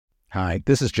Hi,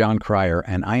 this is John Cryer,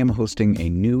 and I am hosting a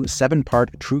new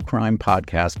 7-part true crime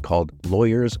podcast called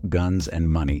Lawyers, Guns, and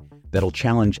Money that'll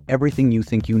challenge everything you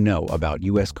think you know about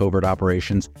U.S. covert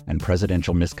operations and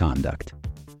presidential misconduct.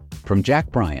 From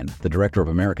Jack Bryan, the director of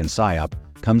American PSYOP,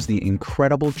 comes the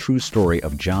incredible true story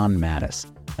of John Mattis,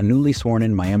 a newly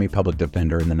sworn-in Miami public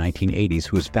defender in the 1980s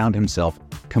who has found himself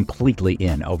completely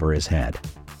in over his head.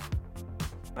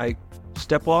 I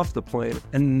step off the plane,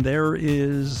 and there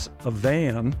is a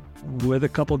van with a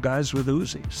couple guys with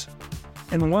Uzis.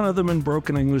 And one of them in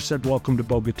broken English said, "Welcome to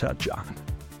Bogota, John."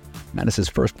 Mattis's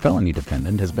first felony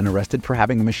defendant has been arrested for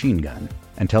having a machine gun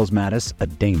and tells Mattis a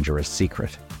dangerous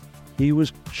secret. He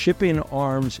was shipping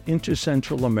arms into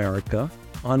Central America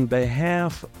on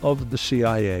behalf of the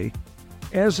CIA.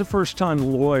 As a first-time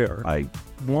lawyer, I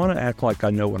want to act like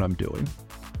I know what I'm doing.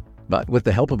 But with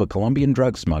the help of a Colombian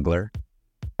drug smuggler,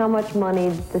 how much money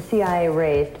the CIA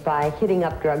raised by hitting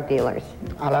up drug dealers?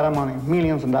 A lot of money,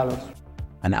 millions of dollars.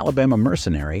 An Alabama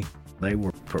mercenary, they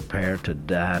were prepared to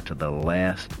die to the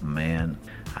last man.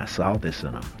 I saw this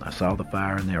in them. I saw the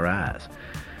fire in their eyes.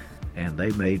 And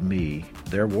they made me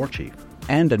their war chief.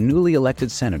 and a newly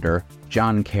elected Senator,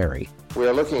 John Kerry. We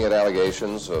are looking at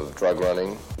allegations of drug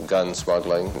running, gun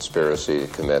smuggling, conspiracy to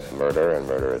commit murder and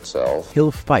murder itself.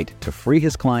 He'll fight to free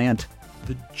his client.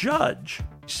 The judge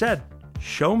said,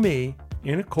 "Show me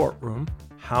in a courtroom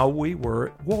how we were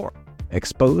at war."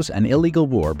 Expose an illegal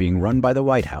war being run by the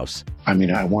White House. I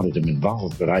mean, I wanted him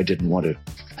involved, but I didn't want to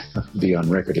be on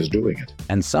record as doing it.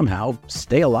 And somehow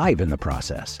stay alive in the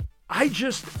process. I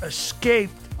just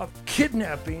escaped a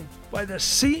kidnapping by the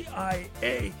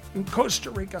CIA in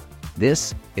Costa Rica.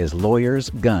 This is Lawyers,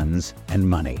 Guns, and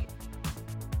Money.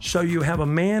 So you have a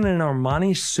man in an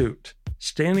Armani suit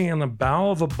standing on the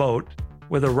bow of a boat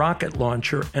with a rocket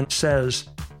launcher and says,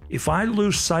 "If I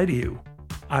lose sight of you,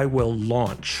 I will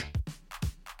launch.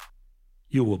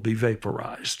 You will be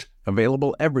vaporized."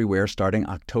 Available everywhere starting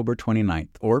October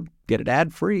 29th, or get it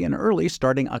ad-free and early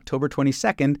starting October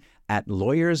 22nd at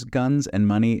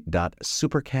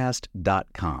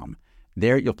lawyersgunsandmoney.supercast.com.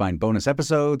 There you'll find bonus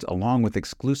episodes along with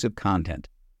exclusive content.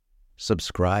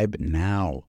 Subscribe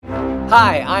now.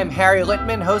 Hi, I'm Harry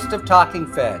Littman, host of Talking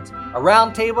Feds, a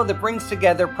roundtable that brings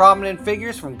together prominent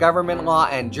figures from government law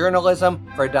and journalism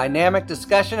for a dynamic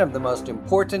discussion of the most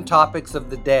important topics of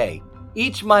the day.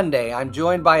 Each Monday, I'm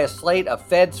joined by a slate of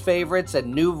Feds favorites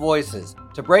and new voices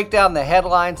to break down the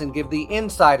headlines and give the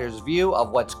insider's view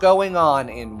of what's going on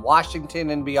in Washington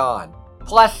and beyond.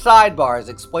 Plus sidebars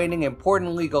explaining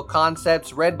important legal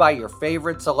concepts read by your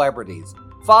favorite celebrities.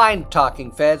 Find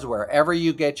Talking Feds wherever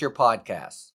you get your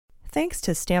podcasts. Thanks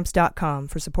to Stamps.com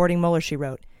for supporting Mueller, She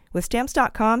Wrote. With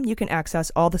Stamps.com, you can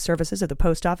access all the services of the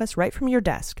post office right from your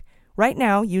desk. Right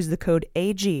now, use the code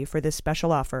AG for this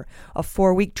special offer, a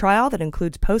 4-week trial that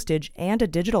includes postage and a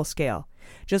digital scale.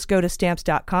 Just go to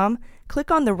Stamps.com,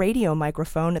 click on the radio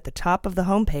microphone at the top of the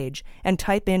homepage, and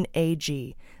type in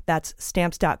AG. That's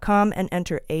Stamps.com and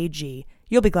enter AG.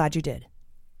 You'll be glad you did.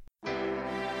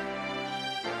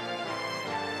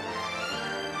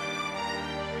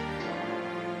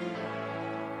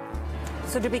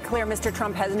 So to be clear, Mr.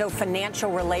 Trump has no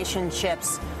financial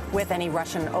relationships with any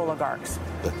Russian oligarchs.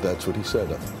 That's what he said.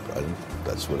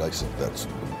 That's what I said. That's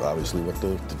obviously what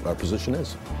our position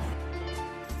is.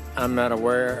 I'm not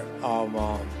aware of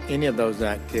any of those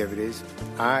activities.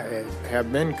 I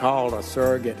have been called a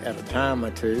surrogate at a time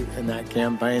or two in that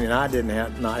campaign, and I did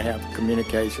not have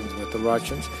communications with the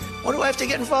Russians. What do I have to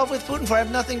get involved with Putin for? I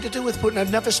have nothing to do with Putin. I've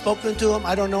never spoken to him.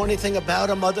 I don't know anything about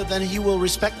him other than he will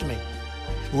respect me.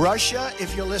 Russia,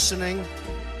 if you're listening,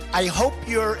 I hope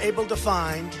you're able to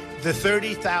find the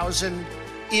 30,000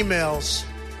 emails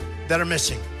that are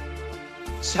missing.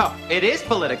 So, it is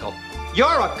political.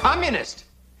 You're a communist.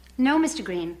 No, Mr.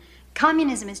 Green.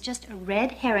 Communism is just a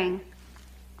red herring.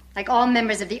 Like all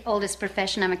members of the oldest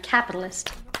profession, I'm a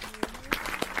capitalist.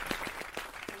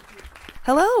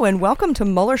 Hello, and welcome to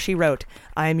Mueller, She Wrote.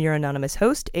 I'm your anonymous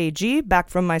host, AG, back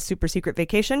from my super secret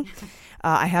vacation.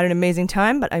 I had an amazing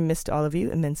time, but I missed all of you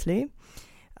immensely.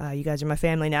 You guys are my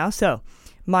family now. So,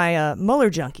 my Mueller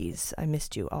junkies, I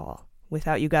missed you all.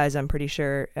 Without you guys, I'm pretty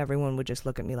sure everyone would just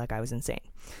look at me like I was insane.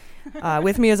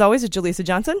 With me, as always, is Jaleesa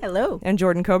Johnson. Hello. And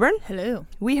Jordan Coburn. Hello.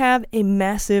 We have a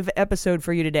massive episode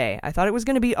for you today. I thought it was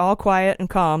going to be all quiet and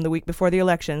calm the week before the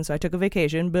election, so I took a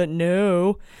vacation, but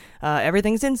no.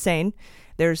 Everything's insane.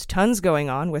 There's tons going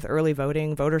on with early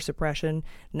voting, voter suppression,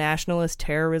 nationalist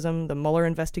terrorism, the Mueller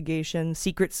investigation,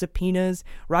 secret subpoenas,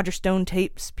 Roger Stone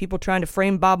tapes, people trying to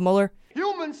frame Bob Mueller.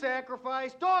 Human human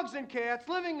sacrifice, dogs and cats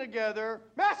living together,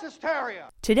 mass hysteria.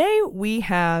 Today we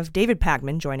have David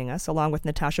Pakman joining us, along with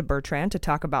Natasha Bertrand, to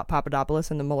talk about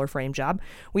Papadopoulos and the Mueller frame job.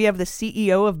 We have the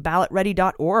CEO of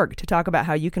BallotReady.org to talk about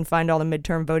how you can find all the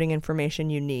midterm voting information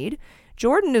you need.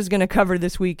 Jordan is going to cover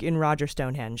This Week in Roger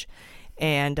Stonehenge.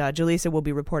 And Jaleesa will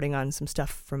be reporting on some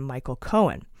stuff from Michael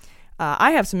Cohen.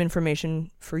 I have some information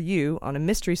for you on a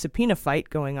mystery subpoena fight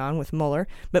going on with Mueller.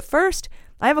 But first,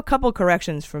 I have a couple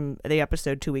corrections from the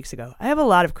episode 2 weeks ago. I have a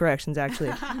lot of corrections, actually.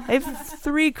 I have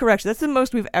 3 corrections. That's the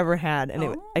most we've ever had.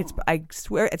 And I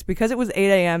swear it's because it was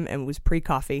 8 a.m. and it was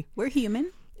pre-coffee. We're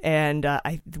human. And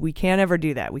we can't ever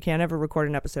do that. We can't ever record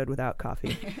an episode without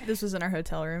coffee. This was in our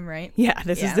hotel room, right? Yeah,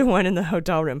 this is the one in the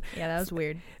hotel room. Yeah, that was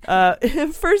weird.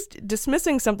 First,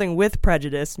 dismissing something with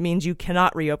prejudice means you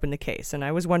cannot reopen the case. And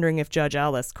I was wondering if Judge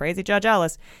Ellis, crazy Judge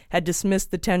Ellis, had dismissed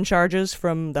the 10 charges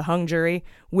from the hung jury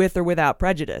with or without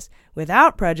prejudice.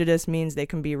 Without prejudice means they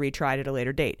can be retried at a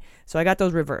later date. So I got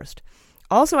those reversed.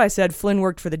 Also, I said Flynn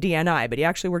worked for the DNI, but he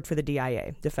actually worked for the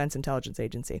DIA, Defense Intelligence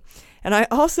Agency. And I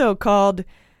also called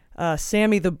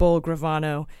Sammy the Bull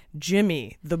Gravano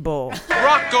Jimmy the Bull.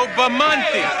 Rocco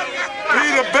Bamonte.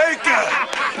 Peter Baker.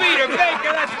 Peter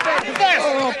Baker, that's the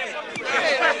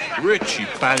best. Richie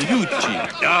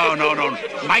Palucci.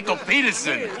 No. Michael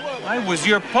Peterson. I was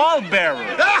your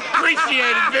pallbearer.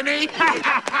 Appreciate it, Vinny.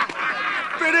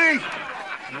 Vinny.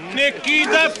 Nicky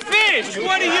the Fish,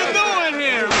 what are you doing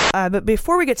here? But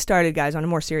before we get started, guys, on a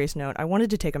more serious note, I wanted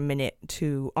to take a minute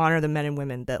to honor the men and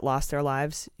women that lost their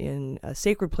lives in a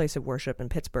sacred place of worship in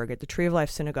Pittsburgh at the Tree of Life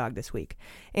Synagogue this week,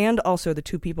 and also the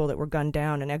 2 people that were gunned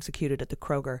down and executed at the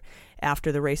Kroger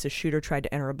after the racist shooter tried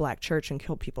to enter a black church and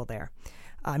kill people there.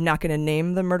 I'm not going to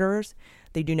name the murderers.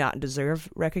 They do not deserve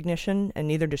recognition, and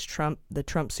neither does Trump, the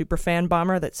Trump superfan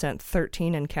bomber that sent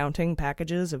 13 and counting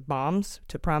packages of bombs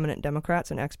to prominent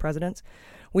Democrats and ex-presidents.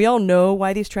 We all know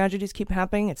why these tragedies keep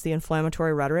happening. It's the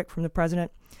inflammatory rhetoric from the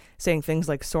president, saying things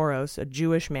like Soros, a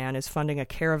Jewish man, is funding a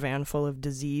caravan full of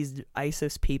diseased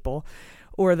ISIS people,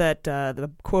 or that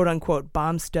the quote-unquote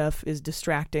bomb stuff is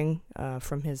distracting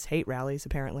from his hate rallies,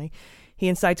 apparently. He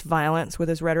incites violence with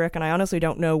his rhetoric, and I honestly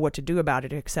don't know what to do about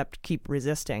it except keep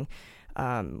resisting.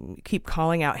 Keep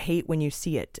calling out hate when you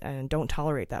see it, and don't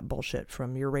tolerate that bullshit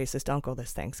from your racist uncle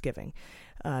this Thanksgiving.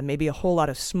 Maybe a whole lot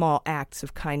of small acts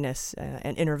of kindness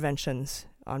and interventions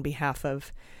on behalf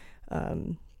of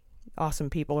awesome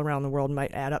people around the world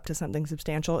might add up to something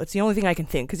substantial. It's the only thing I can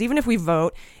think, because even if we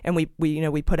vote and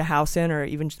we put a House in or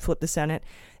even flip the Senate,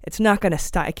 it's not going to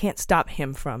stop. I can't stop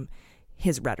him from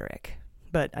his rhetoric.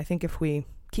 But I think if we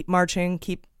keep marching,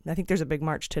 I think there's a big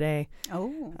march today.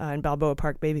 In Balboa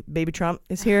Park. Baby Trump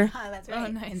is here. That's right.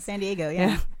 Oh, nice. In San Diego,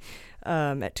 yeah.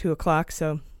 At 2:00.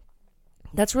 So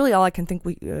that's really all I can think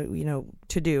we,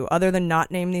 to do, other than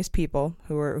not name these people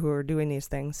who are doing these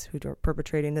things, who are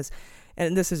perpetrating this.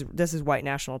 And this is white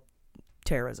national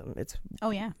terrorism.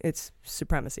 It's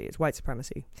supremacy. It's white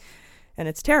supremacy, and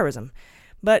it's terrorism.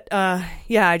 But,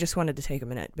 I just wanted to take a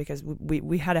minute because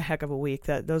we had a heck of a week.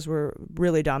 Those were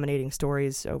really dominating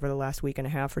stories over the last week and a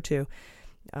half or 2.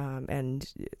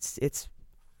 And it's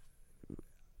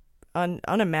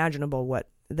unimaginable what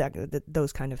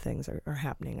those kind of things are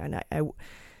happening. And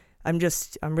I'm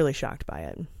really shocked by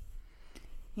it.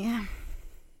 Yeah.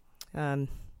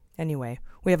 Anyway,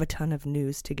 we have a ton of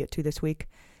news to get to this week.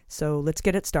 So let's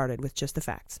get it started with just the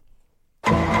facts.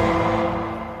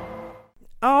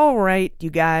 All right, you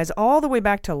guys, all the way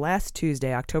back to last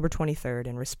Tuesday, October 23rd,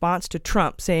 in response to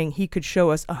Trump saying he could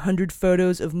show us 100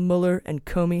 photos of Mueller and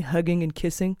Comey hugging and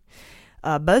kissing,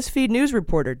 BuzzFeed News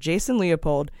reporter Jason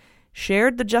Leopold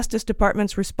shared the Justice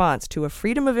Department's response to a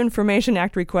Freedom of Information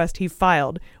Act request he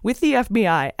filed with the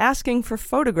FBI asking for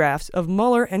photographs of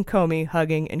Mueller and Comey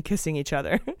hugging and kissing each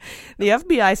other. The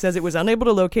FBI says it was unable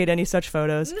to locate any such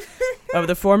photos of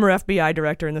the former FBI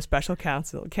director and the special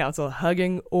counsel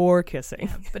hugging or kissing.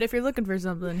 Yeah, but if you're looking for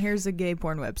something, here's a gay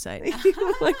porn website.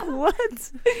 Like,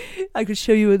 what? I could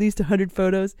show you at least 100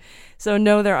 photos. So,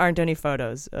 no, there aren't any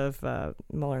photos of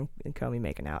Mueller and Comey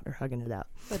making out or hugging it out.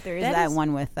 But there is that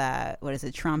one with, what is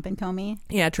it, Trump and Comey?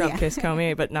 Yeah, Trump kissed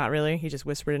Comey, but not really. He just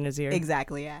whispered in his ear.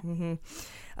 Exactly, yeah.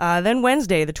 Mm-hmm. Then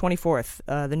Wednesday, the 24th,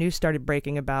 the news started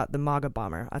breaking about the MAGA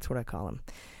bomber. That's what I call him.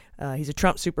 He's a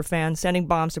Trump superfan, sending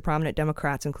bombs to prominent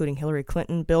Democrats, including Hillary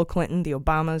Clinton, Bill Clinton, the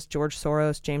Obamas, George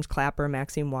Soros, James Clapper,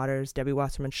 Maxine Waters, Debbie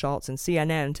Wasserman Schultz, and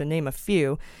CNN, to name a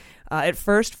few. At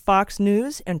first, Fox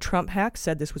News and Trump hacks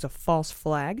said this was a false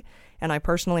flag, and I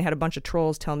personally had a bunch of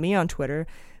trolls tell me on Twitter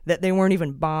that they weren't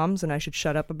even bombs and I should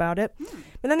shut up about it.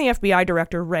 But then the FBI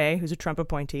director, Wray, who's a Trump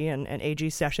appointee, and AG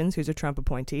Sessions, who's a Trump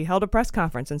appointee, held a press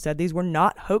conference and said these were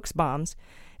not hoax bombs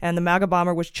And the MAGA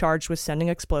bomber was charged with sending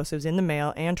explosives in the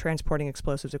mail and transporting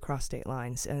explosives across state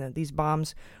lines. And these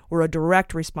bombs were a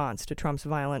direct response to Trump's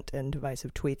violent and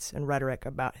divisive tweets and rhetoric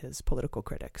about his political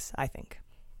critics, I think.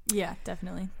 Yeah,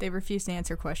 definitely. They refused to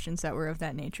answer questions that were of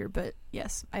that nature, but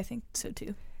yes, I think so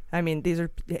too. I mean, these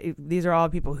are all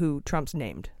people who Trump's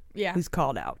named. Yeah. Who's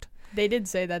called out. They did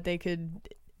say that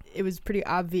it was pretty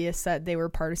obvious that they were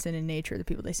partisan in nature, the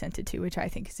people they sent it to, which I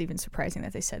think is even surprising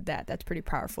that they said that. That's pretty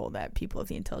powerful that people of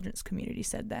the intelligence community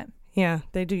said that. Yeah,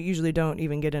 they usually don't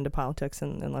even get into politics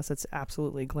unless it's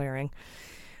absolutely glaring.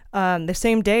 The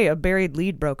same day, a buried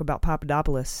lead broke about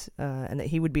Papadopoulos and that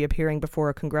he would be appearing before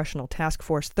a congressional task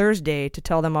force Thursday to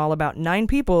tell them all about 9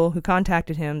 people who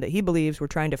contacted him that he believes were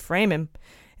trying to frame him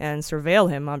and surveil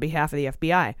him on behalf of the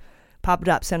FBI.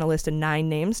 Papadop sent a list of 9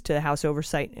 names to the House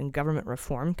Oversight and Government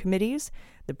Reform Committees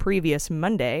the previous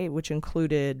Monday, which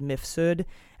included Mifsud,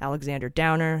 Alexander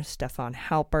Downer, Stefan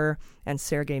Halper, and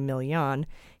Sergei Milyan.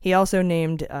 He also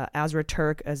named Azra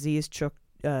Turk, Aziz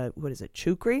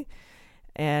Chukri,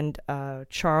 and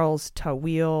Charles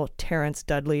Tawil, Terrence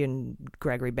Dudley, and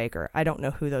Gregory Baker. I don't know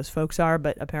who those folks are,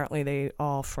 but apparently they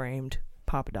all framed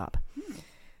Papadop.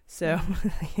 So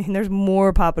there's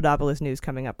more Papadopoulos news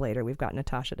coming up later. We've got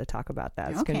Natasha to talk about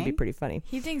that. It's going to be pretty funny.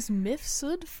 He thinks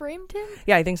Mifsud framed him?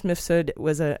 Yeah, he thinks Mifsud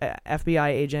was a FBI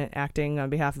agent acting on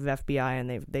behalf of FBI,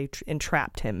 and they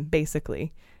entrapped him,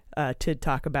 basically, to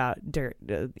talk about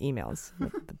emails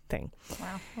thing.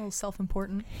 Wow, a little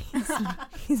self-important.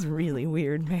 He's really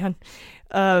weird, man.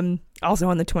 Also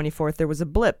on the 24th, there was a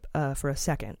blip for a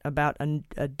second about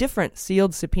a different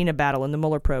sealed subpoena battle in the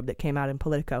Mueller probe that came out in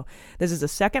Politico. This is the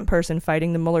second person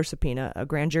fighting the Mueller subpoena, a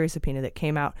grand jury subpoena that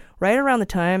came out right around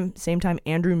the same time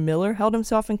Andrew Miller held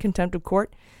himself in contempt of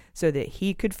court so that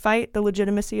he could fight the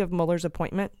legitimacy of Mueller's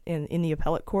appointment in the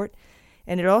appellate court.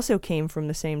 And it also came from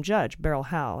the same judge, Beryl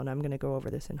Howell, and I'm going to go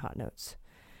over this in Hot Notes.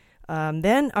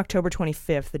 Then, October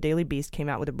 25th, the Daily Beast came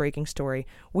out with a breaking story.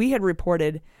 We had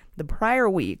reported the prior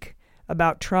week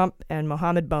about Trump and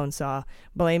Mohammed Bonesaw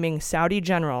blaming Saudi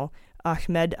general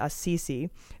Ahmed Assisi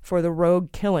for the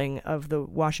rogue killing of the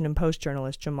Washington Post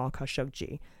journalist Jamal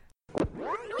Khashoggi.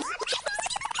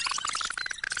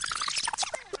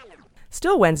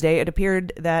 Still Wednesday, it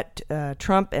appeared that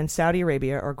Trump and Saudi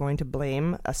Arabia are going to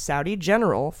blame a Saudi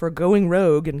general for going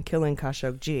rogue and killing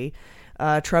Khashoggi.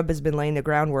 Trump has been laying the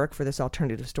groundwork for this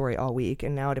alternative story all week,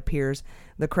 and now it appears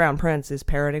the Crown Prince is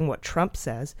parroting what Trump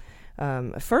says.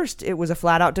 First, it was a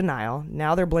flat-out denial.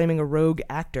 Now they're blaming a rogue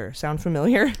actor. Sound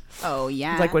familiar? Oh,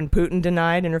 yeah. It's like when Putin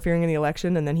denied interfering in the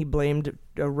election, and then he blamed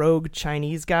a rogue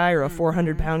Chinese guy or a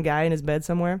 400-pound guy in his bed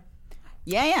somewhere.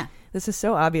 Yeah. This is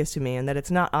so obvious to me, and that it's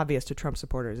not obvious to Trump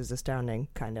supporters is astounding,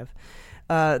 kind of.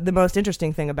 The most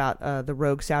interesting thing about the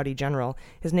rogue Saudi general,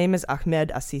 his name is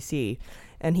Ahmed Assisi,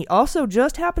 and he also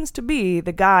just happens to be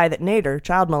the guy that Nader,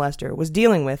 child molester, was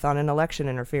dealing with on an election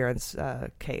interference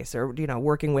case, or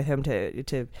working with him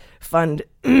to fund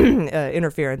Russian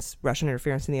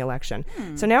interference in the election.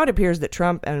 So now it appears that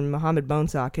Trump and Mohammed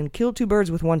Bonesaw can kill 2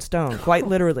 birds with 1 stone, quite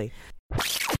literally.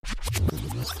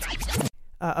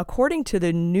 According to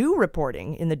the new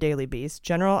reporting in the Daily Beast,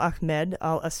 General Ahmed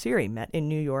al-Assiri met in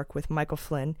New York with Michael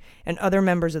Flynn and other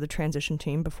members of the transition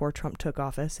team before Trump took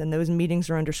office, and those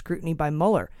meetings are under scrutiny by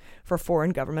Mueller for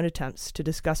foreign government attempts to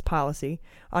discuss policy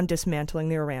on dismantling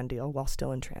the Iran deal while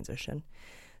still in transition.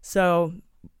 So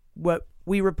what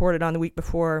we reported on the week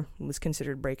before was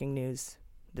considered breaking news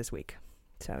this week.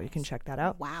 So you can check that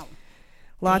out. Wow.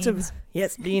 Lots of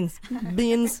beans.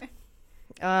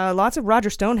 Lots of Roger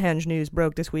Stonehenge news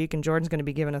broke this week, and Jordan's going to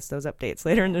be giving us those updates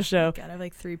later in the show. God, I have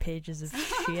like 3 pages of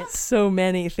shit. So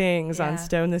many things on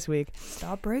Stone this week.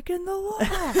 Stop breaking the law.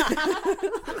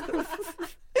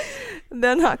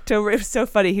 Then October, it was so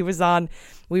funny.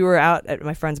 We were out at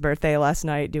my friend's birthday last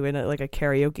night doing a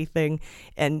karaoke thing,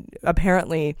 and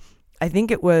apparently, I think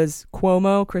it was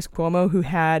Chris Cuomo, who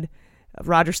had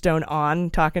Roger Stone on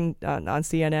talking on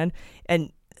CNN,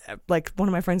 and one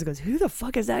of my friends goes, "Who the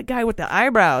fuck is that guy with the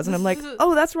eyebrows?" And I'm like,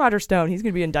 "Oh, that's Roger Stone. He's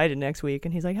going to be indicted next week."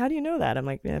 And he's like, "How do you know that?" I'm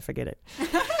like, "Yeah, forget it."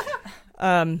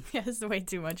 This is way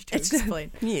too much to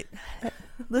explain.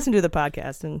 Listen to the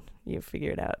podcast and you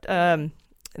figure it out.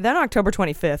 Then October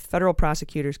 25th, federal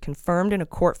prosecutors confirmed in a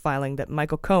court filing that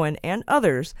Michael Cohen and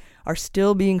others are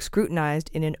still being scrutinized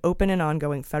in an open and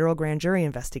ongoing federal grand jury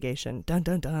investigation. Dun,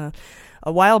 dun, dun.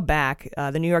 A while back,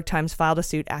 the New York Times filed a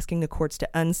suit asking the courts to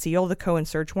unseal the Cohen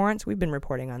search warrants. We've been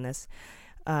reporting on this.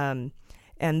 And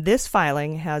this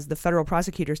filing has the federal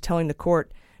prosecutors telling the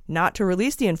court not to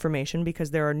release the information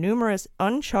because there are numerous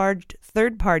uncharged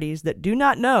third parties that do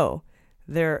not know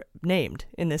they're named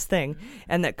in this thing,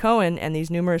 and that Cohen and these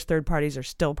numerous third parties are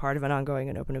still part of an ongoing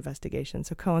and open investigation.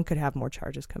 So Cohen could have more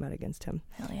charges come out against him.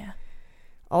 Hell yeah.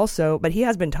 Also, but he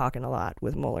has been talking a lot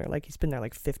with Mueller. Like, he's been there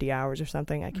like 50 hours or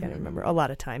something. I can't remember. A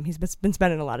lot of time. He's been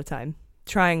spending a lot of time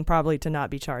trying probably to not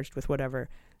be charged with whatever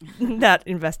that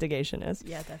investigation is.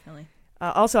 Yeah, definitely.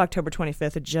 Also, October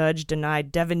 25th, a judge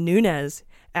denied Devin Nunes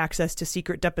access to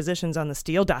secret depositions on the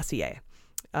Steele dossier.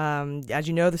 As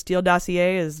you know, the Steele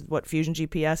dossier is what Fusion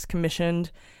GPS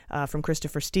commissioned from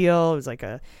Christopher Steele. It was like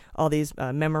all these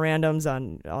memorandums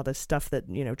on all this stuff that,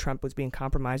 you know, Trump was being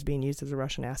compromised, being used as a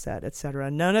Russian asset, etc.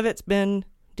 None of it's been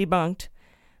debunked.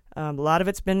 A lot of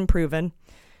it's been proven.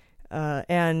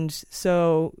 And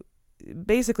so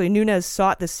basically, Nunes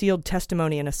sought the sealed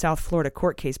testimony in a South Florida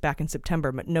court case back in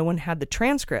September, but no one had the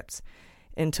transcripts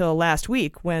until last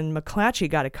week when McClatchy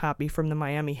got a copy from the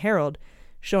Miami Herald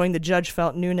showing the judge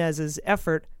felt Nunes's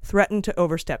effort threatened to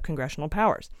overstep congressional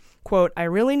powers. Quote, "I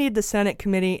really need the Senate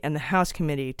committee and the House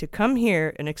committee to come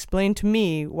here and explain to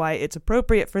me why it's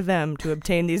appropriate for them to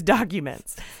obtain these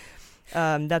documents."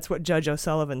 That's what Judge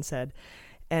O'Sullivan said,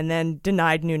 and then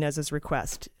denied Nunes's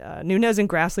request. Nunes and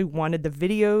Grassley wanted the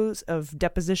videos of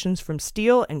depositions from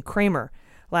Steele and Kramer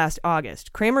last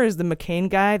August. Kramer is the McCain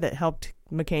guy that helped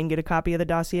McCain get a copy of the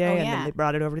dossier, and then they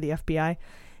brought it over to the FBI.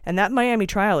 And that Miami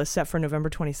trial is set for November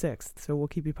 26th, so we'll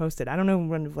keep you posted. I don't know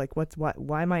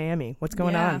why Miami? What's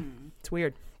going on? It's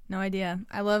weird. No idea.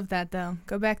 I love that, though.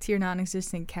 Go back to your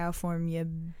non-existent cow form, you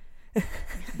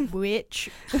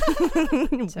witch.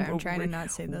 Sorry, I'm trying to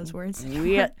not say those words.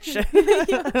 Witch.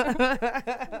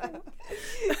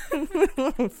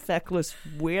 Feckless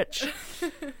witch.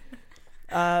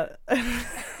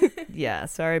 Yeah,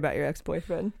 sorry about your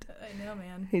ex-boyfriend. I know,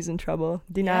 man. He's in trouble.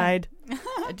 Denied.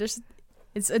 Yeah.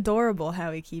 It's adorable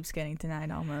how he keeps getting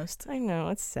denied almost. I know,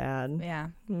 it's sad. Yeah.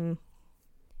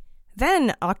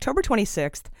 Then, October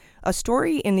 26th, a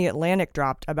story in The Atlantic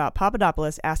dropped about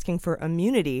Papadopoulos asking for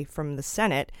immunity from the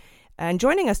Senate. And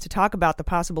joining us to talk about the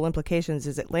possible implications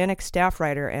is Atlantic staff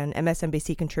writer and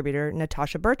MSNBC contributor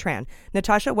Natasha Bertrand.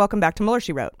 Natasha, welcome back to Mueller,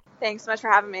 She Wrote. Thanks so much for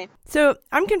having me. So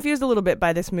I'm confused a little bit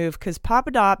by this move because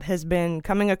Papadop has been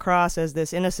coming across as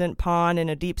this innocent pawn in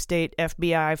a deep state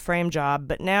FBI frame job,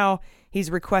 but now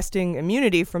he's requesting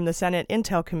immunity from the Senate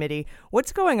Intel Committee.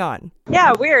 What's going on?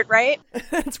 Yeah, weird, right?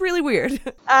 It's really weird.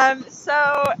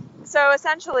 So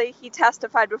essentially he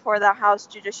testified before the House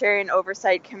Judiciary and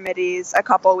Oversight Committees a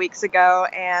couple weeks ago,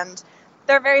 and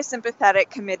they're very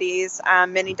sympathetic committees.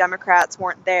 Many Democrats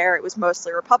weren't there. It was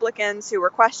mostly Republicans who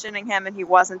were questioning him, and he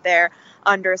wasn't there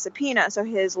under a subpoena. So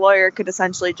his lawyer could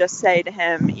essentially just say to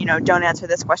him, you know, don't answer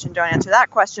this question, don't answer that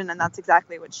question, and that's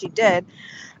exactly what she did.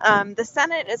 The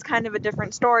Senate is kind of a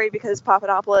different story because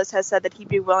Papadopoulos has said that he'd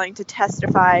be willing to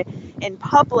testify in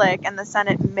public, and the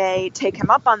Senate may take him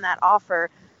up on that offer.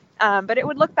 But it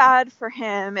would look bad for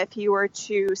him if he were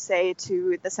to say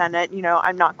to the Senate, you know,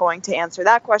 I'm not going to answer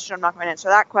that question, I'm not going to answer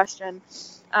that question,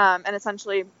 and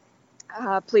essentially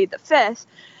plead the fifth.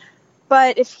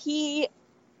 But if he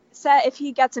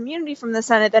gets immunity from the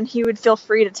Senate, then he would feel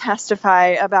free to testify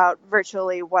about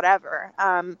virtually whatever.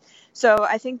 So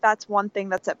I think that's one thing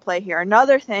that's at play here.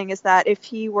 Another thing is that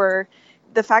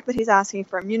the fact that he's asking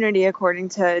for immunity, according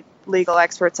to legal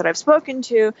experts that I've spoken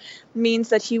to, means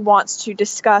that he wants to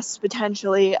discuss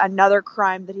potentially another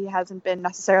crime that he hasn't been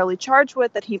necessarily charged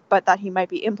with, but that he might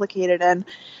be implicated in,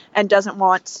 and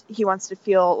he wants to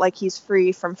feel like he's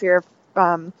free from fear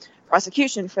of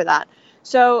prosecution for that.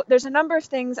 So there's a number of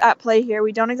things at play here.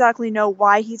 We don't exactly know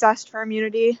why he's asked for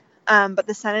immunity, but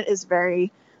the Senate is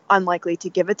very unlikely to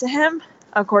give it to him,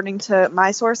 according to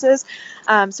my sources.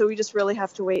 So we just really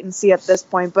have to wait and see at this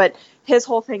point. But his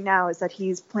whole thing now is that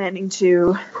he's planning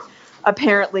to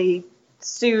apparently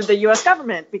sue the U.S.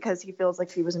 government because he feels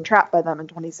like he was entrapped by them in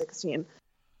 2016.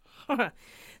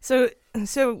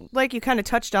 So like you kind of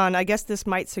touched on, I guess this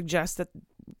might suggest that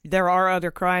there are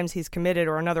other crimes he's committed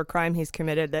or another crime he's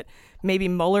committed that maybe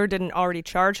Mueller didn't already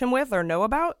charge him with or know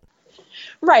about?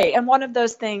 Right. And one of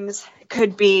those things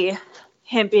could be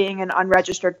him being an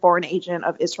unregistered foreign agent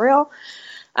of Israel.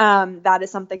 That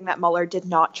is something that Mueller did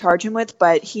not charge him with,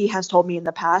 but he has told me in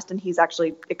the past, and he's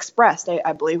actually expressed,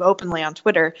 I believe, openly on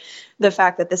Twitter, the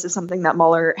fact that this is something that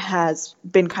Mueller has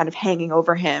been kind of hanging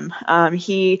over him.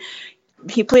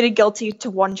 He pleaded guilty to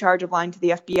one charge of lying to the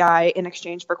FBI in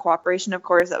exchange for cooperation. Of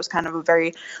course, that was kind of a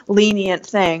very lenient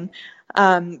thing.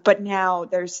 But now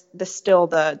there's still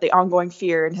the ongoing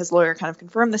fear, and his lawyer kind of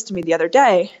confirmed this to me the other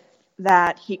day,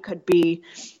 that he could be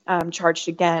charged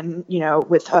again,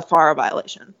 with a FARA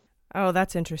violation. Oh,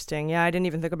 that's interesting. Yeah, I didn't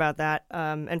even think about that.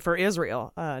 And for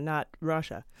Israel, not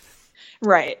Russia.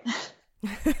 Right.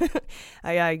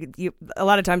 A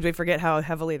lot of times we forget how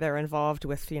heavily they're involved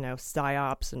with,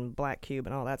 PSYOPs and Black Cube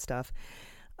and all that stuff.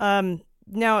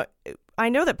 Now, I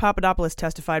know that Papadopoulos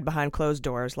testified behind closed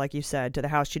doors, like you said, to the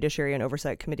House Judiciary and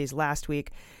Oversight Committees last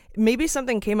week. Maybe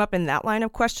something came up in that line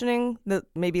of questioning that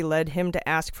maybe led him to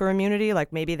ask for immunity.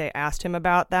 Like maybe they asked him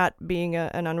about that being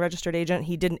an unregistered agent.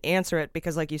 He didn't answer it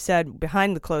because, like you said,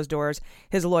 behind the closed doors,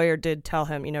 his lawyer did tell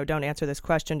him, don't answer this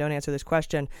question, don't answer this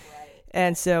question. Right.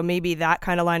 And so maybe that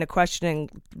kind of line of questioning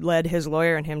led his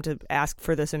lawyer and him to ask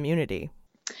for this immunity.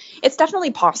 It's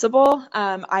definitely possible.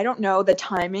 I don't know the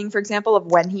timing, for example, of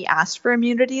when he asked for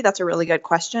immunity. That's a really good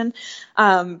question.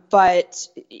 But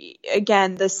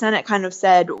again, the Senate kind of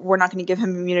said we're not going to give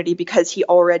him immunity because he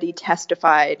already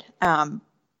testified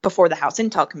before the House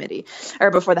Intel Committee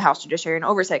or before the House Judiciary and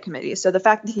Oversight Committee. So the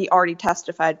fact that he already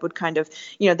testified would kind of,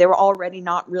 they were already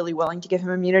not really willing to give him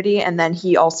immunity. And then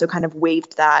he also kind of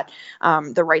waived that,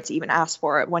 the right to even ask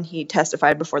for it when he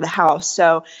testified before the House.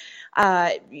 So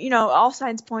all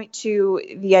signs point to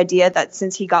the idea that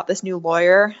since he got this new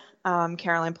lawyer,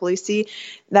 Caroline Polisi,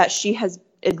 that she has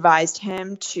advised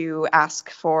him to ask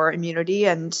for immunity.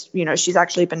 And, she's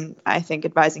actually been, I think,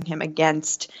 advising him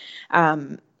against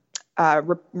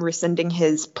rescinding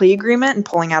his plea agreement and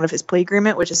pulling out of his plea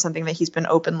agreement, which is something that he's been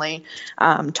openly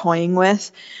toying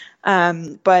with.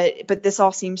 But this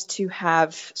all seems to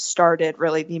have started,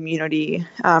 really, the immunity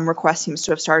request seems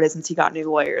to have started since he got new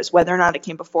lawyers. Whether or not it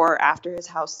came before or after his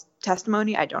House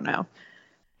testimony, I don't know.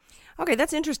 Okay,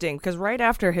 that's interesting, because right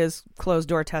after his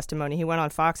closed-door testimony, he went on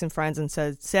Fox and Friends and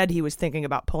said he was thinking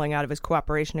about pulling out of his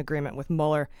cooperation agreement with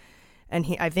Mueller. And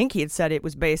I think he had said it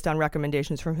was based on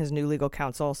recommendations from his new legal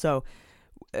counsel. So,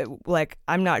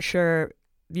 I'm not sure.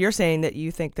 You're saying that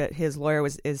you think that his lawyer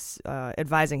is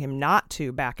advising him not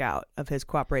to back out of his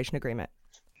cooperation agreement.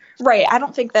 Right. I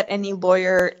don't think that any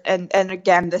lawyer, and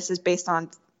again, this is based on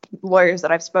lawyers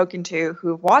that I've spoken to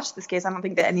who've watched this case, I don't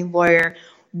think that any lawyer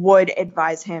would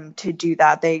advise him to do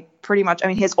that. They pretty much,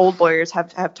 his old lawyers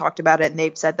have talked about it, and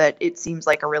they've said that it seems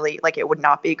like it would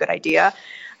not be a good idea.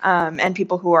 And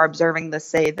people who are observing this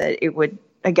say that it would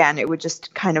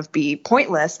just kind of be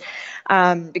pointless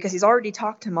because he's already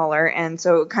talked to Mueller. And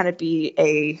so it would kind of be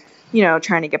a,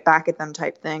 trying to get back at them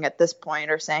type thing at this point,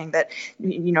 or saying that,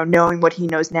 knowing what he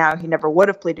knows now, he never would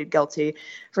have pleaded guilty,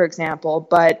 for example.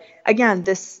 But again,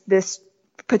 this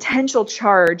potential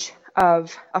charge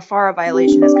of a FARA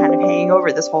violation is kind of hanging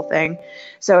over this whole thing.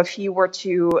 So if he were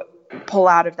to pull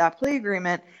out of that plea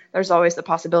agreement, there's always the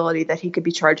possibility that he could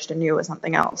be charged anew with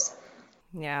something else.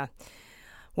 Yeah.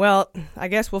 Well, I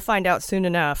guess we'll find out soon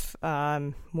enough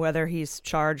whether he's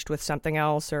charged with something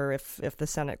else or if the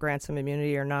Senate grants him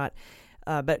immunity or not.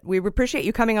 But we appreciate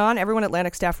you coming on. Everyone,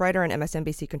 Atlantic staff writer and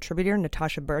MSNBC contributor,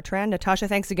 Natasha Bertrand. Natasha,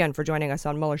 thanks again for joining us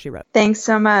on Mueller, She Wrote. Thanks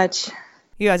so much.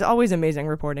 You guys, always amazing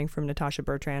reporting from Natasha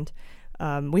Bertrand.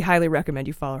 We highly recommend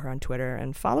you follow her on Twitter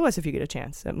and follow us if you get a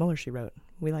chance at Mueller, She Wrote.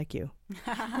 We like you.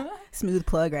 Smooth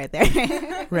plug right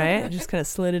there. Right? Just kind of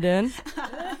slid it in.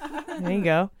 There you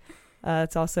go.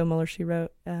 It's also Mueller, She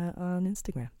Wrote on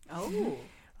Instagram. Oh.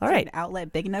 All right. An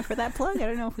outlet big enough for that plug? I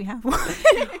don't know if we have one.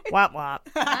 Wop, wop.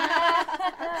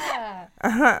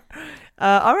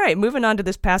 All right. Moving on to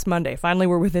this past Monday. Finally,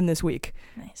 we're within this week.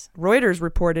 Nice. Reuters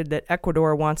reported that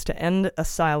Ecuador wants to end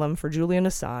asylum for Julian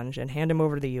Assange and hand him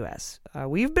over to the U.S.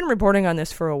 We've been reporting on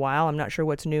this for a while. I'm not sure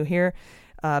what's new here.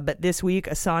 But this week,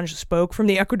 Assange spoke from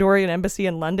the Ecuadorian embassy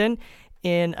in London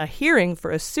in a hearing for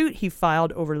a suit he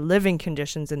filed over living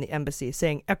conditions in the embassy,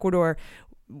 saying Ecuador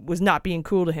was not being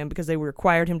cool to him because they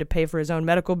required him to pay for his own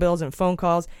medical bills and phone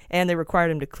calls, and they required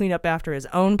him to clean up after his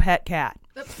own pet cat.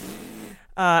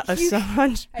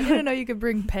 Assange. I didn't know you could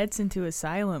bring pets into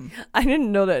asylum. I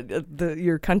didn't know that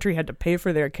your country had to pay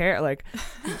for their care. Like,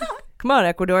 come on,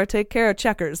 Ecuador, take care of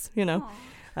Checkers, Aww.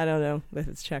 I don't know if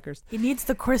it's Checkers. He needs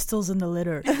the crystals in the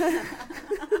litter.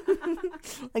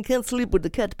 I can't sleep with the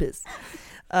cat piss.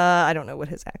 I don't know what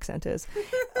his accent is.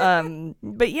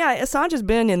 But yeah, Assange has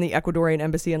been in the Ecuadorian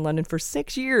embassy in London for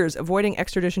 6 years, avoiding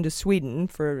extradition to Sweden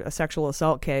for a sexual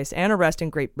assault case and arrest in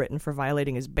Great Britain for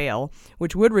violating his bail,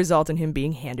 which would result in him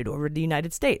being handed over to the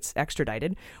United States,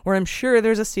 extradited, where I'm sure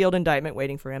there's a sealed indictment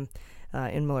waiting for him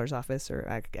in Mueller's office, or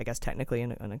I guess technically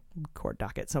in a court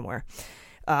docket somewhere.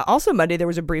 Also Monday, there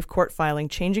was a brief court filing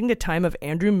changing the time of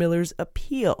Andrew Miller's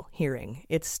appeal hearing.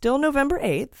 It's still November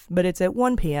 8th, but it's at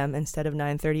 1 p.m. instead of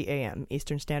 9:30 a.m.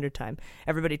 Eastern Standard Time.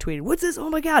 Everybody tweeted, "What's this? Oh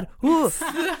my God!"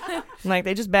 Like,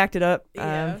 they just backed it up.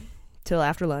 Yeah. till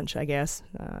after lunch, I guess.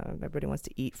 Everybody wants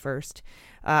to eat first.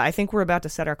 I think we're about to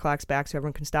set our clocks back so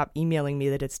everyone can stop emailing me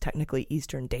that it's technically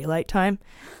Eastern Daylight Time.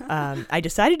 I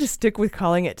decided to stick with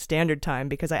calling it Standard Time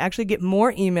because I actually get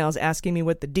more emails asking me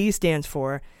what the D stands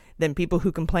for than people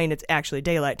who complain it's actually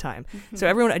daylight time. So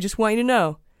everyone, I just want you to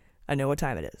know, I know what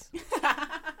time it is.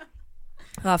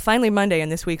 Finally, Monday,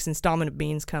 and this week's installment of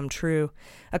Beans come true.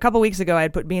 A couple weeks ago, I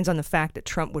had put Beans on the fact that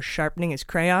Trump was sharpening his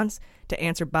crayons to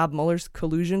answer Bob Mueller's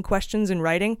collusion questions in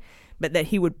writing, but that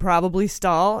he would probably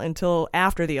stall until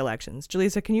after the elections.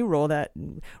 Jaleesa, can you roll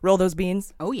those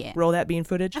beans? Oh, yeah. Roll that bean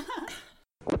footage.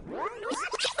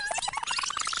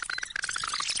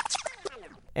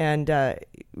 And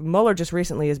Mueller just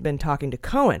recently has been talking to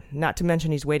Cohen, not to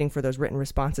mention he's waiting for those written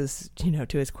responses,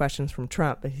 to his questions from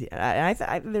Trump.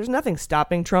 There's nothing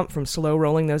stopping Trump from slow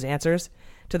rolling those answers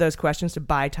to those questions to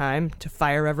buy time to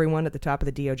fire everyone at the top of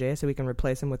the DOJ so we can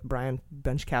replace him with Brian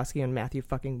Bunchkowski and Matthew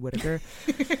fucking Whitaker.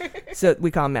 So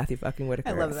we call him Matthew fucking Whitaker.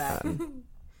 I love that.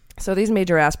 So these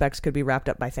major aspects could be wrapped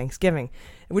up by Thanksgiving,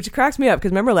 which cracks me up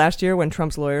because remember last year when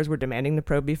Trump's lawyers were demanding the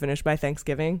probe be finished by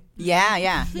Thanksgiving?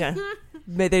 Yeah.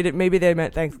 Maybe they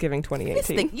meant Thanksgiving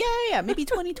 2018. Yeah, maybe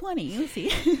 2020. You'll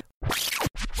see.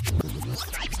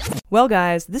 Well,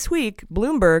 guys, this week,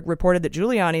 Bloomberg reported that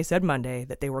Giuliani said Monday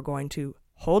that they were going to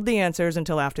hold the answers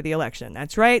until after the election.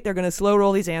 That's right. They're going to slow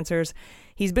roll these answers.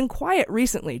 He's been quiet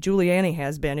recently. Giuliani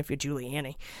has been, if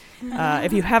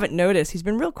you haven't noticed, he's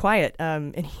been real quiet.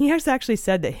 And he has actually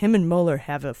said that him and Mueller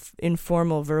have an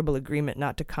informal verbal agreement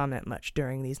not to comment much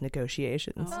during these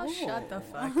negotiations. Oh, shut the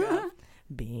fuck up.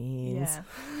 Beans.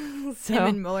 Yeah. So, him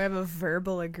and Mueller have a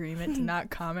verbal agreement to not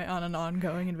comment on an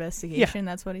ongoing investigation.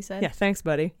 Yeah. That's what he said? Yeah, thanks,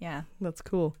 buddy. Yeah. That's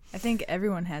cool. I think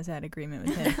everyone has that agreement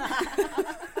with him.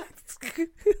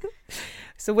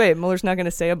 So wait, Mueller's not going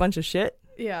to say a bunch of shit?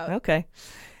 Yeah. Okay.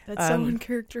 That's so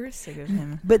uncharacteristic of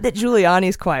him. But that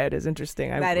Giuliani's quiet is interesting.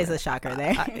 That is a shocker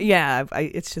there.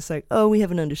 It's just like, oh, we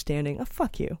have an understanding. Oh,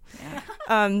 fuck you.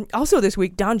 Yeah. Also this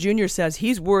week, Don Jr. says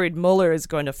he's worried Mueller is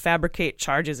going to fabricate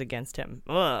charges against him.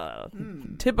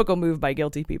 Typical move by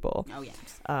guilty people. Oh,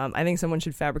 yes. I think someone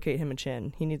should fabricate him a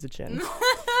chin. He needs a chin.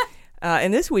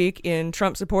 And this week in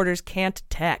Trump supporters can't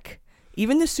tech.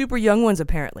 Even the super young ones,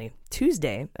 apparently.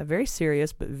 Tuesday, a very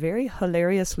serious but very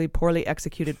hilariously poorly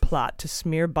executed plot to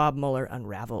smear Bob Mueller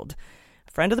unraveled.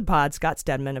 A friend of the pod, Scott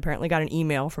Stedman, apparently got an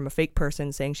email from a fake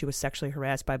person saying she was sexually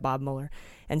harassed by Bob Mueller.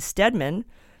 And Stedman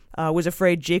was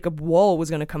afraid Jacob Wohl was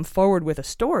going to come forward with a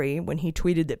story when he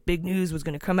tweeted that big news was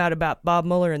going to come out about Bob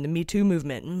Mueller and the Me Too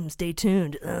movement. Stay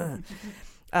tuned.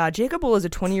 Jacob Wohl is a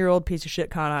 20-year-old piece of shit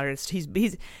con artist. He's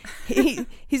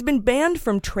been banned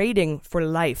from trading for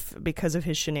life because of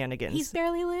his shenanigans. He's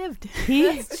barely lived.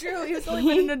 That's true. He was only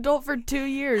been an adult for 2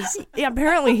 years. Yeah,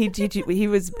 apparently he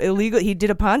was illegal. He did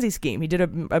a Ponzi scheme. He did a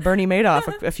Bernie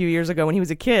Madoff a few years ago when he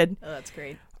was a kid. Oh, that's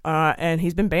great. And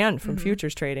he's been banned from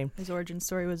futures trading. His origin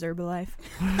story was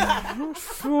Herbalife.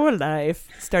 For life.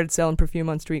 Started selling perfume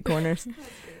on street corners.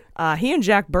 He and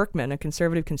Jack Berkman, a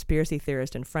conservative conspiracy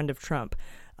theorist and friend of Trump.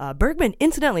 Berkman,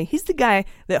 incidentally, he's the guy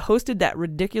that hosted that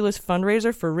ridiculous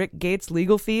fundraiser for Rick Gates'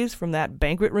 legal fees from that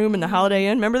banquet room in the Holiday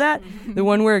Inn. Remember that? The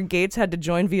one where Gates had to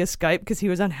join via Skype because he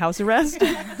was on house arrest?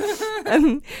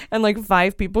 and like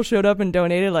 5 people showed up and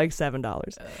donated like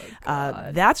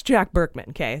 $7. That's Jack Berkman,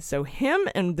 okay? So him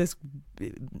and this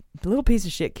little piece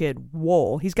of shit kid,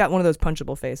 Wohl, he's got one of those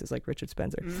punchable faces like Richard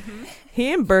Spencer. Mm-hmm.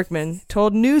 He and Berkman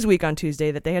told Newsweek on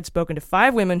Tuesday that they had spoken to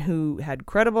 5 women who had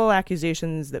credible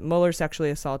accusations that Mueller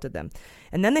sexually assaulted them.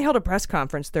 And then they held a press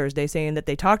conference Thursday saying that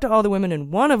they talked to all the women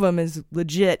and one of them is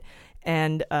legit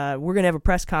and we're going to have a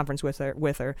press conference with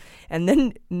her. And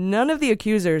then none of the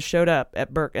accusers showed up at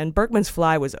and Berkman's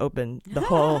fly was open the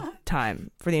whole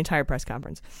time for the entire press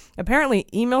conference. Apparently,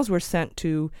 emails were sent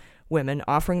to women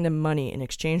offering them money in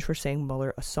exchange for saying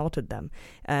Mueller assaulted them.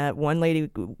 One lady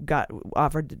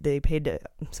offered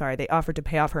to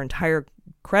pay off her entire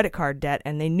credit card debt,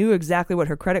 and they knew exactly what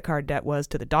her credit card debt was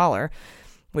to the dollar,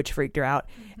 which freaked her out,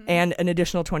 and an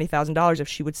additional $20,000 if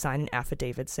she would sign an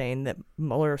affidavit saying that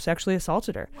Mueller sexually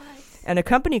assaulted her. What? And a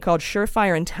company called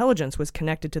Surefire Intelligence was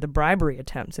connected to the bribery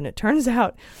attempts, and it turns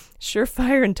out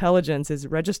Surefire Intelligence is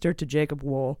registered to Jacob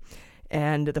Wohl.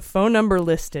 And the phone number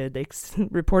listed,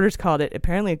 reporters called it,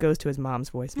 apparently it goes to his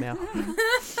mom's voicemail.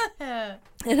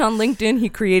 And on LinkedIn, he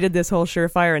created this whole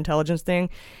Surefire Intelligence thing,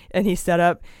 and he set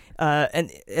up,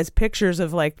 and as pictures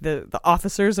of like the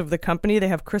officers of the company, they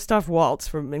have Christoph Waltz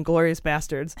from Inglourious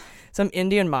Bastards, some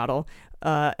Indian model,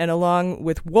 and along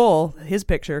with Wohl, his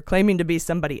picture, claiming to be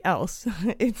somebody else.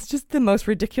 It's just the most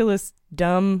ridiculous,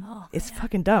 dumb, it's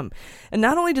fucking dumb. And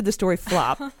not only did the story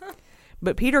flop,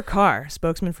 But Peter Carr,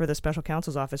 spokesman for the special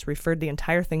counsel's office, referred the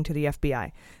entire thing to the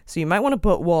FBI. So you might want to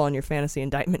put Wool on your fantasy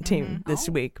indictment team this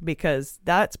week, because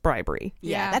that's bribery.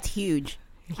 Yeah, that's huge.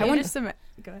 Go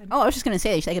ahead. Oh, I was just going to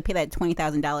say, they could pay that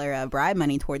 $20,000 bribe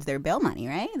money towards their bail money,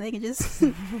 right? They could just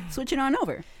switch it on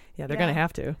over. Yeah, they're going to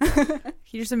have to. Can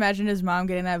you just imagine his mom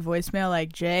getting that voicemail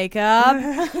like, Jacob,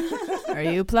 are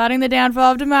you plotting the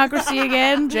downfall of democracy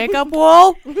again? Jacob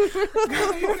Wool?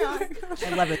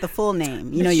 I love it. The full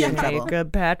name. You know you're in trouble.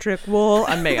 Jacob Patrick Wool.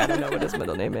 I don't know what his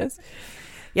middle name is.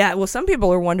 Yeah, well, some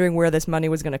people are wondering where this money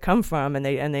was going to come from, and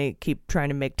they keep trying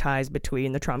to make ties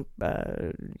between the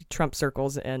Trump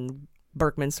circles and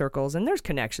Berkman circles, and there's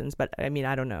connections, but I mean,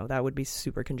 I don't know. That would be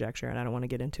super conjecture, and I don't want to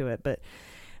get into it, but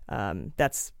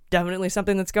that's definitely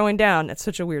something that's going down. It's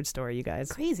such a weird story, you guys.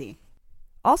 Crazy.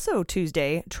 Also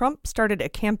Tuesday, Trump started a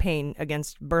campaign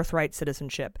against birthright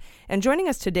citizenship. And joining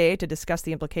us today to discuss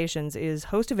the implications is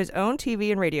host of his own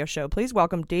TV and radio show. Please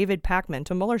welcome David Pakman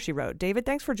to Mueller, She Wrote. David,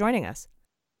 thanks for joining us.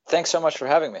 Thanks so much for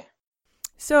having me.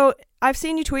 So I've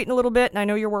seen you tweeting a little bit, and I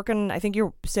know you're working, I think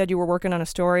you said you were working on a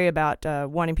story about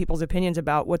wanting people's opinions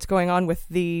about what's going on with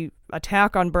the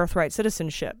attack on birthright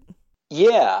citizenship.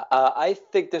 Yeah, I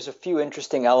think there's a few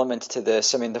interesting elements to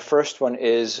this. I mean, the first one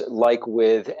is, like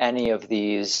with any of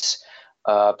these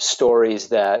stories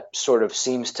that sort of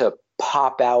seems to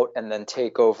pop out and then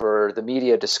take over the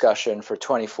media discussion for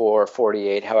 24,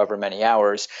 48, however many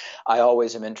hours, I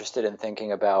always am interested in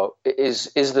thinking about,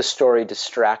 is the story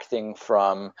distracting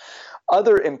from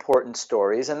other important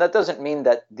stories? And that doesn't mean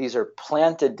that these are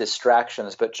planted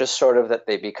distractions, but just sort of that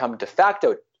they become de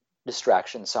facto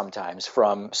distraction sometimes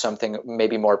from something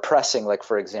maybe more pressing, like,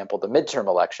 for example, the midterm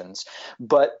elections.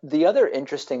 But the other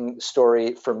interesting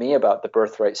story for me about the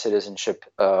birthright citizenship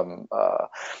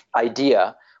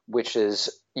idea, which is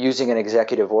using an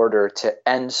executive order to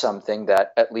end something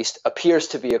that at least appears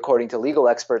to be, according to legal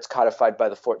experts, codified by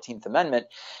the 14th Amendment,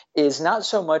 is not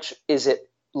so much is it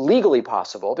legally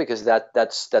possible, because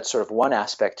that's sort of one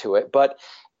aspect to it, but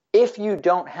if you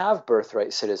don't have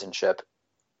birthright citizenship,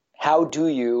 how do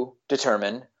you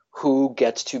determine who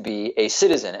gets to be a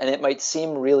citizen? And it might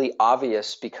seem really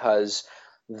obvious, because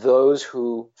those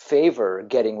who favor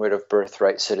getting rid of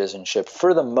birthright citizenship,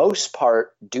 for the most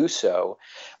part, do so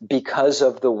because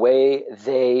of the way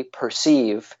they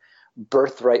perceive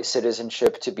birthright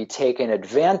citizenship to be taken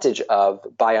advantage of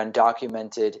by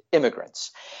undocumented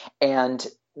immigrants. And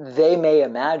they may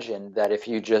imagine that if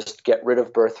you just get rid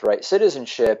of birthright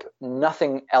citizenship,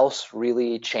 nothing else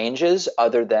really changes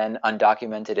other than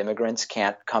undocumented immigrants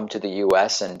can't come to the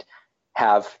U.S. and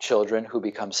have children who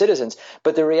become citizens.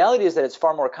 But the reality is that it's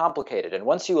far more complicated. And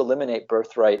once you eliminate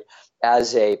birthright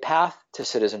as a path to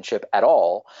citizenship at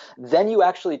all, then you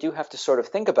actually do have to sort of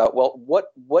think about, well,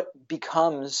 what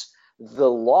becomes the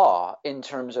law in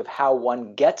terms of how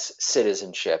one gets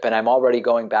citizenship. And I'm already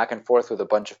going back and forth with a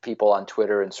bunch of people on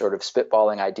Twitter and sort of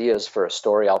spitballing ideas for a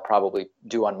story I'll probably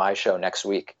do on my show next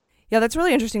week. Yeah, that's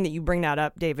really interesting that you bring that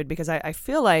up, David, because I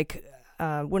feel like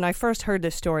when I first heard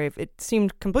this story, it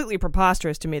seemed completely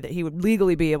preposterous to me that he would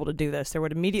legally be able to do this. There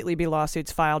would immediately be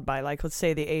lawsuits filed by, like, let's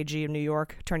say the AG of New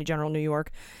York, Attorney General of New York,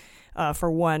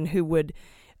 for one, who would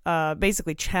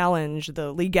basically challenge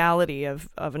the legality of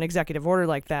an executive order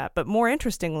like that. But more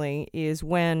interestingly is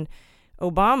when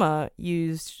Obama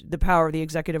used the power of the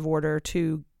executive order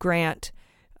to grant,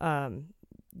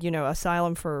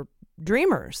 asylum for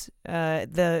Dreamers.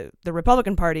 The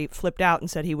Republican Party flipped out and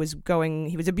said he was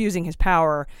abusing his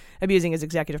power, abusing his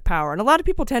executive power. And a lot of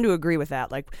people tend to agree with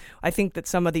that. Like, I think that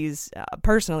some of these,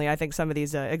 personally, I think some of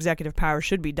these executive powers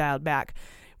should be dialed back.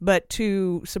 But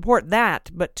to support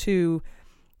that, but to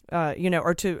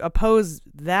or to oppose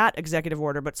that executive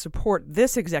order, but support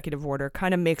this executive order,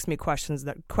 kind of makes me question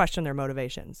their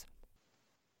motivations.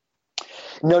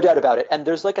 No doubt about it. And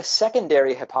there's like a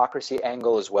secondary hypocrisy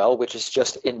angle as well, which is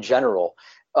just in general.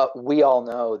 We all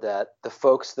know that the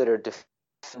folks that are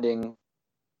defending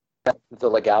the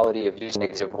legality of using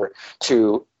executive order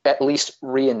to at least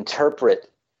reinterpret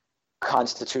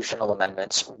constitutional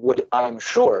amendments would, I'm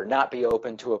sure, not be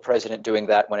open to a president doing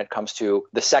that when it comes to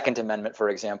the Second Amendment, for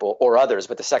example, or others.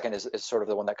 But the second is sort of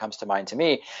the one that comes to mind to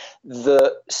me.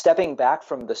 The stepping back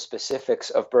from the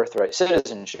specifics of birthright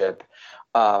citizenship,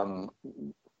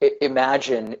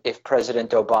 imagine if President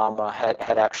Obama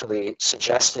had actually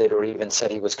suggested or even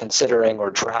said he was considering or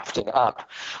drafting up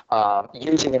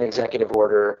using an executive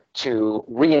order to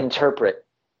reinterpret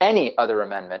any other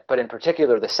amendment, but in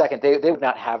particular the second, they would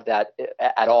not have that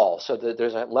at all. So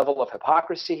there's a level of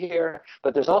hypocrisy here,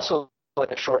 but there's also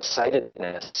like a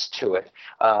short-sightedness to it,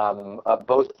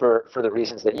 both for the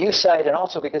reasons that you cite, and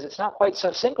also because it's not quite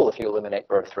so simple if you eliminate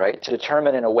birthright to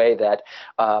determine in a way that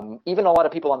even a lot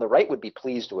of people on the right would be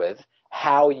pleased with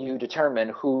how you determine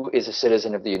who is a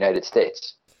citizen of the United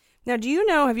States. Now,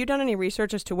 have you done any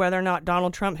research as to whether or not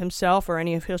Donald Trump himself or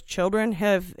any of his children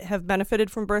have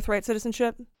benefited from birthright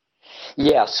citizenship?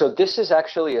 Yeah, so this is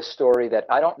actually a story that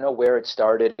I don't know where it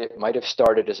started. It might have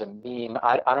started as a meme.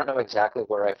 I don't know exactly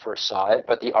where I first saw it,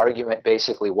 but the argument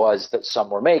basically was that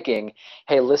some were making,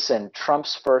 hey, listen,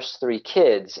 Trump's first three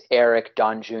kids, Eric,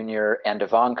 Don Jr., and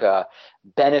Ivanka,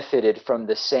 benefited from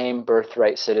the same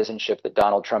birthright citizenship that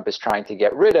Donald Trump is trying to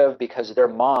get rid of because their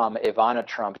mom, Ivana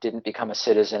Trump, didn't become a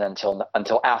citizen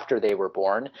until after they were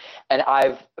born. And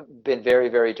I've been very,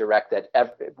 very direct that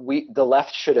the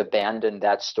left should abandon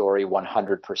that story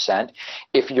 100%.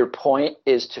 If your point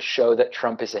is to show that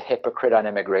Trump is a hypocrite on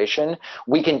immigration,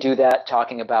 we can do that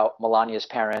talking about Melania's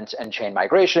parents and chain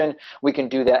migration. We can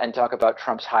do that and talk about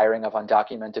Trump's hiring of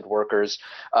undocumented workers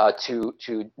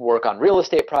to work on real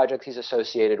estate projects he's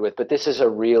associated with, but this is a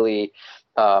really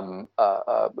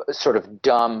sort of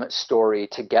dumb story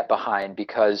to get behind,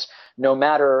 because no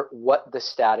matter what the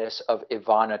status of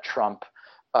Ivana Trump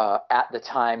at the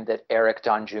time that Eric,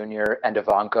 Don Jr., and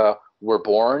Ivanka were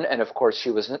born, and of course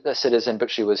she wasn't a citizen, but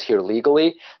she was here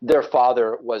legally, their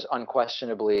father was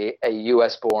unquestionably a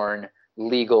U.S.-born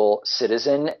legal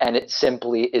citizen, and it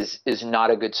simply is not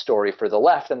a good story for the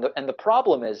left. And the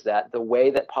problem is that the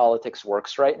way that politics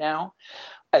works right now,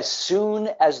 as soon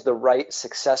as the right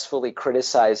successfully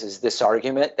criticizes this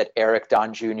argument that Eric,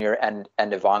 Don Jr., and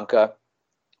Ivanka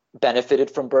benefited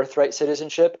from birthright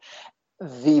citizenship,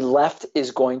 the left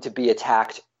is going to be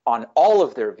attacked on all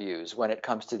of their views when it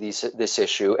comes to this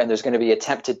issue, and there's going to be an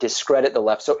attempt to discredit the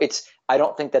left. So I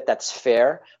don't think that that's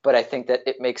fair, but I think that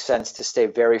it makes sense to stay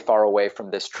very far away from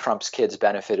this Trump's kids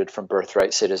benefited from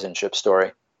birthright citizenship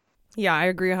story. Yeah, I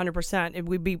agree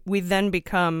 100%. We then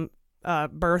become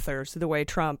birthers, the way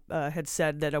Trump had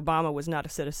said that Obama was not a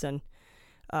citizen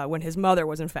when his mother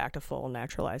was in fact a full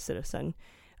naturalized citizen,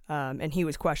 and he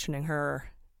was questioning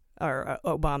her or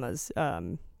Obama's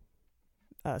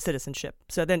citizenship.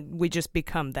 So then we just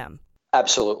become them.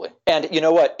 Absolutely. And you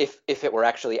know what? If it were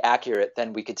actually accurate,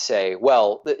 then we could say,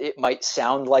 well, it might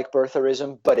sound like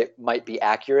birtherism, but it might be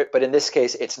accurate. But in this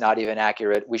case, it's not even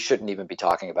accurate. We shouldn't even be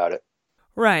talking about it.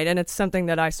 Right, and it's something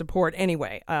that I support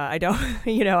anyway. Sometimes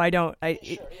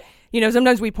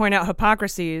we point out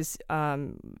hypocrisies,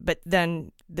 but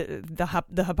then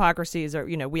the hypocrisies are,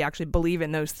 we actually believe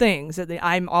in those things.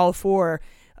 I'm all for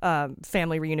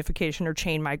family reunification or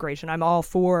chain migration. I'm all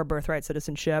for birthright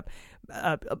citizenship.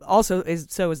 Also,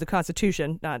 so is the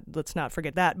Constitution. Let's not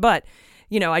forget that. But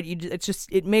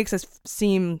it makes us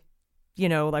seem,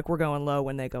 like we're going low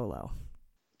when they go low.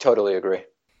 Totally agree.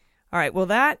 All right. Well,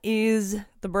 that is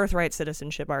the birthright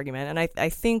citizenship argument, and I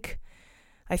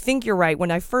think you're right.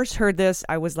 When I first heard this,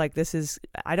 I was like,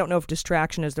 I don't know if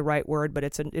distraction is the right word, but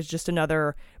it's just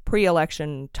another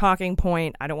pre-election talking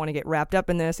point. I don't want to get wrapped up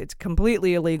in this. It's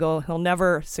completely illegal. He'll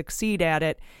never succeed at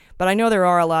it. But I know there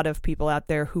are a lot of people out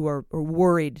there who are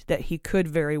worried that he could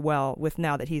very well, with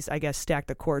now that he's, I guess, stacked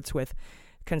the courts with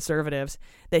conservatives,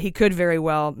 that he could very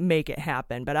well make it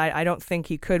happen. But I don't think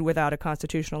he could without a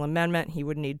constitutional amendment. He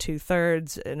would need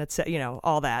 2/3, and it's,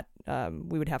 all that.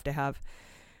 We would have to have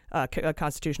a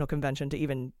constitutional convention to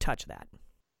even touch that.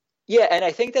 Yeah, and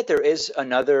I think that there is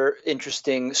another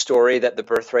interesting story that the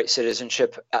birthright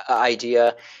citizenship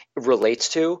idea relates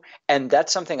to, and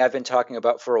that's something I've been talking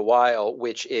about for a while,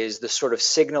 which is the sort of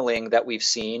signaling that we've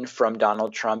seen from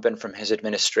Donald Trump and from his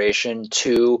administration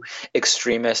to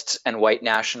extremists and white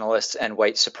nationalists and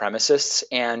white supremacists.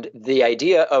 And the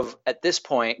idea of, at this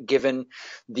point, given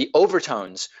the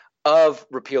overtones of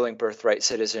repealing birthright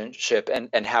citizenship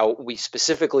and how we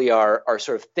specifically are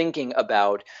sort of thinking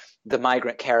about the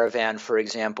migrant caravan, for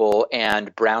example,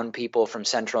 and brown people from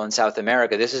Central and South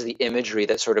America. This is the imagery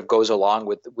that sort of goes along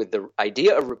with the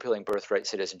idea of repealing birthright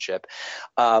citizenship.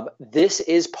 This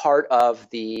is part of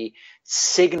the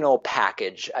signal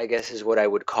package, I guess is what I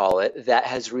would call it, that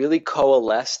has really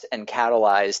coalesced and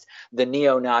catalyzed the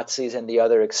neo-Nazis and the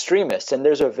other extremists. And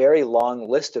there's a very long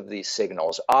list of these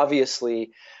signals.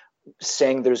 Obviously,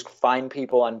 saying there's fine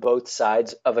people on both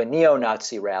sides of a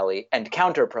neo-Nazi rally and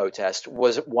counter-protest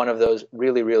was one of those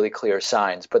really, really clear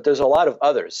signs. But there's a lot of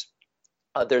others.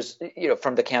 There's,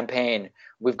 from the campaign,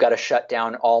 we've got to shut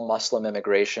down all Muslim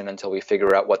immigration until we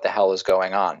figure out what the hell is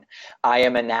going on. I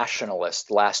am a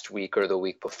nationalist last week or the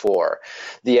week before.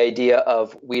 The idea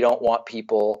of we don't want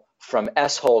people from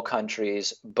S-hole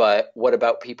countries, but what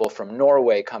about people from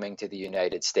Norway coming to the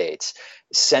United States?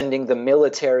 Sending the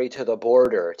military to the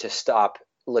border to stop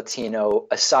Latino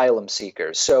asylum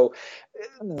seekers. So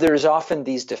there's often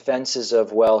these defenses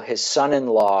of, well, his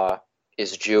son-in-law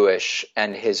is Jewish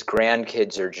and his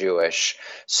grandkids are Jewish,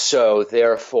 so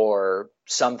therefore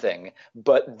something.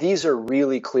 But these are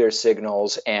really clear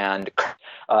signals, and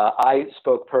I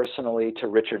spoke personally to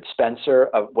Richard Spencer,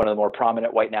 one of the more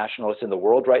prominent white nationalists in the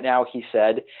world right now. He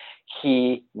said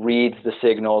he reads the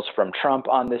signals from Trump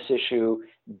on this issue.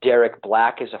 Derek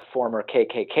Black is a former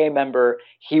KKK member.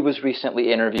 He was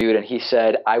recently interviewed, and he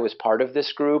said, I was part of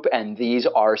this group, and these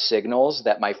are signals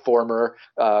that my former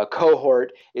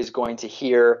cohort is going to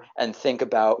hear and think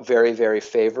about very, very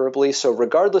favorably. So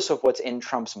regardless of what's in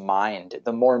Trump's mind,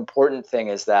 the more important thing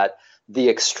is that the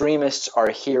extremists are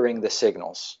hearing the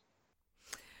signals.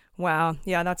 Wow.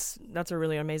 Yeah, that's a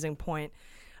really amazing point.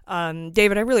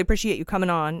 David, I really appreciate you coming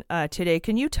on today.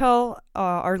 Can you tell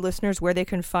our listeners where they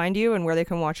can find you and where they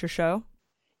can watch your show?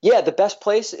 Yeah, the best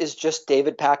place is just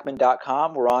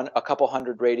davidpakman.com. We're on a couple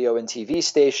hundred radio and TV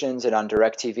stations and on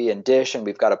DirecTV and Dish, and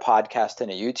we've got a podcast and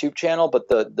a YouTube channel. But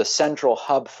the central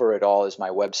hub for it all is my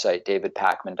website,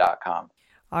 davidpakman.com.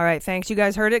 All right, thanks. You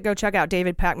guys heard it. Go check out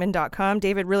davidpakman.com.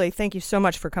 David, really, thank you so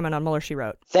much for coming on Mueller, She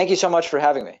Wrote. Thank you so much for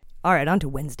having me. All right, on to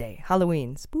Wednesday.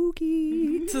 Halloween.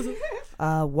 Spooky.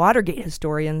 Watergate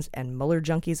historians and Mueller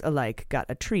junkies alike got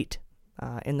a treat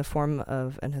in the form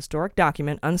of an historic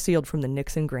document unsealed from the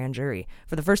Nixon grand jury.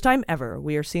 For the first time ever,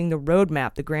 we are seeing the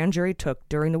roadmap the grand jury took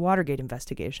during the Watergate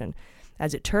investigation.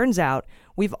 As it turns out,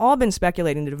 we've all been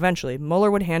speculating that eventually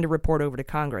Mueller would hand a report over to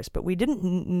Congress, but we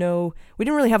didn't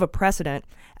really have a precedent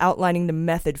outlining the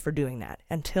method for doing that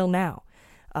until now.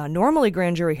 Normally,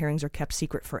 grand jury hearings are kept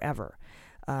secret forever.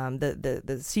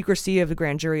 The secrecy of the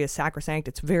grand jury is sacrosanct.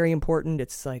 It's very important.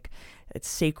 It's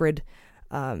sacred.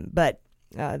 But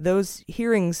those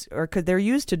hearings they're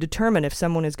used to determine if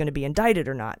someone is going to be indicted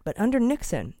or not. But under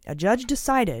Nixon, a judge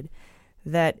decided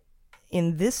that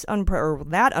in this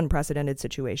that unprecedented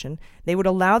situation, they would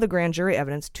allow the grand jury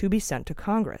evidence to be sent to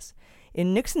Congress.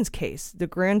 In Nixon's case, the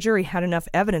grand jury had enough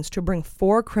evidence to bring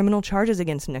 4 criminal charges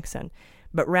against Nixon.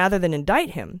 But rather than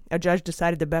indict him, a judge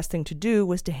decided the best thing to do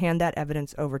was to hand that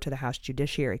evidence over to the House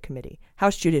Judiciary Committee.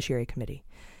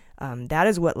 That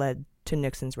is what led to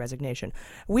Nixon's resignation.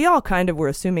 We all kind of were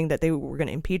assuming that they were going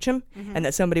to impeach him, and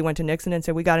that somebody went to Nixon and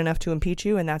said, "We got enough to impeach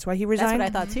you," and that's why he resigned.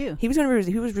 That's what I thought too. He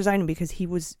was resigning because he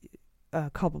was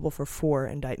culpable for 4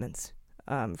 indictments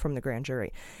from the grand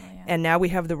jury. Oh, yeah. And now we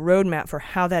have the roadmap for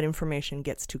how that information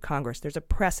gets to Congress. There's a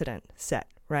precedent set,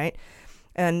 right?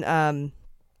 And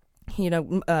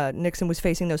Nixon was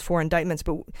facing those 4 indictments.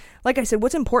 But like I said,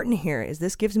 what's important here is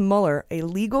this gives Mueller a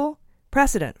legal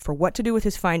precedent for what to do with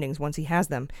his findings once he has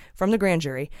them from the grand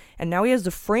jury. And now he has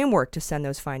the framework to send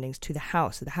those findings to the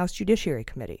House Judiciary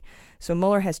Committee. So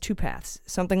Mueller has 2 paths,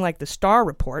 something like the Starr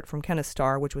report from Kenneth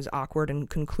Starr, which was awkward and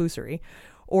conclusory,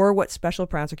 or what Special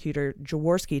Prosecutor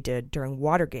Jaworski did during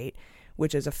Watergate,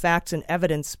 which is a facts and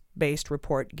evidence-based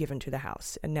report given to the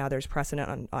House. And now there's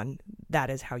precedent on that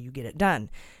is how you get it done.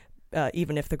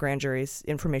 Even if the grand jury's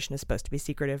information is supposed to be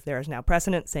secretive, there is now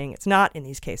precedent saying it's not in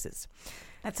these cases.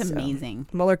 That's amazing.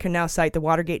 Mueller can now cite the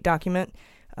Watergate document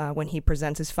when he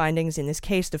presents his findings. In this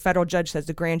case, the federal judge says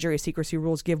the grand jury secrecy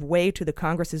rules give way to the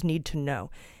Congress's need to know.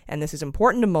 And this is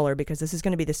important to Mueller because this is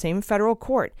going to be the same federal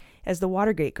court as the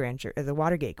Watergate grand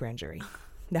jury.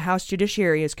 The House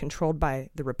Judiciary is controlled by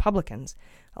the Republicans.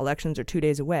 Elections are 2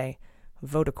 days away.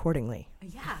 Vote accordingly.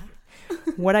 Yeah.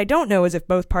 What I don't know is if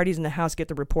both parties in the House get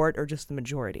the report or just the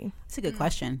majority. That's a good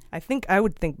question. I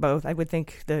would think both. I would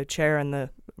think the chair and the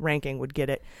ranking would get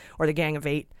it, or the Gang of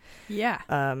 8. Yeah.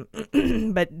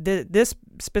 But this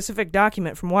specific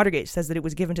document from Watergate says that it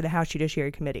was given to the House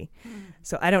Judiciary Committee.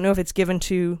 So I don't know if it's given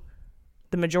to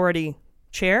the majority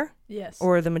chair, yes,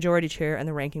 or the majority chair and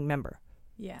the ranking member.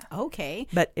 Yeah. Okay.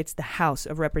 But it's the House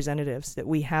of Representatives that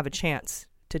we have a chance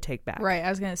to take back. Right. I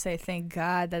was going to say, thank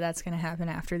God that's going to happen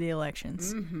after the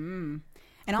elections. Mm-hmm.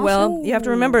 And also, well, you have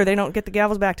to remember they don't get the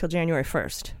gavels back till January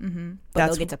 1st. Mm-hmm. But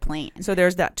they'll get to plan. So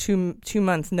there's that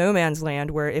 2-month no man's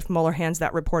land where if Mueller hands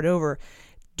that report over,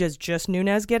 does just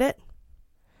Nunes get it?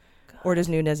 God. Or does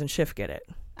Nunes and Schiff get it?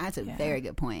 That's a very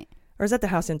good point. Or is that the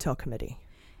House Intel Committee?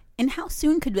 And how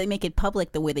soon could they make it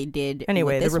public the way they did?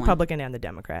 Anyway, with this the Republican and the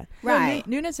Democrat. Right.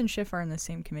 Yeah, Nunes and Schiff are in the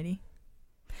same committee.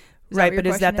 Right, but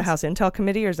is that the House Intel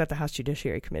Committee or is that the House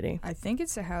Judiciary Committee? I think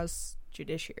it's the House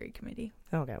Judiciary Committee.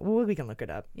 Okay, well, we can look it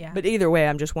up. Yeah. But either way,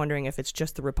 I'm just wondering if it's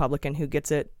just the Republican who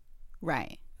gets it.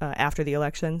 Right. after the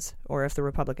elections, or if the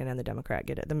Republican and the Democrat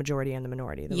get it, the majority and the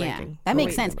minority. The ranking. That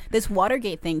makes sense. This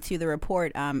Watergate thing, too, the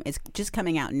report is just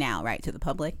coming out now, right, to the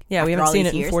public? Yeah, we haven't seen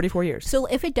it in 44 years. So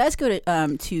if it does go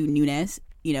to Nunes,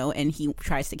 and he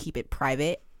tries to keep it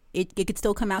private, it could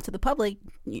still come out to the public,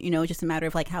 just a matter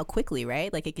of like how quickly,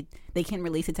 right? Like they can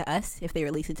release it to us if they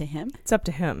release it to him. It's up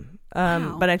to him.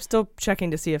 But I'm still checking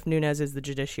to see if Nunes is the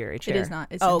judiciary chair. It is not.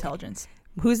 It's intelligence.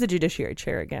 Who's the judiciary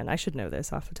chair again? I should know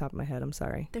this off the top of my head. I'm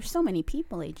sorry. There's so many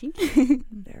people, AG.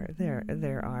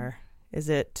 There are. Is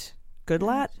it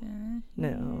Goodlatte?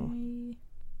 No.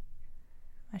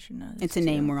 I should know this. It's a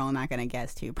name we're all not going to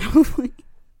guess too, probably.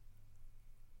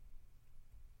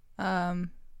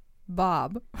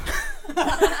 Bob.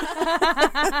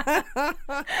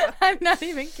 I'm not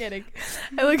even kidding.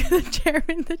 I look at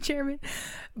the chairman.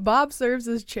 Bob serves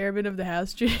as chairman of the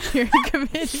House Judiciary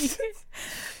Committee.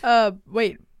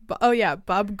 Wait. Bob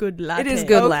Goodlatte. It is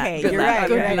Goodlatte. Okay, you're right.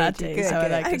 Goodlatte. So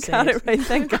I got it right.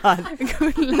 Thank God.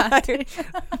 Goodlatte.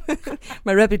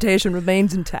 My reputation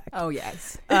remains intact. Oh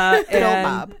yes. Good old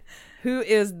Bob. Who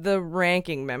is the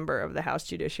ranking member of the House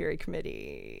Judiciary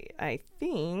Committee? I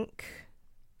think.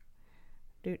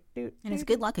 And is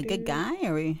Goodluck a good guy?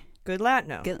 Or we Goodlatte?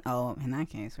 No. In that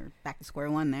case, we're back to square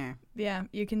one there. Yeah,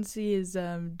 you can see his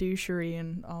douchery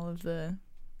in all of the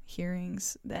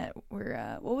hearings that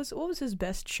were. What was his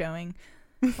best showing?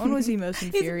 When was he most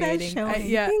infuriating?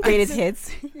 Greatest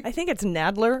hits. I think it's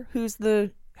Nadler, who's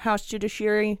the House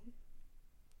Judiciary,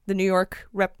 the New York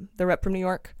rep, the rep from New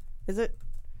York. Is it?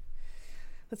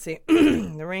 Let's see.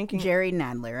 The ranking. Jerry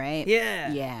Nadler, right?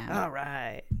 Yeah. Yeah. All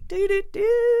right.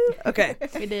 Okay.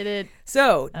 We did it.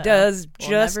 So We'll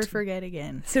never forget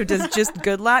again. So does just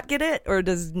Goodlatte get it, or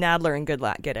does Nadler and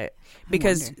Goodlatte get it?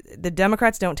 Because the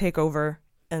Democrats don't take over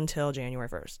until January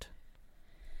 1st.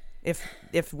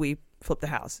 If we flip the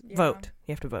House, vote.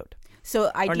 You have to vote.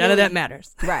 So ideally, or none of that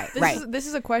matters. Right. This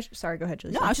is a question. Sorry, go ahead,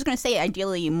 Jaleesa. No, I was just going to say,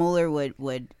 ideally, Mueller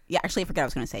would. Yeah, actually, I forgot what I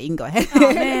was going to say. You can go ahead.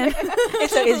 Oh man,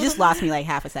 it just lost me like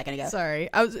half a second ago. Sorry,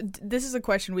 this is a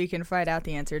question we can find out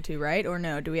the answer to, right? Or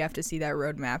no? Do we have to see that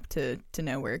roadmap to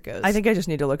know where it goes? I think I just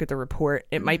need to look at the report.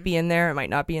 It might be in there. It might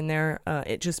not be in there.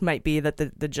 It just might be that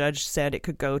the judge said it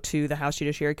could go to the House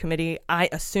Judiciary Committee. I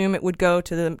assume it would go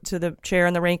to the chair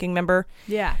and the ranking member.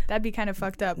 Yeah, that'd be kind of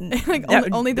fucking up. Like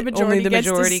only the majority gets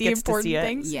to see important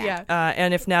things. Yeah.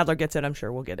 And if Nadler gets it, I'm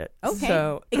sure we'll get it. Okay.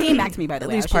 So it came back to me, by the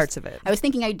way. At least parts of it. I was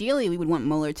thinking ideally we would want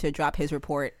Mueller to drop his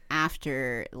report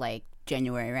after like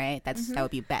January, right? That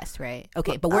would be best, right?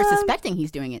 Okay, but we're suspecting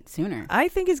he's doing it sooner. I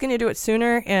think he's going to do it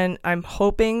sooner, and I'm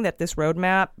hoping that this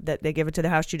roadmap that they give it to the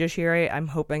House Judiciary, I'm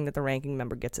hoping that the ranking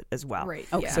member gets it as well. Right.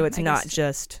 Okay. So it's not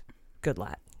just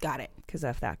Goodlatte. Got it. Because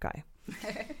of that guy.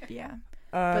 Yeah.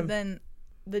 But then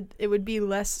it would be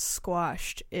less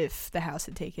squashed if the House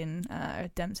had taken,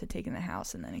 Dems had taken the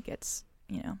House, and then it gets,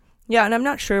 Yeah, and I'm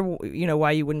not sure,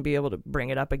 why you wouldn't be able to bring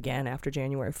it up again after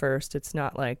January 1st. It's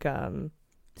not like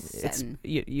it's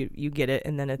you get it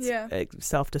and then it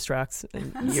self-destructs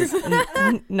and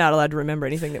you're not allowed to remember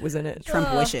anything that was in it.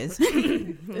 Trump wishes.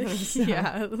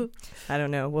 Yeah. I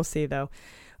don't know. We'll see, though.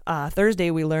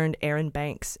 Thursday, we learned Aaron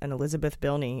Banks and Elizabeth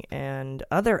Bilney and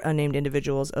other unnamed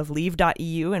individuals of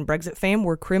Leave.eu and Brexit fame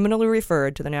were criminally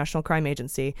referred to the National Crime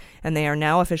Agency, and they are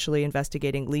now officially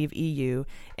investigating Leave EU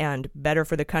and Better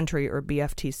for the Country, or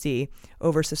BFTC,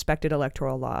 over suspected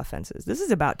electoral law offenses. This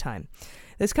is about time.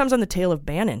 This comes on the tail of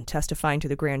Bannon testifying to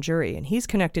the grand jury, and he's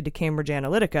connected to Cambridge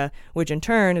Analytica, which in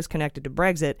turn is connected to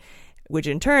Brexit, which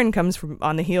in turn comes from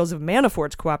on the heels of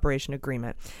Manafort's cooperation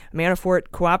agreement.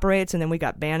 Manafort cooperates, and then we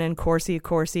got Bannon, Corsi,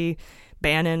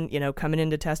 Bannon, coming in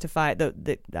to testify.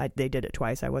 They did it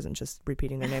twice. I wasn't just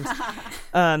repeating their names.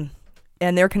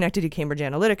 And they're connected to Cambridge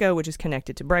Analytica, which is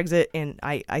connected to Brexit. And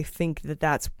I think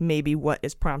that's maybe what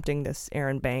is prompting this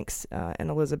Aaron Banks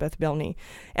and Elizabeth Bilney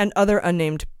and other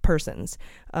unnamed persons.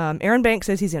 Aaron Banks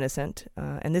says he's innocent,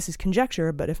 and this is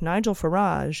conjecture, but if Nigel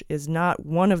Farage is not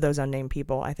one of those unnamed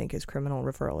people, I think his criminal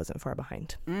referral isn't far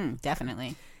behind.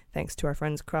 Definitely. Thanks to our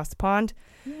friends across the pond.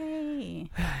 Yay.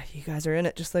 You guys are in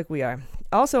it just like we are.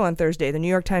 Also on Thursday, the New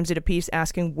York Times did a piece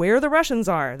asking where the Russians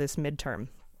are this midterm.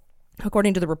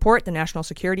 According to the report, the National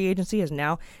Security Agency has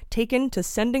now taken to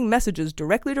sending messages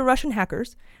directly to Russian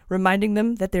hackers, reminding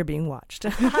them that they're being watched.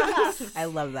 I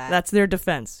love that. That's their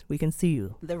defense. We can see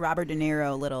you. The Robert De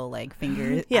Niro little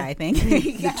finger eye thing.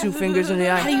 The two fingers in the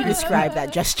eye. How do you describe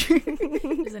that gesture?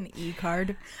 It's an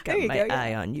E-card. Got my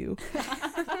eye on you.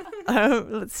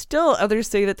 Still, others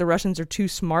say that the Russians are too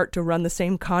smart to run the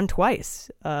same con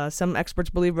twice. Some experts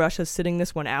believe Russia's sitting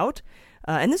this one out.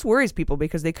 And this worries people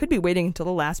because they could be waiting until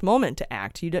the last moment to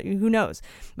act. Who knows?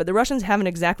 But the Russians haven't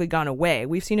exactly gone away.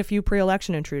 We've seen a few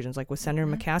pre-election intrusions, like with Senator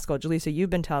McCaskill. Jaleesa, you've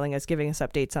been telling us, giving us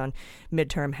updates on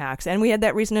midterm hacks. And we had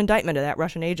that recent indictment of that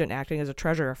Russian agent acting as a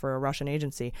treasurer for a Russian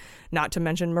agency. Not to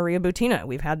mention Maria Butina.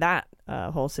 We've had that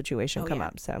whole situation come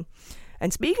up. So,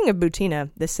 and speaking of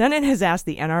Butina, the Senate has asked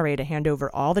the NRA to hand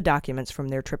over all the documents from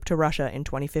their trip to Russia in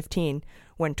 2015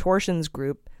 when Torshin's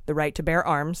group, the Right to Bear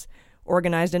Arms,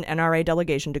 organized an NRA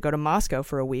delegation to go to Moscow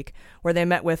for a week, where they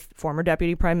met with former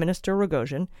Deputy Prime Minister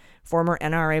Rogozin, former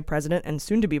NRA President and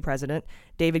soon-to-be President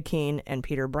David Keene, and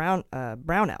Peter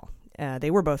Brownell.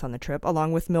 They were both on the trip,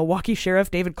 along with Milwaukee Sheriff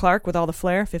David Clark with all the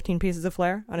flair, 15 pieces of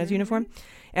flair on his uniform,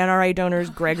 NRA donors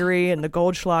Gregory and the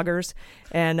Goldschlagers,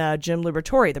 and Jim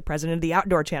Liberatore, the president of the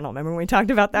Outdoor Channel. Remember when we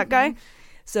talked about that guy?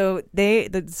 So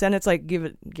the Senate's like, give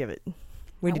it.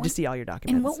 We need to see all your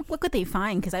documents. And what could they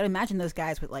find? Because I'd imagine those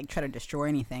guys would like try to destroy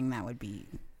anything that would be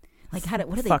like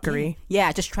what do they fuckery? Do?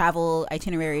 Yeah, just travel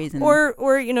itineraries and or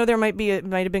there might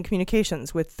have been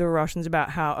communications with the Russians about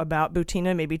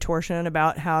Butina, maybe Torshin,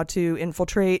 about how to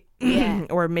infiltrate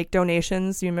or make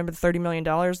donations. You remember the $30 million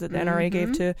that the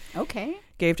NRA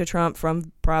gave to Trump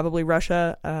from probably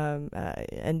Russia,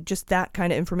 and just that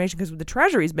kind of information, because the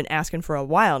Treasury's been asking for a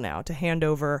while now to hand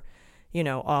over,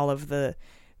 all of the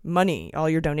money, all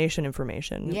your donation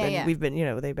information. We've been,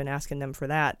 they've been asking them for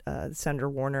that. Senator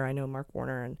Warner, I know Mark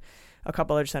Warner, and a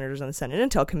couple other senators on the Senate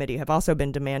Intel Committee have also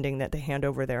been demanding that they hand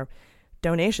over their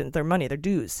donations, their money, their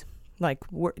dues. Like,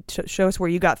 show us where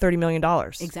you got $30 million,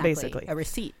 basically. A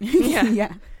receipt.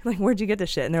 Yeah. Like, where'd you get this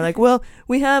shit? And they're like, well,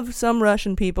 we have some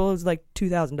Russian people. It's like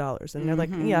 $2,000. And they're like,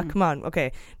 yeah, come on.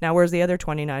 Okay, now where's the other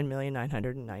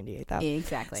 $29,998,000?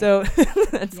 Exactly. So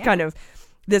it's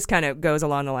this kind of goes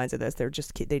along the lines of this. They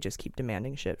just keep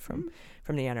demanding shit from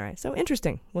the NRA. So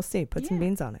interesting. We'll see. Put some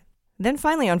beans on it. Then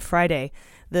finally on Friday,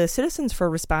 the Citizens for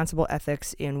Responsible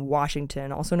Ethics in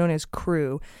Washington, also known as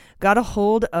CREW, got a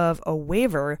hold of a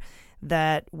waiver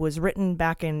that was written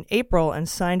back in April and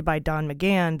signed by Don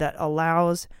McGahn that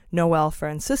allows Noel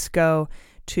Francisco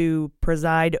to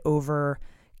preside over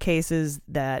cases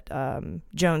that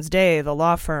Jones Day, the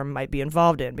law firm, might be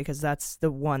involved in, because that's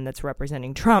the one that's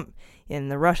representing Trump in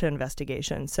the Russia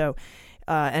investigation. So,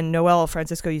 and Noel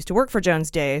Francisco used to work for Jones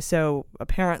Day, so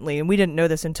apparently, and we didn't know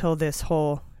this until this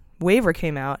whole waiver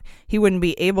came out, he wouldn't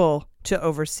be able to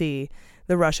oversee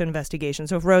the Russia investigation.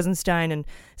 So if Rosenstein and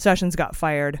Sessions got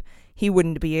fired, he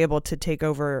wouldn't be able to take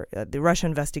over the Russia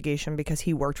investigation because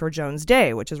he worked for Jones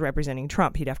Day, which is representing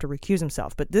Trump. He'd have to recuse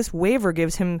himself. But this waiver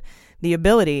gives him the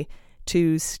ability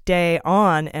to stay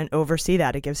on and oversee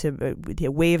that. It gives him,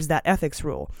 it waives that ethics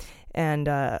rule and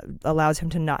allows him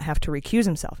to not have to recuse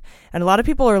himself. And a lot of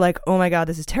people are like, oh my God,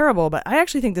 this is terrible. But I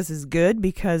actually think this is good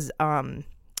because,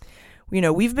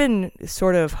 we've been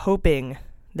sort of hoping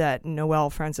that Noel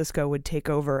Francisco would take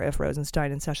over if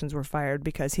Rosenstein and Sessions were fired,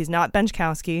 because he's not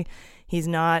Benchkowski. He's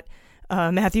not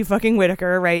Matthew fucking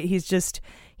Whitaker, right? He's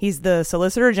the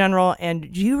Solicitor General. And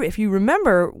if you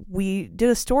remember, we did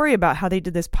a story about how they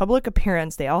did this public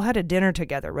appearance. They all had a dinner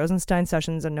together. Rosenstein,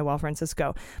 Sessions, and Noel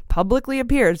Francisco publicly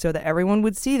appeared so that everyone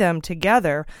would see them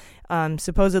together,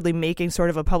 supposedly making sort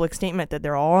of a public statement that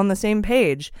they're all on the same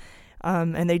page.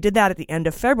 And they did that at the end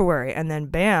of February. And then,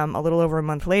 bam, a little over a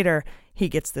month later, he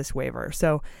gets this waiver.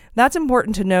 So that's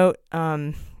important to note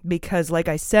because, like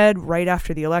I said, right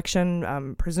after the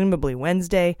election, presumably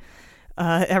Wednesday,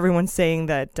 everyone's saying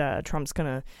that Trump's going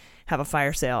to have a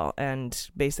fire sale and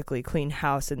basically clean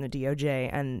house in the DOJ.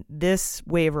 And this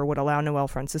waiver would allow Noel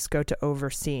Francisco to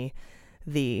oversee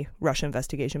the Russia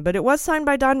investigation. But it was signed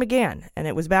by Don McGahn, and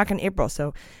it was back in April.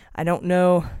 So I don't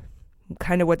know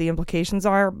kind of what the implications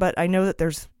are, but I know that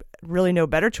there's really no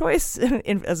better choice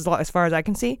as far as I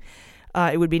can see.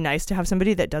 It would be nice to have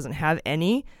somebody that doesn't have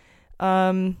any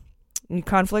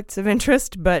conflicts of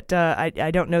interest, but I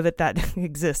don't know that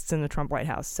exists in the Trump White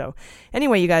House. So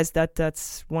anyway, you guys,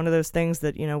 that's one of those things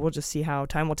that, we'll just see how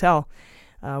time will tell.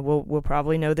 We'll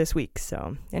probably know this week.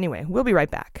 So anyway, we'll be right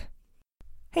back.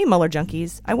 Hey, Mueller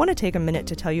junkies, I want to take a minute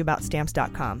to tell you about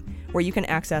Stamps.com, where you can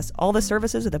access all the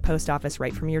services of the post office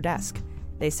right from your desk.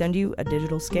 They send you a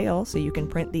digital scale so you can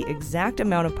print the exact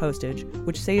amount of postage,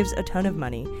 which saves a ton of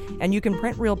money, and you can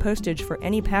print real postage for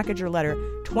any package or letter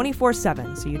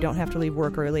 24/7, so you don't have to leave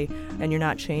work early and you're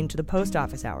not chained to the post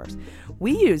office hours.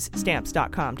 We use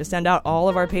Stamps.com to send out all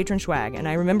of our patron swag, and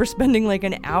I remember spending like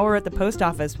an hour at the post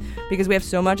office because we have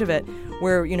so much of it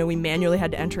where, we manually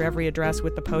had to enter every address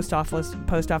with the post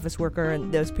office worker,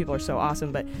 and those people are so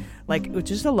awesome, but like it was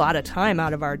just a lot of time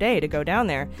out of our day to go down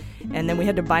there, and then we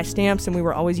had to buy stamps, and we were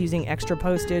we're always using extra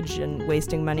postage and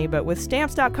wasting money, but with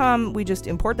Stamps.com, we just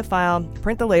import the file,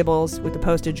 print the labels with the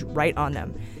postage right on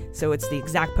them. So it's the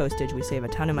exact postage. We save a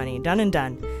ton of money. Done and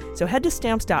done. So head to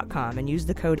Stamps.com and use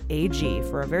the code AG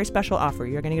for a very special offer.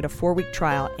 You're going to get a 4-week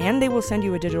trial, and they will send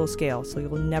you a digital scale, so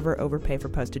you'll never overpay for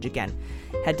postage again.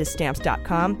 Head to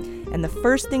Stamps.com, and the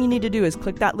first thing you need to do is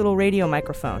click that little radio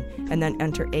microphone and then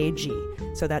enter AG.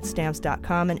 So that's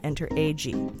Stamps.com and enter AG.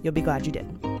 You'll be glad you did.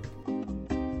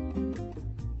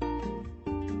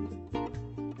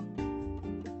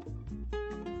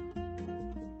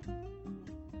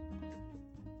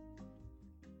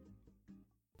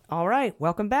 All right,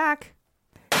 welcome back.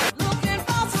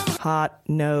 Hot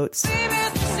notes.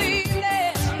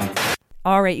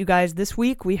 All right, you guys, this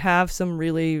week we have some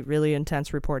really, really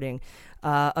intense reporting.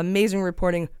 Amazing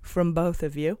reporting from both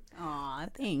of you. Aw,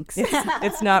 thanks.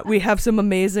 It's not, we have some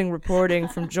amazing reporting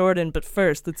from Jordan, but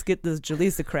first, let's get this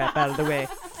Jaleesa crap out of the way.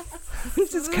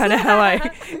 This is kind of how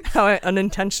I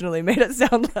unintentionally made it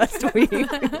sound last week.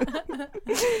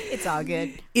 It's all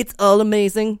good. It's all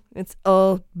amazing. It's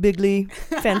all bigly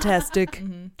fantastic,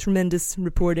 tremendous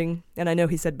reporting. And I know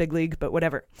he said big league, but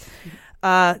whatever.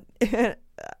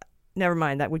 Never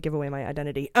mind. That would give away my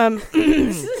identity.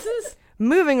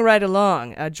 Moving right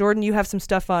along, Jordan, you have some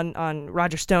stuff on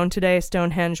Roger Stone today.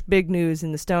 Stonehenge, big news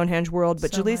in the Stonehenge world.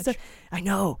 But so Jaleesa, much. I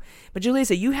know. But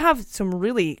Jaleesa, you have some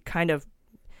really kind of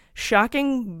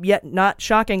shocking, yet not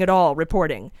shocking at all,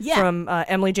 reporting from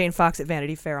Emily Jane Fox at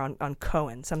Vanity Fair on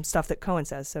Cohen. Some stuff that Cohen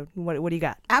says. So what do you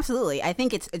got? Absolutely. I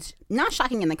think it's not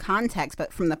shocking in the context,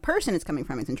 but from the person it's coming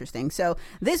from, it's interesting. So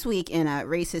this week in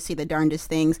Racists See the Darndest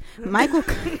Things,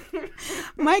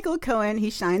 Michael Cohen, he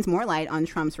shines more light on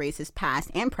Trump's racist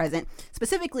past and present.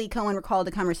 Specifically, Cohen recalled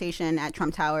a conversation at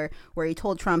Trump Tower where he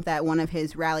told Trump that one of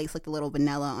his rallies looked a little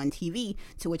vanilla on TV,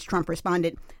 to which Trump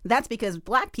responded, "That's because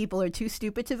black people are too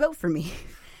stupid to vote for me."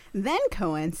 Then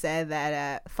Cohen said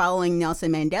that following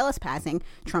Nelson Mandela's passing,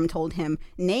 Trump told him,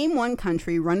 "Name one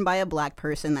country run by a black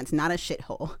person that's not a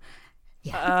shithole."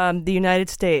 Yeah. The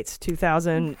United States,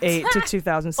 2008 to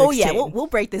 2016. Oh yeah, we'll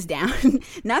break this down.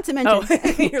 Not to mention,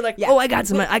 you're like, I got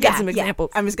some examples.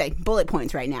 I'm just getting bullet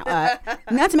points right now.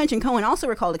 Not to mention, Cohen also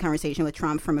recalled a conversation with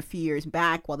Trump from a few years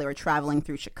back while they were traveling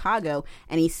through Chicago,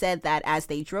 and he said that as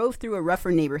they drove through a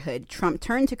rougher neighborhood, Trump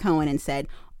turned to Cohen and said,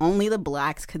 "Only the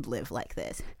blacks could live like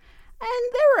this."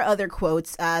 And there were other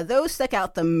quotes. Those stuck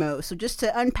out the most. So just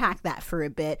to unpack that for a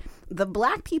bit, the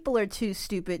black people are too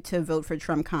stupid to vote for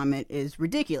Trump comment is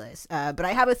ridiculous. But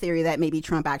I have a theory that maybe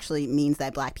Trump actually means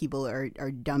that black people are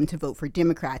dumb to vote for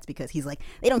Democrats because he's like,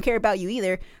 they don't care about you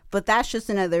either. But that's just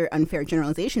another unfair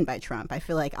generalization by Trump. I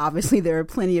feel like obviously there are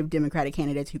plenty of Democratic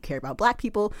candidates who care about black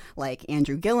people, like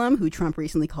Andrew Gillum, who Trump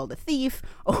recently called a thief,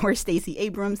 or Stacey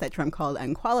Abrams, that Trump called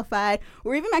unqualified,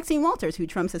 or even Maxine Walters, who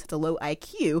Trump says has a low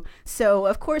IQ. So,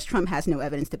 of course, Trump has no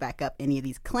evidence to back up any of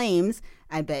these claims.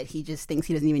 I bet he just thinks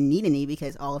he doesn't even need any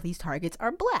because all of these targets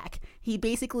are black. He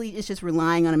basically is just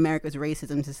relying on America's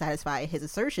racism to satisfy his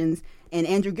assertions. And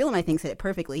Andrew Gillum, I think, said it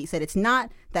perfectly. He said it's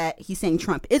not that he's saying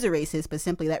Trump is a racist, but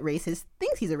simply that racist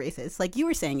thinks he's a racist, like you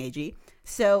were saying, AG.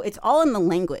 So it's all in the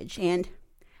language. And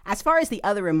as far as the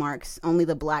other remarks, only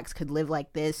the blacks could live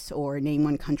like this, or name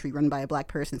one country run by a black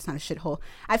person, it's not a shithole.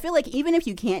 I feel like even if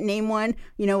you can't name one,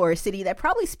 or a city, that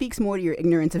probably speaks more to your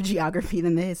ignorance of geography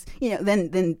than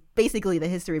than basically the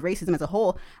history of racism as a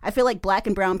whole. I feel like black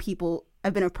and brown people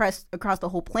have been oppressed across the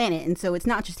whole planet, and so it's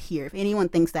not just here. If anyone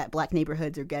thinks that black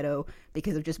neighborhoods are ghetto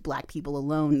because of just black people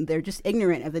alone, they're just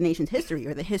ignorant of the nation's history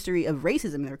or the history of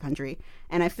racism in their country.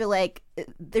 And I feel like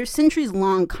there's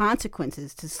centuries-long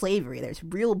consequences to slavery. There's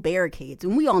real barricades,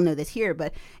 and we all know this here,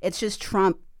 but it's just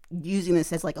Trump using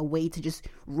this as like a way to just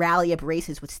rally up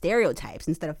racists with stereotypes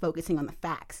instead of focusing on the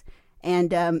facts.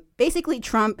 And basically,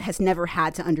 Trump has never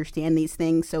had to understand these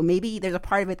things. So maybe there's a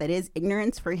part of it that is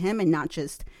ignorance for him and not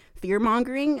just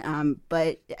fear-mongering.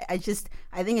 But I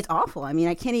think it's awful. I mean,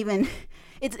 I can't even...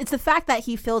 It's the fact that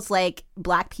he feels like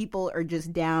black people are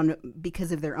just down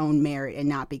because of their own merit and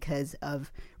not because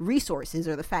of resources,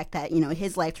 or the fact that,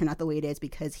 his life turned out the way it is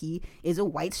because he is a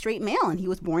white straight male and he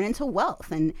was born into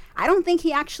wealth. And I don't think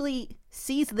he actually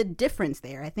sees the difference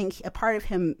there. I think a part of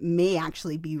him may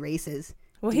actually be racist.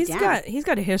 Well, he's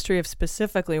got a history of,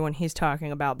 specifically when he's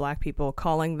talking about black people,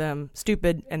 calling them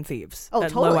stupid and thieves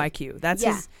at totally. Low IQ.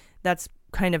 That's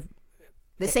kind of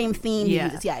the same theme he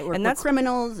uses. Yeah, we're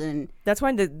criminals, and that's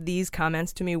why these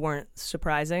comments to me weren't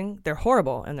surprising. They're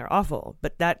horrible and they're awful,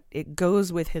 but that it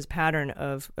goes with his pattern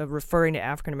of referring to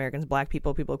African Americans, black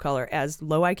people, people of color as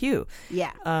low IQ.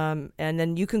 Yeah. And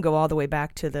then you can go all the way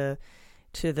back to the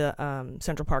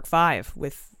Central Park Five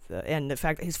with and the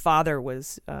fact that his father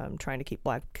was trying to keep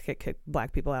kick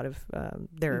black people out of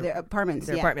their apartments.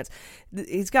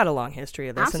 He's got a long history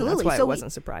of this, Absolutely. and that's why so it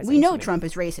wasn't surprising. We know Trump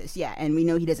is racist, and we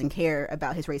know he doesn't care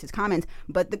about his racist comments.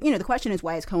 But the question is,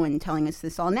 why is Cohen telling us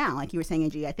this all now? Like you were saying,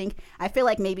 AG, I feel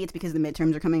like maybe it's because the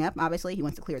midterms are coming up. Obviously, he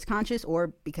wants to clear his conscience,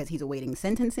 or because he's awaiting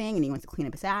sentencing and he wants to clean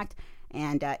up his act.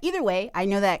 And either way, I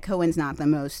know that Cohen's not the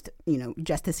most,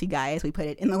 justice-y guy, as we put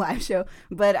it in the live show.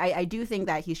 But I do think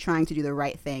that he's trying to do the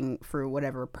right thing for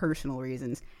whatever personal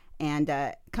reasons. And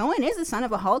Cohen is the son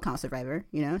of a Holocaust survivor,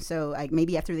 So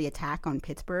maybe after the attack on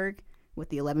Pittsburgh with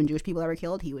the 11 Jewish people that were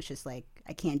killed, he was just like,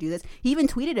 I can't do this. He even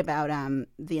tweeted about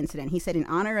the incident. He said, in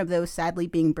honor of those sadly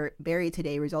being buried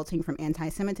today resulting from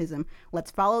anti-Semitism,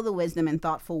 let's follow the wisdom and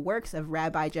thoughtful works of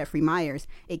Rabbi Jeffrey Myers.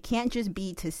 It can't just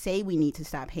be to say we need to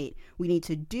stop hate. We need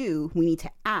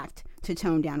to act to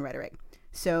tone down rhetoric.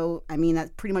 So,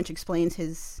 that pretty much explains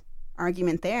his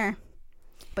argument there.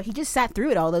 But he just sat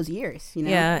through it all those years,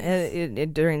 Yeah,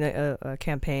 during the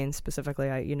campaign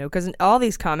specifically, because all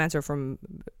these comments are from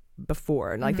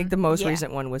before, and I think the most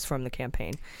recent one was from the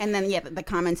campaign. And then the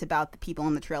comments about the people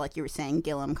on the trail, like you were saying,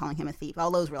 Gillum calling him a thief, all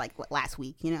those were like last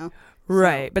week,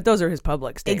 Right, but those are his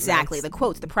public statements. Exactly, the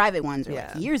quotes, the private ones are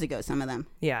like years ago, some of them.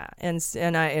 Yeah, and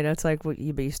it's like, well,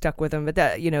 you be stuck with him, but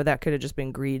that that could have just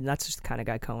been greed, and that's just the kind of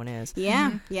guy Cohen is.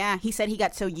 Yeah. He said he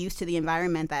got so used to the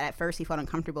environment that at first he felt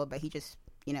uncomfortable, but he just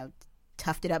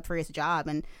toughed it up for his job,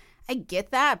 and I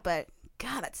get that, but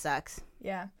God, that sucks.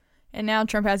 Yeah. And now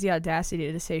Trump has the audacity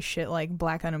to say shit like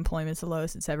black unemployment's the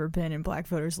lowest it's ever been and black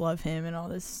voters love him and all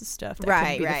this stuff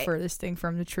that could be the furthest thing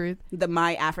from the truth. The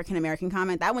my African American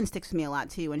comment, that one sticks with me a lot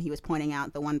too, when he was pointing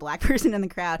out the one black person in the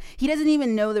crowd. He doesn't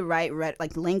even know the right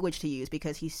language to use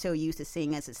because he's so used to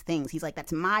seeing us as things. He's like,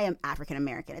 that's my African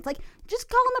American. It's like, just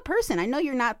call him a person. I know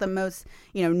you're not the most,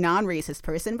 non-racist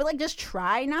person, but just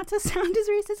try not to sound as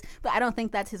racist. But I don't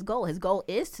think that's his goal. His goal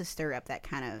is to stir up that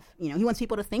kind of, he wants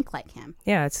people to think like him.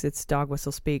 Yeah, it's dog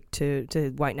whistle speak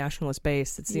to white nationalist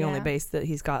base. It's the only base that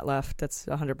he's got left that's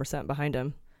 100% behind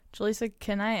him. Jaleesa,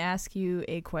 can I ask you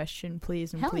a question,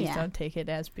 please? And please don't take it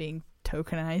as being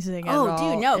tokenizing at all.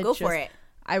 Oh, dude, no, go for it.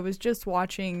 I was just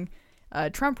watching a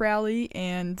Trump rally,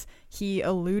 and he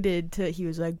alluded to, he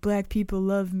was like, black people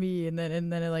love me, and then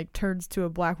it turns to a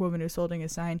black woman who's holding a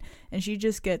sign, and she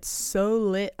just gets so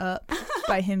lit up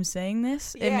by him saying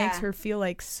this. It makes her feel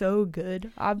so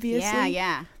good, obviously.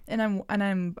 Yeah. And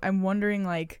I'm wondering,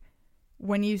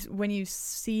 when you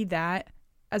see that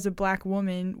as a black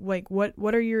woman,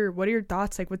 what are your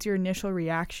thoughts? What's your initial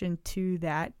reaction to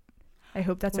that? I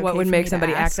hope that's okay. What would make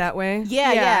somebody act that way?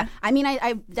 Yeah.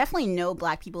 I definitely know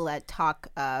black people that talk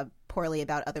poorly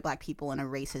about other black people in a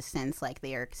racist sense, like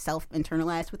they are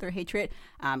self-internalized with their hatred.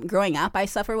 Growing up, I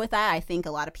suffer with that. I think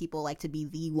a lot of people like to be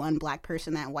the one black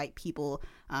person that white people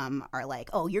are like,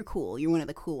 oh, you're cool. You're one of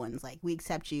the cool ones. Like, we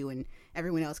accept you and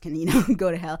everyone else can, go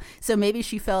to hell. So maybe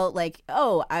she felt like,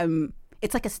 oh,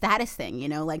 it's like a status thing,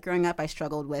 growing up, I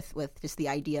struggled with just the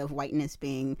idea of whiteness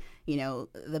being,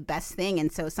 the best thing.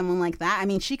 And so someone like that,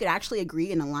 she could actually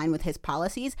agree and align with his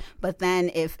policies. But then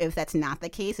if that's not the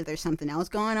case, if there's something else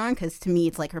going on, because to me,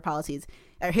 it's like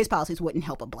his policies wouldn't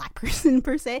help a black person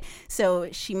per se.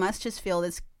 So she must just feel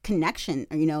this connection,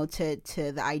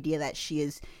 to the idea that she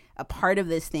is a part of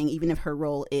this thing, even if her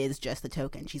role is just the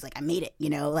token. She's like, I made it,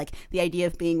 the idea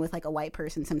of being with a white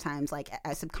person sometimes,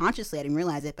 subconsciously, I didn't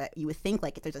realize it, but you would think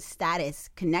if there's a status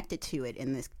connected to it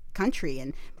in this country,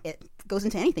 and it goes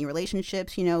into anything,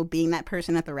 relationships, being that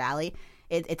person at the rally,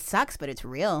 it sucks, but it's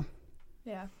real.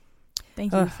 Yeah.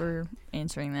 Thank you for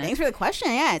answering that. Thanks for the question.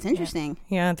 Yeah, it's interesting.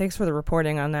 Yeah, thanks for the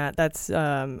reporting on that. That's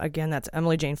that's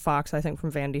Emily Jane Fox, I think,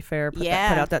 from Vanity Fair put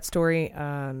out that story.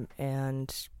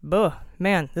 And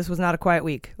man, this was not a quiet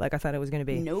week like I thought it was going to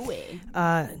be. No way.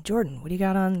 Jordan, what do you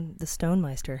got on the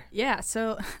Stonemeister? Yeah,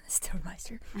 so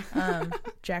Stonemeister,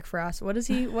 Jack Frost. What is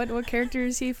he? What character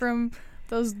is he from?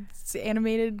 Those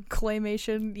animated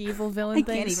claymation evil villain things.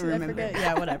 I can't even remember.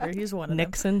 Yeah, whatever. He's one of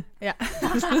Nixon. them.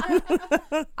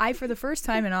 Yeah. I, for the first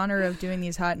time, in honor of doing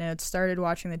these hot notes, started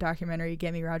watching the documentary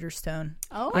Get Me Roger Stone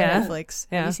on Netflix.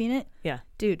 Have you seen it? Yeah.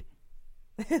 Dude.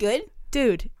 Good?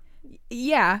 Dude.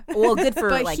 Yeah. Well, good for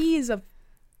but he's a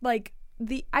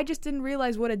I just didn't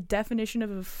realize what a definition of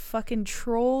a fucking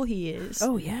troll he is.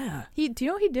 Oh yeah. Do you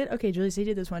know what he did? Okay, Julius, he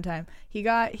did this one time. He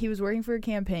was working for a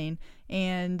campaign,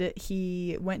 and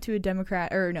he went to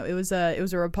it was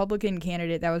a Republican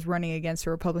candidate that was running against a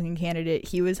Republican candidate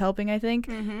he was helping, I think.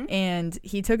 Mm-hmm. And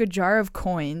he took a jar of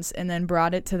coins and then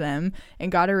brought it to them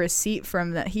and got a receipt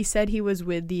from that. He said he was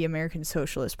with the American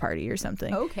Socialist Party or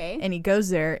something. Okay. And he goes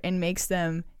there and makes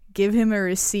them give him a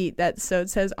receipt that so it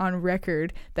says on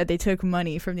record that they took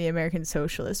money from the American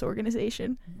Socialist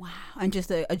Organization. Wow. And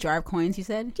just a jar of coins, you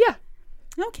said? Yeah.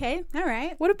 Okay. All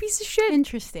right. What a piece of shit.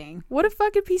 Interesting. What a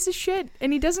fucking piece of shit.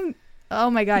 And he doesn't... Oh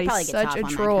my God, he's such a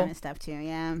troll. That kind of stuff too,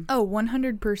 yeah. Oh,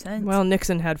 100%. Well,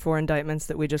 Nixon had 4 indictments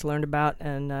that we just learned about,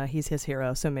 and he's his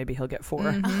hero, so maybe he'll get 4.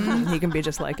 Mm-hmm. He can be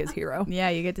just like his hero. Yeah,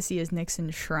 you get to see his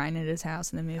Nixon shrine at his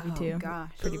house in the movie too. Oh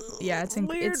gosh. It's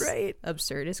weird, right?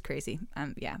 Absurd. It's crazy.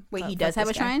 Yeah. Wait, he does have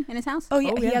a shrine in his house? Oh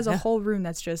yeah, he has a whole room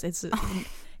that's just it's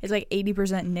like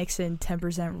 80% Nixon,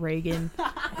 10% Reagan.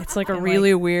 It's like a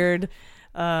really weird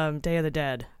Day of the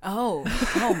Dead. Oh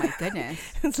my goodness.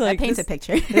 It's like, that paints a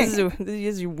picture. This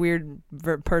is a weird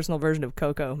personal version of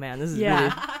Coco, man. This is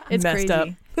really it's messed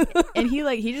crazy. up. And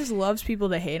he just loves people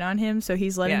to hate on him, so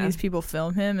he's letting these people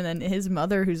film him. And then his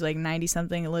mother, who's like 90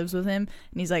 something, lives with him,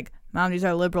 and he's like, "Mom, these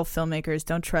are liberal filmmakers.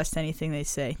 Don't trust anything they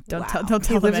say. Don't tell them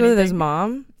anything." He lives with his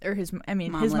mom, or his mom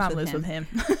lives with him.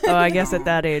 Oh, I guess at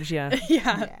that age, yeah.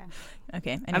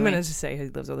 Okay, anyway. I'm gonna just say he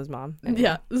lives with his mom.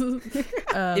 Anyway.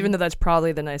 Yeah. Even though that's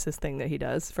probably the nicest thing that he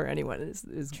does for anyone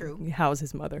is true. House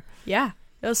his mother. Yeah.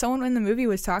 Someone in the movie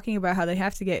was talking about how they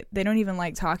don't even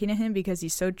like talking to him because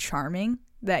he's so charming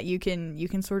that you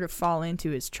can sort of fall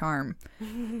into his charm,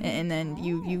 and then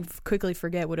you quickly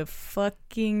forget what a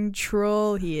fucking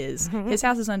troll he is. His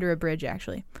house is under a bridge,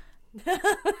 actually.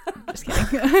 Just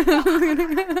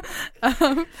kidding.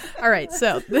 All right,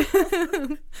 so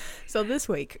this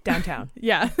week downtown,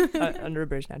 under a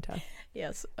bridge downtown.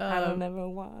 Yes, I don't ever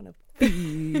wanna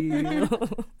feel.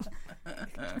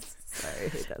 Sorry, I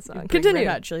hate that song. Continue.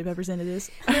 Red Hot Chili Peppers into this.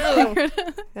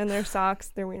 And their socks,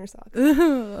 their wiener socks.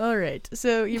 All right,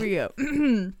 so here we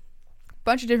go.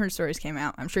 Bunch of different stories came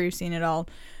out. I'm sure you've seen it all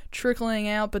trickling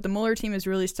out, but the Mueller team is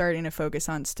really starting to focus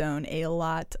on Stone a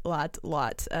lot.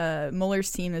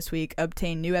 Mueller's team this week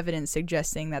obtained new evidence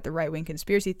suggesting that the right-wing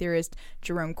conspiracy theorist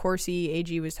Jerome Corsi,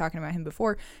 AG was talking about him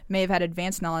before, may have had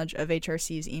advanced knowledge of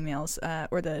HRC's emails,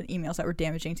 or the emails that were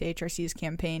damaging to HRC's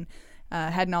campaign,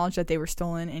 had knowledge that they were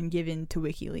stolen and given to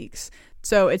WikiLeaks.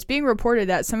 So it's being reported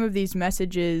that some of these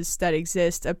messages that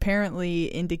exist apparently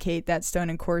indicate that Stone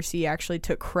and Corsi actually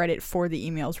took credit for the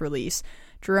email's release.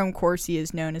 Jerome Corsi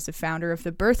is known as the founder of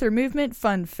the birther movement,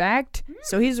 fun fact,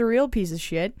 so he's a real piece of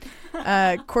shit.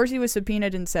 Corsi was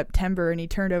subpoenaed in September, and he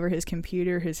turned over his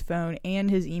computer, his phone,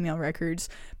 and his email records,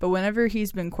 but whenever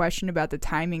he's been questioned about the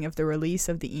timing of the release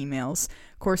of the emails,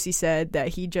 Corsi said that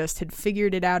he just had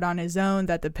figured it out on his own,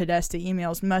 that the Podesta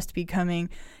emails must be coming,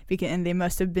 and they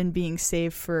must have been being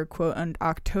saved for, quote, an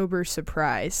October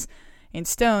surprise. And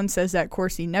Stone says that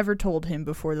Corsi never told him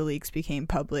before the leaks became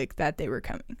public that they were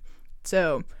coming.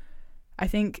 So, I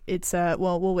think it's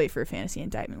we'll wait for a fantasy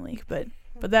indictment leak, but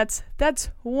that's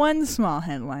one small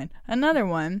headline. Another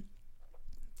one,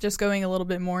 just going a little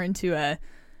bit more into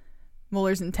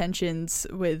Mueller's intentions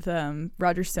with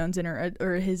Roger Stone's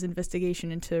or his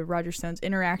investigation into Roger Stone's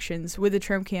interactions with the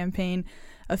Trump campaign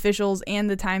officials and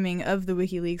the timing of the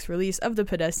WikiLeaks release of the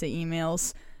Podesta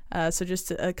emails. So just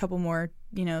a couple more,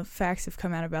 facts have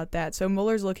come out about that. So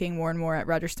Mueller's looking more and more at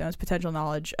Roger Stone's potential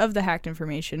knowledge of the hacked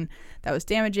information that was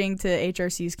damaging to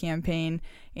HRC's campaign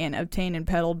and obtained and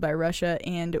peddled by Russia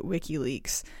and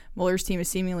WikiLeaks. Mueller's team is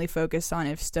seemingly focused on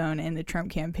if Stone and the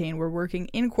Trump campaign were working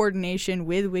in coordination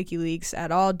with WikiLeaks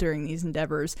at all during these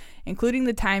endeavors, including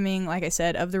the timing, like I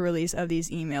said, of the release of these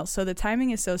emails. So the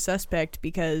timing is so suspect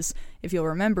because, if you'll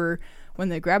remember, when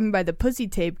the Grab 'em by the Pussy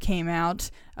tape came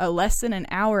out, less than an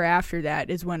hour after that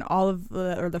is when all of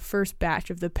the first batch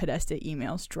of the Podesta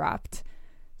emails dropped.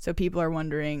 So people are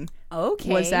wondering,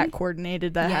 was that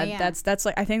coordinated? That's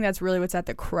like, I think that's really what's at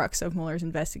the crux of Mueller's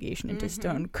investigation into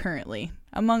Stone currently,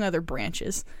 among other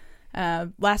branches.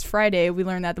 Last Friday, we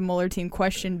learned that the Mueller team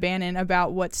questioned Bannon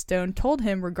about what Stone told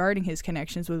him regarding his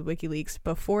connections with WikiLeaks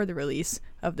before the release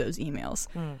of those emails.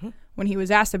 When he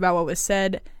was asked about what was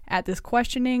said at this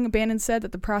questioning, Bannon said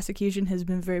that the prosecution has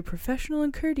been very professional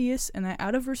and courteous, and that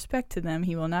out of respect to them,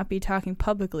 he will not be talking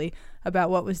publicly about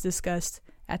what was discussed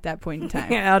at that point in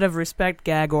time. Out of respect,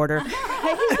 gag order.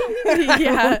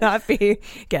 Yeah. Will not be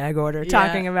gag order.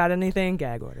 Talking about anything,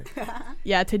 gag order.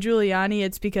 Yeah, to Giuliani,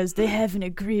 it's because they have an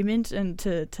agreement, and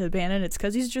to Bannon, it's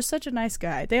because he's just such a nice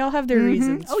guy. They all have their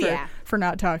reasons for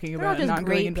not talking about an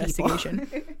ongoing investigation.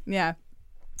 Yeah.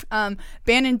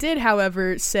 Bannon did,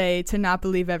 however, say to not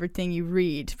believe everything you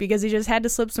read, because he just had to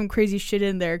slip some crazy shit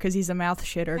in there because he's a mouth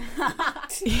shitter.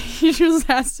 He just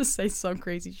has to say some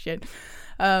crazy shit.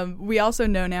 We also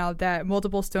know now that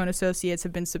multiple Stone associates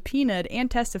have been subpoenaed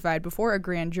and testified before a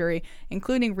grand jury,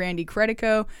 including Randy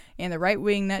Credico and the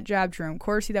right-wing nut job Jerome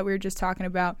Corsi that we were just talking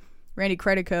about. Randy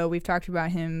Credico, we've talked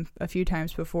about him a few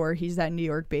times before. He's that New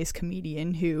York-based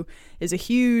comedian who is a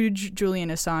huge Julian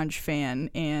Assange fan,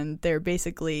 and they're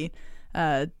basically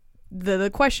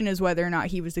the question is whether or not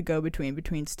he was the go-between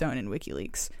between Stone and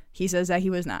WikiLeaks. He says that he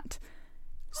was not.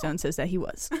 Stone says that he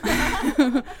was.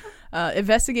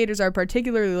 Investigators are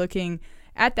particularly looking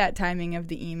at that timing of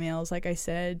the emails, like I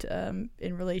said,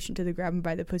 in relation to the grab 'em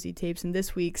by the pussy tapes. And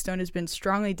this week, Stone has been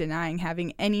strongly denying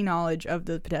having any knowledge of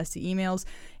the Podesta emails,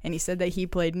 and he said that he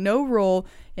played no role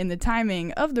in the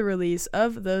timing of the release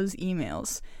of those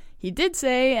emails. He did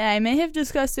say, I may have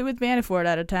discussed it with Manafort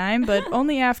at a time, but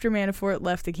only after Manafort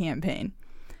left the campaign.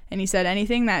 And he said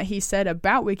anything that he said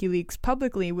about WikiLeaks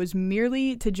publicly was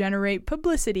merely to generate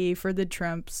publicity for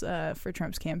Trump's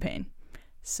campaign.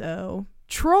 So,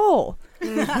 troll.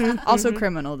 Also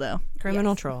criminal, though.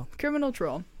 Criminal troll. Criminal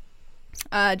troll.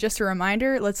 Just a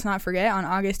reminder, let's not forget, on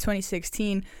August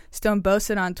 2016, Stone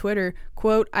boasted on Twitter,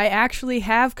 quote, I actually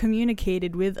have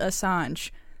communicated with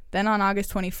Assange. Then on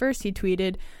August 21st, he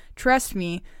tweeted, trust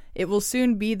me, it will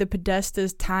soon be the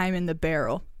Podesta's time in the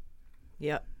barrel.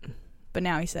 Yep. But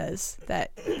now he says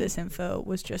that this info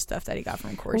was just stuff that he got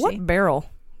from Corsi. What barrel?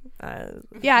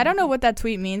 Yeah, I don't know what that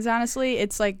tweet means, honestly.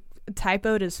 It's like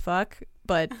typoed as fuck,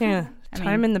 but... Yeah,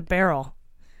 time in the barrel.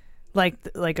 Like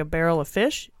a barrel of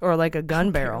fish? Or like a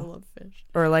gun barrel? Barrel of fish.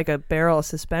 Or like a barrel of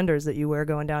suspenders that you wear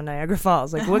going down Niagara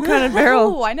Falls. Like, what kind of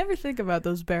barrel? Oh, I never think about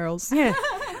those barrels. Yeah.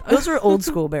 Those are old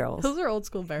school barrels. Those are old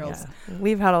school barrels. Yeah.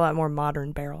 We've had a lot more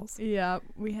modern barrels. Yeah,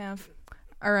 we have.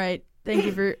 All right. Thank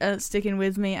you for sticking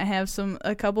with me. I have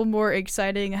a couple more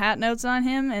exciting hat notes on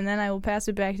him, and then I will pass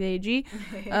it back to AG.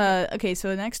 Okay, so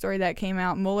the next story that came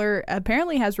out, Mueller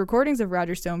apparently has recordings of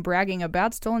Roger Stone bragging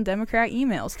about stolen Democrat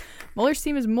emails. Mueller's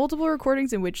team has multiple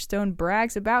recordings in which Stone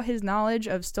brags about his knowledge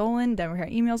of stolen Democrat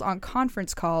emails on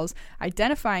conference calls,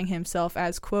 identifying himself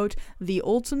as, quote, the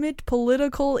ultimate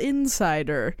political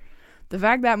insider. The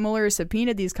fact that Mueller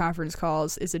subpoenaed these conference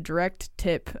calls is a direct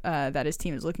tip that his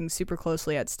team is looking super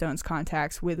closely at Stone's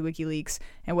contacts with WikiLeaks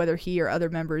and whether he or other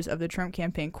members of the Trump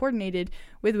campaign coordinated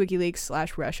with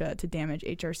WikiLeaks/Russia to damage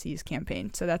HRC's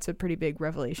campaign. So that's a pretty big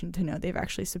revelation to know they've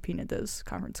actually subpoenaed those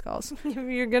conference calls.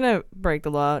 You're going to break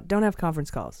the law. Don't have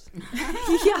conference calls.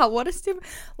 Yeah, what a stupid...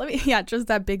 just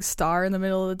that big star in the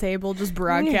middle of the table just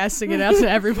broadcasting it out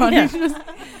to everybody. Yeah.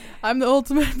 I'm the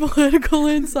ultimate political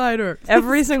insider.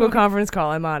 Every single conference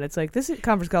call I'm on, it's like, this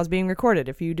conference call is being recorded.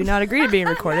 If you do not agree to being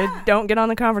recorded, don't get on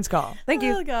the conference call. Thank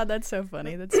you. Oh, God, that's so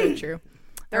funny. That's so true.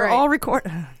 They're all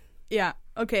recorded. Yeah.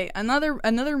 Okay.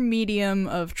 Another medium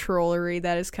of trollery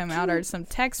that has come out are some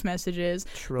text messages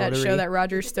that show that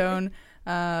Roger Stone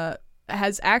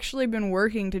has actually been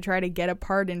working to try to get a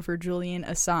pardon for Julian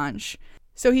Assange.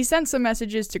 So he sent some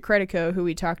messages to Credico, who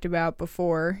we talked about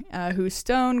before, who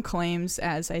Stone claims,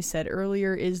 as I said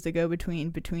earlier, is the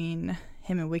go-between between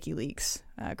him and WikiLeaks.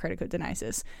 Credico denies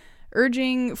this.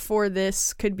 Urging for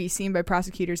this could be seen by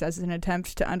prosecutors as an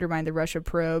attempt to undermine the Russia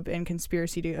probe and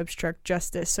conspiracy to obstruct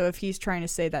justice. So if he's trying to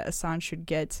say that Assange should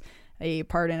get a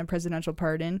pardon, a presidential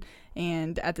pardon,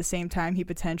 and at the same time he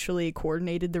potentially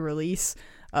coordinated the release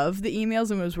of the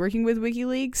emails and was working with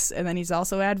WikiLeaks, and then he's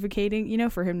also advocating,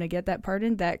 for him to get that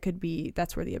pardon,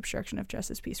 that's where the obstruction of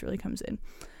justice piece really comes in.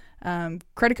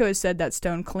 Credico has said that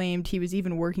Stone claimed he was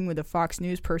even working with a Fox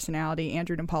News personality,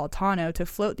 Andrew Napolitano, to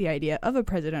float the idea of a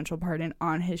presidential pardon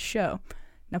on his show.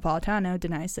 Napolitano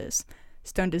denies this.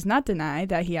 Stone does not deny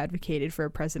that he advocated for a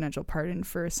presidential pardon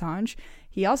for Assange.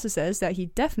 He also says that he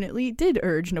definitely did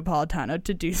urge Napolitano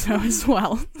to do so as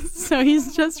well. So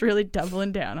he's just really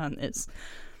doubling down on this.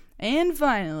 And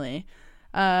finally,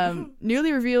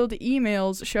 newly revealed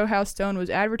emails show how Stone was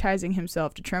advertising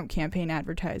himself to Trump campaign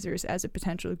advertisers as a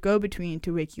potential go-between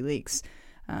to WikiLeaks,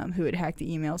 who had hacked the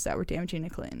emails that were damaging to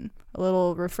Clinton. A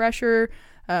little refresher,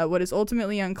 what is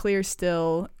ultimately unclear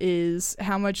still is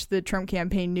how much the Trump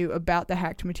campaign knew about the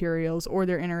hacked materials or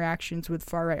their interactions with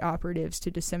far-right operatives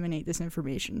to disseminate this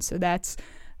information. So that's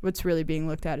what's really being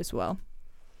looked at as well.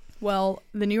 Well,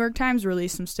 the New York Times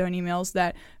released some Stone emails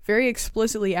that very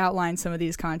explicitly outline some of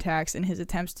these contacts and his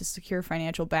attempts to secure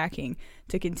financial backing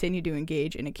to continue to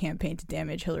engage in a campaign to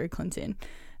damage Hillary Clinton.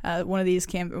 One of these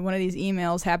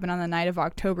emails happened on the night of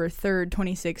October 3rd,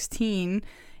 2016,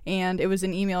 and it was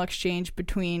an email exchange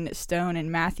between Stone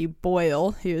and Matthew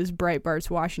Boyle, who is Breitbart's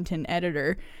Washington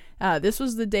editor. This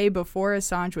was the day before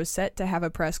Assange was set to have a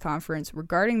press conference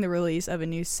regarding the release of a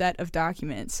new set of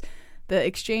documents. The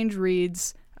exchange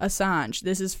reads, Assange.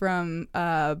 This is from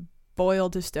Boyle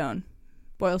to Stone.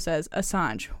 Boyle says,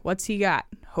 Assange, what's he got?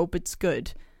 Hope it's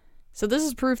good. So this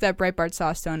is proof that Breitbart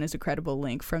saw Stone as a credible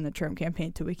link from the Trump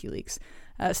campaign to WikiLeaks.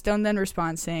 Stone then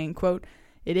responds saying, quote,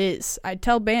 It is. I'd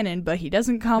tell Bannon, but he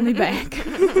doesn't call me back.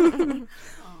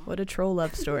 What a troll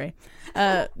love story.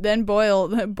 Then Boyle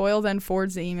then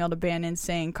forwards the email to Bannon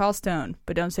saying, call Stone,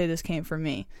 but don't say this came from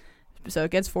me. So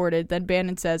it gets forwarded. Then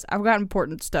Bannon says, I've got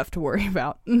important stuff to worry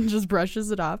about. And just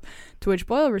brushes it off. To which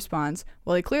Boyle responds,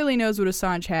 well, he clearly knows what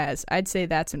Assange has. I'd say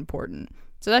that's important.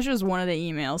 So that's just one of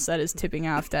the emails that is tipping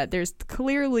off that there's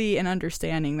clearly an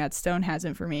understanding that Stone has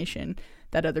information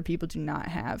that other people do not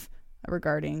have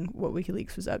regarding what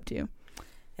WikiLeaks was up to.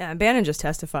 Yeah, and Bannon just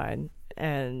testified.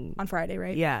 And on Friday,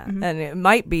 right? Yeah. Mm-hmm. And it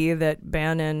might be that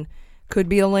Bannon could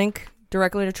be a link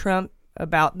directly to Trump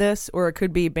about this, or it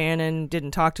could be Bannon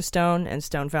didn't talk to Stone and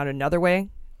Stone found another way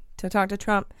to talk to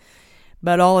Trump.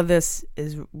 But all of this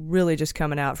is really just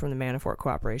coming out from the Manafort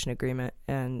Cooperation Agreement,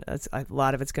 and a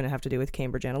lot of it's going to have to do with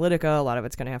Cambridge Analytica. A lot of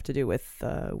it's going to have to do with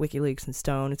WikiLeaks and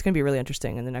Stone. It's going to be really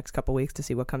interesting in the next couple weeks to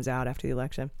see what comes out after the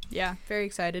election. Yeah, very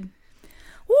excited.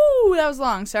 Woo, that was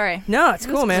long. Sorry. No, it's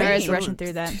cool, man. Sorry, I was rushing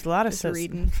through that. Just a lot of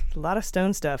reading. A lot of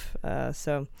Stone stuff.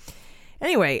 So,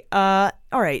 anyway, all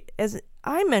right. As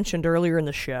I mentioned earlier in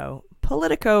the show,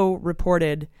 Politico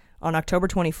reported on October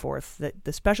 24th that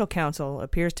the special counsel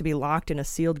appears to be locked in a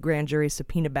sealed grand jury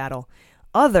subpoena battle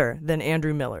other than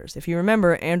Andrew Miller's. If you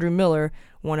remember, Andrew Miller,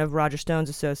 one of Roger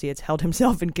Stone's associates, held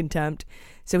himself in contempt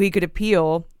so he could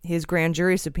appeal his grand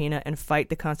jury subpoena and fight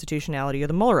the constitutionality of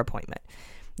the Mueller appointment.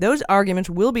 Those arguments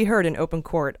will be heard in open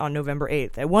court on November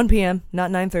 8th at 1 p.m., not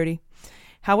 9:30.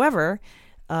 However,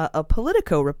 a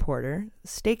Politico reporter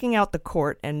staking out the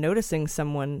court and noticing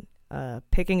someone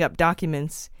picking up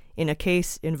documents in a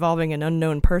case involving an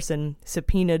unknown person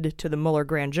subpoenaed to the Mueller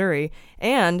grand jury,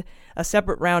 and a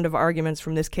separate round of arguments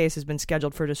from this case has been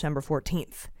scheduled for December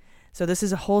 14th. So this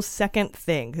is a whole second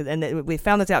thing, and we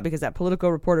found this out because that Politico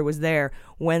reporter was there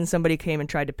when somebody came and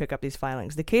tried to pick up these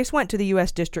filings. The case went to the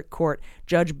U.S. District Court,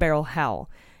 Judge Beryl Howell,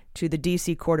 to the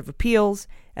D.C. Court of Appeals,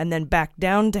 and then back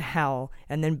down to Howell,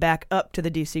 and then back up to the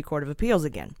D.C. Court of Appeals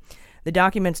again. The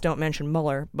documents don't mention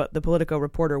Mueller, but the Politico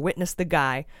reporter witnessed the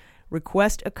guy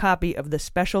request a copy of the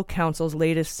special counsel's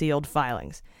latest sealed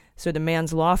filings, so the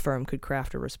man's law firm could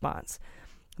craft a response.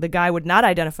 The guy would not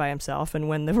identify himself, and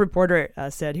when the reporter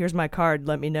said, here's my card,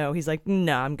 let me know, he's like,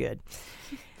 no, I'm good.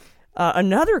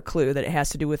 Another clue that it has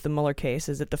to do with the Mueller case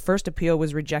is that the first appeal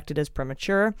was rejected as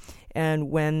premature, and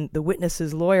when the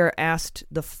witness's lawyer asked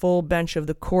the full bench of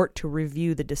the court to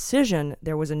review the decision,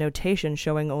 there was a notation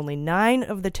showing only 9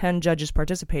 of the 10 judges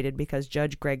participated because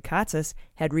Judge Greg Katsas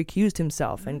had recused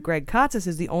himself, and Greg Katsas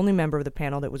is the only member of the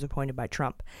panel that was appointed by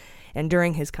Trump. And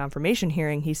during his confirmation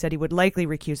hearing, he said he would likely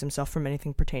recuse himself from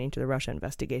anything pertaining to the Russia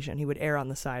investigation. He would err on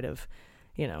the side of,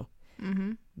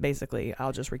 basically,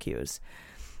 I'll just recuse.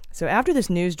 So after this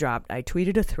news dropped, I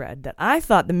tweeted a thread that I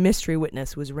thought the mystery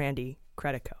witness was Randy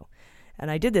Credico. And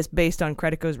I did this based on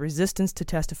Credico's resistance to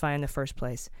testify in the first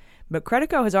place. But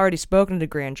Credico has already spoken to the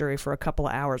grand jury for a couple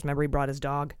of hours. Remember, he brought his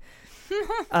dog?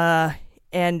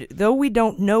 And though we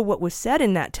don't know what was said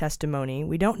in that testimony,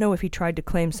 we don't know if he tried to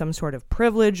claim some sort of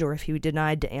privilege or if he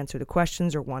denied to answer the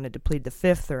questions or wanted to plead the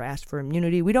fifth or asked for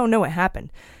immunity. We don't know what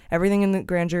happened. Everything in the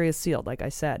grand jury is sealed, like I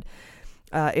said.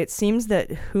 It seems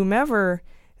that whomever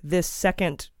this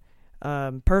second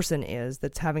person is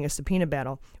that's having a subpoena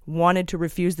battle wanted to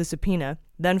refuse the subpoena,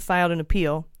 then filed an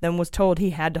appeal, then was told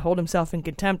he had to hold himself in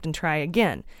contempt and try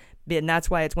again. And that's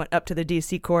why it went up to the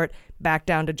D.C. court, back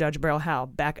down to Judge Beryl Howell,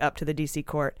 back up to the D.C.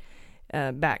 court,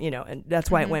 and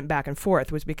that's why it went back and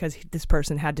forth, was because this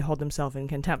person had to hold himself in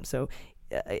contempt. So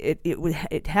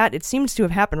it seems to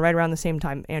have happened right around the same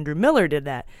time Andrew Miller did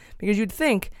that, because you'd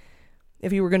think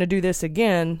if you were going to do this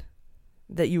again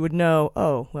that you would know,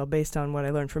 oh, well, based on what I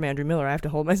learned from Andrew Miller, I have to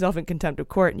hold myself in contempt of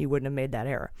court, and you wouldn't have made that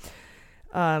error.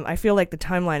 I feel like the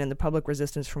timeline and the public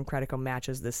resistance from Credico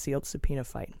matches this sealed subpoena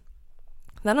fight.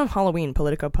 Then on Halloween,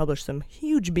 Politico published some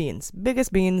huge beans,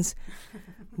 biggest beans,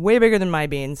 way bigger than my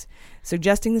beans,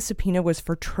 suggesting the subpoena was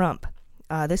for Trump.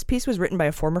 This piece was written by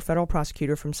a former federal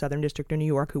prosecutor from Southern District of New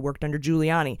York who worked under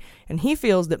Giuliani, and he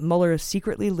feels that Mueller is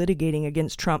secretly litigating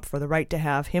against Trump for the right to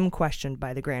have him questioned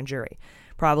by the grand jury,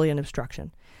 probably an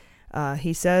obstruction.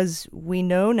 He says, we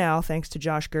know now, thanks to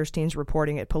Josh Gerstein's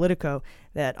reporting at Politico,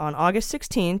 that on August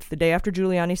 16th, the day after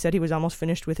Giuliani said he was almost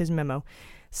finished with his memo,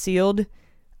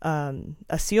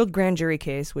 a sealed grand jury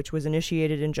case, which was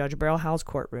initiated in Judge Beryl Howell's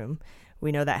courtroom.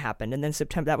 We know that happened. And then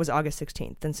that was August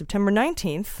 16th. Then September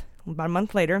 19th, about a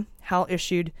month later, Howell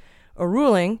issued a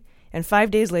ruling, and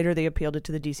 5 days later they appealed it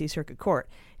to the D.C. Circuit Court.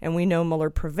 And we know Mueller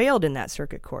prevailed in that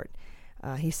circuit court.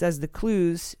 He says the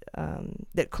clues,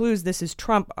 this is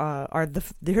Trump,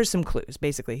 here's some clues,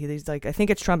 basically. He's like, I think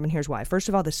it's Trump, and here's why. First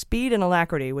of all, the speed and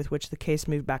alacrity with which the case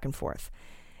moved back and forth.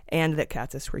 and that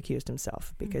Katzis recused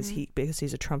himself because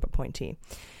he's a Trump appointee.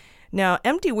 Now,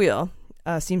 Empty Wheel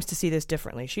seems to see this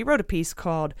differently. She wrote a piece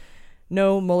called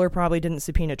 "No, Mueller probably didn't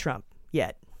subpoena Trump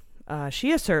yet."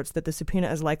 She asserts that the subpoena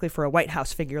is likely for a White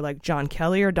House figure like John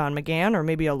Kelly or Don McGahn, or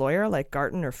maybe a lawyer like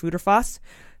Garten or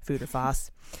Fuderfoss,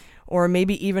 or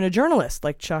maybe even a journalist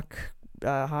like Chuck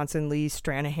Hansen, Lee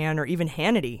Stranahan, or even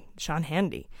Sean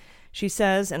Hannity. She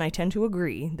says, and I tend to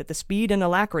agree, that the speed and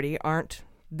alacrity aren't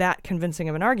that convincing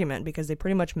of an argument because they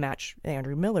pretty much match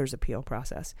Andrew Miller's appeal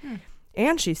process.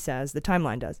 And she says, the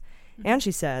timeline does, and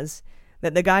she says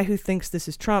that the guy who thinks this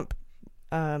is Trump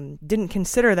didn't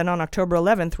consider that on October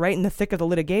 11th, right in the thick of the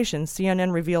litigation,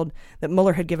 CNN revealed that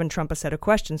Mueller had given Trump a set of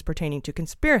questions pertaining to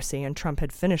conspiracy, and Trump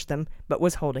had finished them, but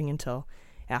was holding until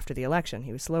after the election.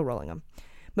 He was slow rolling them.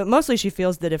 But mostly she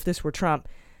feels that if this were Trump,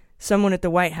 someone at the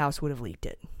White House would have leaked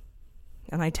it.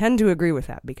 And I tend to agree with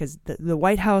that because the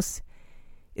White House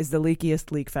is the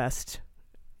leakiest leak fest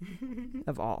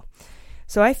of all.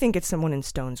 So I think it's someone in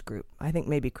Stone's group. I think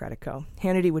maybe Credico.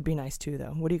 Hannity would be nice too,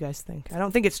 though. What do you guys think? I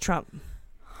don't think it's Trump.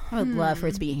 I would love for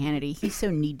it to be Hannity. He's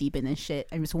so knee deep in this shit.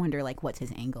 I just wonder, like, what's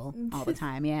his angle all the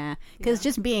time? Yeah, because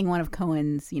just being one of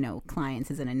Cohen's,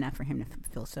 clients isn't enough for him to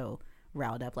feel so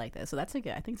riled up like this. So I think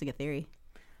it's a good theory.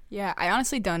 Yeah, I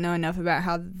honestly don't know enough about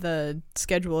how the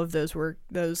schedule of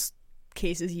those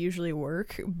cases usually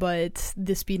work, but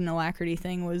the speed and alacrity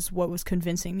thing was what was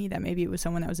convincing me that maybe it was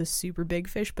someone that was a super big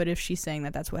fish. But if she's saying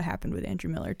that that's what happened with Andrew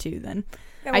Miller too, then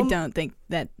I don't think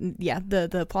that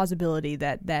the plausibility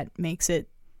that makes it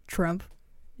Trump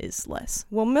is less.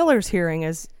 Well, Miller's hearing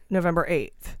is November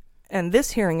 8th and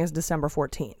this hearing is December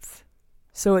 14th,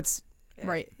 so it's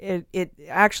right. It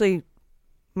actually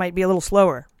might be a little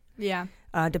slower,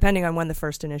 depending on when the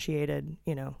first initiated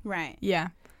right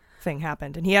thing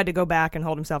happened, and he had to go back and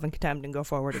hold himself in contempt and go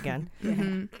forward again.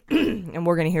 And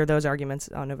we're going to hear those arguments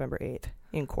on November 8th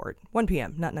in court, 1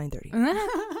 p.m., not 9:30.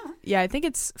 Yeah, I think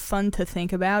it's fun to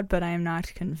think about, but I am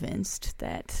not convinced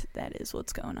that is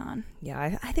what's going on.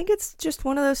 Yeah, I think it's just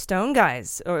one of those Stone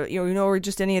guys, or or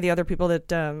just any of the other people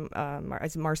that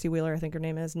Marcy Wheeler, I think her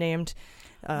name is, named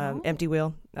Empty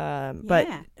Wheel. But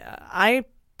I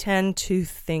tend to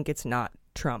think it's not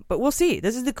Trump, but we'll see.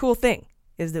 This is the cool thing,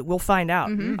 is that we'll find out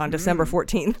on December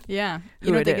 14th. Yeah.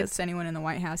 You don't think it's anyone in the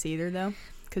White House either, though?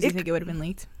 Because you think it would have been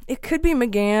leaked? It could be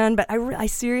McGahn, but I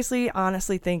seriously,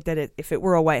 honestly think that if it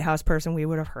were a White House person, we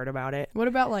would have heard about it. What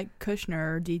about, like,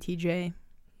 Kushner or DTJ?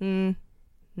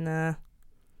 Nah.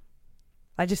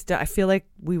 I feel like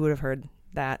we would have heard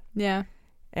that. Yeah.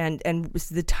 And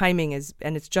the timing is,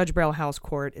 and it's Judge Brehl House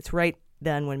Court. It's right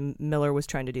then when Miller was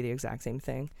trying to do the exact same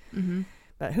thing.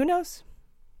 But who knows?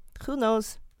 Who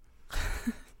knows?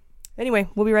 Anyway,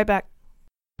 we'll be right back.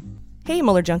 Hey,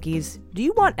 Mueller junkies. Do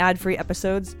you want ad-free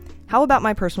episodes? How about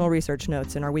my personal research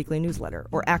notes in our weekly newsletter,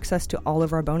 or access to all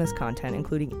of our bonus content,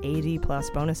 including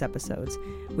 80-plus bonus episodes?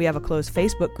 We have a closed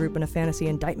Facebook group and a fantasy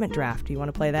indictment draft. Do you want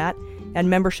to play that? And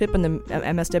membership in the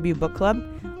MSW Book Club?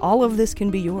 All of this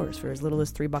can be yours for as little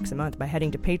as $3 a month by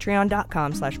heading to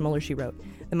patreon.com/MuellerSheWrote.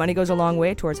 The money goes a long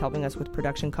way towards helping us with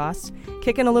production costs.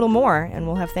 Kick in a little more, and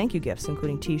we'll have thank you gifts,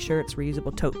 including t-shirts,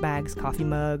 reusable tote bags, coffee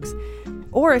mugs.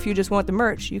 Or if you just want the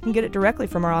merch, you can get it directly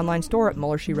from our online store at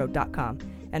MuellerSheWrote.com.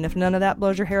 And if none of that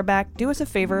blows your hair back, do us a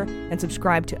favor and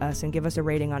subscribe to us and give us a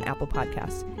rating on Apple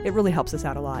Podcasts. It really helps us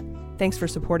out a lot. Thanks for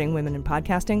supporting women in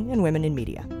podcasting and women in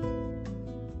media.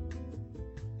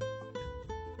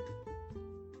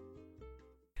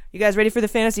 You guys ready for the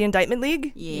Fantasy Indictment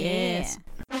League? Yes.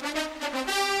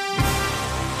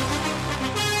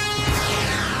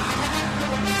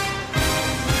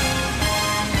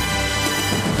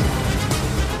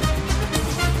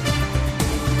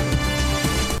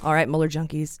 All right, Mueller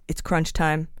junkies, it's crunch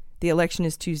time. The election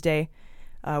is Tuesday.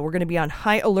 We're going to be on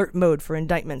high alert mode for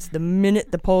indictments the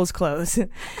minute the polls close.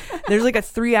 There's like a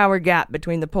 3-hour gap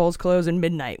between the polls close and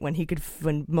midnight when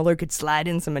Mueller could slide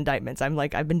in some indictments.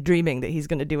 I've been dreaming that he's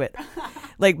going to do it.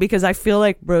 Because I feel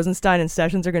like Rosenstein and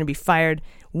Sessions are going to be fired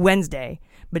Wednesday.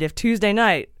 But if Tuesday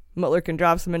night Mueller can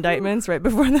drop some indictments right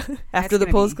before after the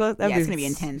polls close, it's going to be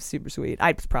intense. Super sweet.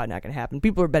 It's probably not going to happen.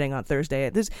 People are betting on Thursday.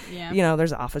 There's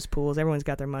office pools. Everyone's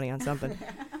got their money on something.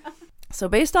 So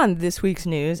based on this week's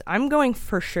news, I'm going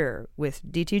for sure with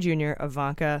DT Jr.,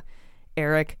 Ivanka,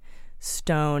 Eric,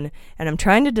 Stone, and I'm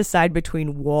trying to decide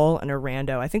between Wool and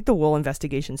Arando. I think the Wool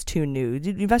investigation's too new. The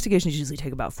investigations usually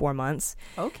take about 4 months.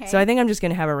 Okay. So I think I'm just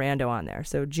going to have Arando on there.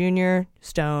 So Jr.,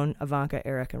 Stone, Ivanka,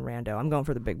 Eric, and Rando. I'm going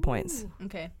for the big points.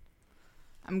 Okay.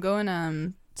 I'm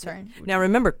going, sorry. Now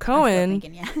remember, Cohen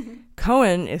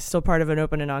is still part of an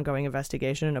open and ongoing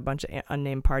investigation and a bunch of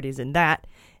unnamed parties in that.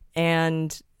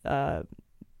 And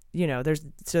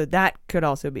that could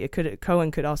also be,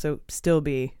 Cohen could also still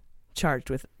be charged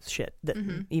with shit,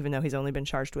 even though he's only been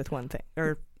charged with one thing,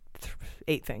 or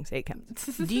 8 counts.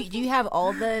 Do you have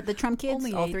all the Trump kids?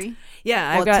 Only all 8. 3?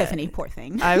 Yeah, I've got Tiffany. Poor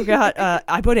thing. I've got.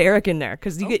 I put Eric in there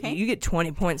because you get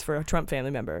 20 points for a Trump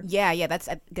family member. Yeah, that's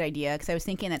a good idea because I was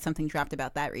thinking that something dropped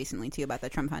about that recently too, about the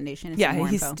Trump Foundation.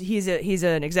 He's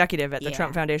an exexecutive at the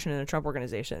Trump Foundation and the Trump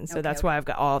Organization, so that's why I've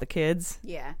got all the kids.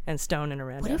 Yeah, and Stone and a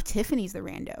rando. What if Tiffany's the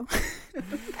rando?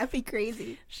 That'd be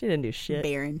crazy. She didn't do shit.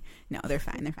 Barron. No, they're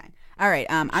fine. They're fine. All right,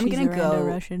 I'm She's gonna go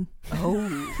Russian.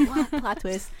 Oh, plot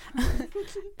twist.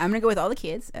 I'm gonna go with all the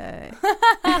kids.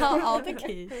 All the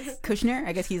kids. Kushner,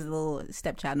 I guess he's the little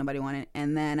stepchild nobody wanted,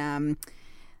 and then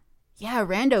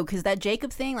Rando, because that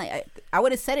Jacob thing, like I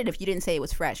would have said it if you didn't say it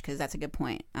was fresh, because that's a good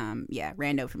point.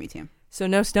 Rando for me too. So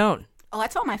no Stone. Oh,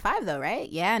 that's all my 5 though, right?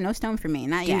 Yeah, no Stone for me,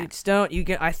 not yet. Stone,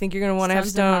 I think you're gonna want to have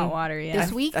Stone's in Stone hot water,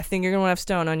 this week. I think you're gonna want to have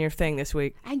Stone on your thing this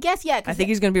week. I guess, yeah. I think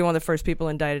he's gonna be one of the first people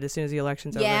indicted as soon as the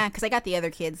election's over. Yeah, because I got the other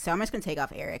kids, so I'm just gonna take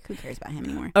off Eric. Who cares about him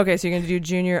anymore? Okay, so you're gonna do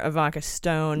Junior, Ivanka,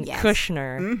 Stone,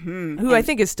 Kushner, who I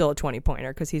think is still a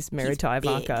 20-pointer because he's married to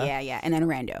Ivanka. Big. Yeah, and then a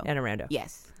Rando.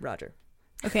 Yes, Roger.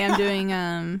 Okay, I'm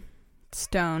doing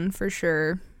Stone for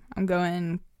sure. I'm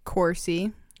going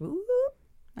Corsi. Ooh.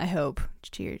 I hope.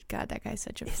 Cheers. God, that guy's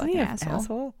such a fucking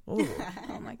asshole. Oh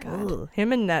my God. Ooh.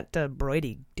 Him and that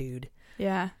Brody dude.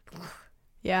 Yeah.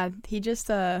 Yeah, he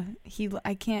just, I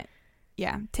can't,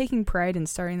 taking pride in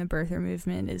starting the birther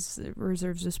movement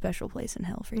reserves a special place in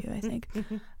hell for you, I think.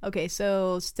 Okay,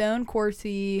 so Stone,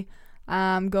 Corsi,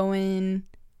 I'm going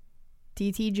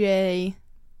DTJ,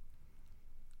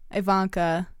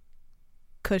 Ivanka,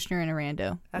 Kushner, and a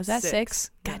rando. Was that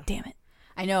 6? God damn it.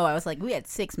 I know. I was like, we had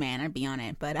 6, man. I'd be on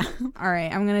it, but all right.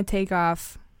 I'm gonna take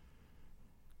off.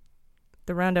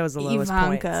 The rando is the lowest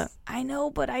Ivanka. Points. I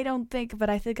know, but I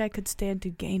think I could stand to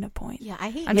gain a point. Yeah, I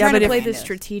hate. I'm trying to play this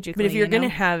strategically. But if you're gonna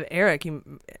have Eric,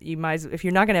 you might. If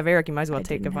you're not gonna have Eric, you might as well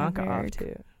take Ivanka off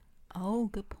too. Oh,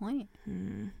 good point.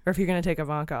 Or if you're gonna take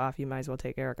Ivanka off, you might as well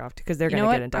take Eric off because they're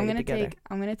gonna get indicted together.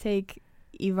 I'm gonna take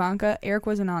Ivanka. Eric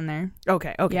wasn't on there.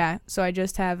 Okay. Yeah, so I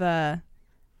just have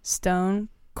Stone,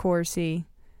 Corsi,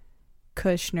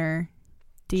 Kushner,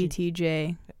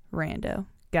 DTJ, Rando.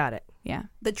 Got it. Yeah.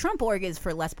 The Trump org is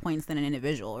for less points than an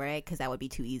individual, right? Because that would be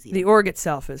too easy. The org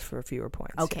itself is for fewer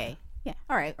points. Okay. Yeah.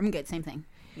 All right. I'm good. Same thing.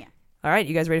 Yeah. All right.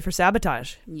 You guys ready for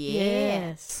sabotage?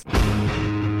 Yes.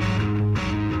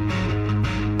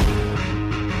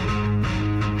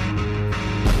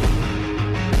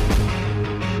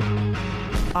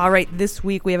 All right. This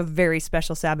week we have a very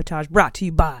special sabotage brought to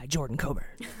you by Jordan Coburn.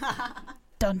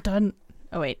 Dun dun.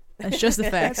 Oh wait, that's just the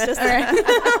facts. All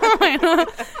right.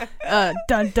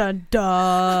 Dun dun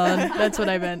dun. That's what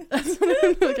I meant.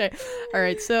 Okay. All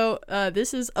right. So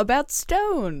this is about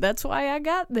Stone. That's why I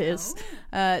got this.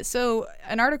 So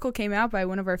an article came out by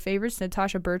one of our favorites,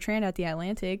 Natasha Bertrand, at The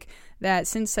Atlantic, that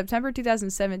since September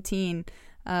 2017.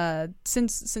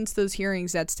 Since those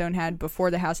hearings that Stone had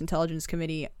before the House Intelligence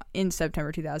Committee in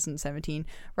September 2017,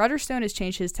 Roger Stone has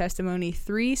changed his testimony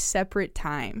 3 separate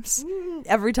times.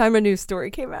 Every time a new story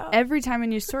came out. Every time a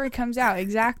new story comes out,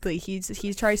 exactly. He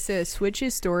tries to switch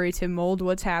his story to mold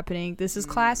what's happening. This is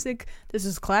classic. This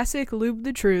is classic Lube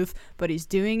the Truth, but he's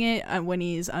doing it when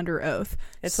he's under oath.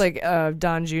 It's like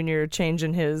Don Jr.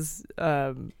 changing his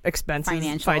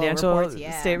expenses, financial reports,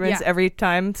 statements every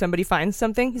time somebody finds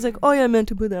something. He's like, "Oh yeah, I meant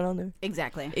to put that on there."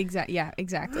 Exactly.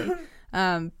 Exactly.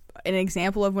 An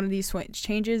example of one of these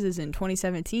changes is in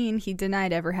 2017. He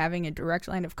denied ever having a direct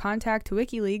line of contact to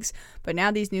WikiLeaks, but now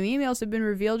these new emails have been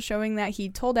revealed showing that he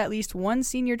told at least one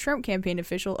senior Trump campaign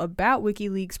official about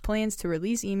WikiLeaks' plans to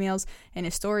release emails, and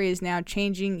his story is now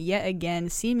changing yet again,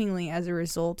 seemingly as a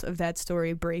result of that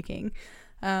story breaking.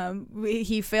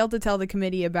 He failed to tell the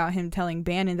committee about him telling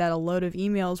Bannon that a load of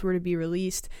emails were to be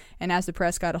released, and as the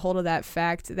press got a hold of that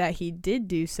fact that he did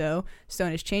do so, Stone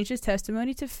has changed his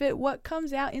testimony to fit what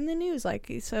comes out in the news. I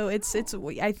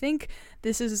think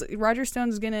this is Roger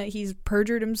Stone's he's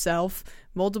perjured himself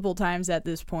multiple times at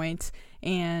this point,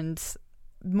 and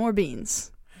more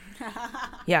beans.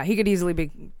 Yeah, he could easily be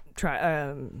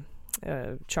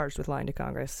charged with lying to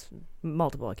Congress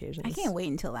multiple occasions. I can't wait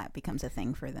until that becomes a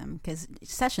thing for them, because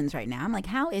Sessions right now, I'm like,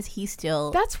 how is he still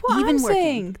That's what even I'm working?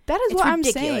 Saying. That is it's what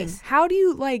ridiculous. I'm saying. How do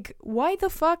you, why the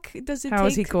fuck does it How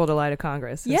is he cool to lie to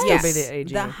Congress? Yes. Still be the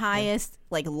AG. The highest,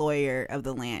 lawyer of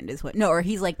the land is what, no, or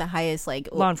he's the highest,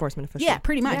 law enforcement official. Yeah,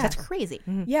 pretty much. Yeah. That's crazy.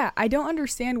 Mm-hmm. Yeah, I don't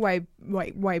understand why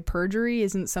perjury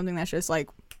isn't something that's just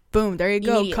Boom, there you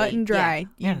go, cut and dry.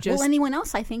 Yeah. Well, anyone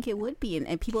else, I think it would be.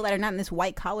 And people that are not in this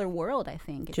white-collar world, I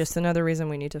think. Just another reason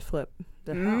we need to flip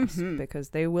the House, because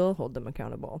they will hold them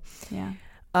accountable. Yeah.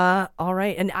 All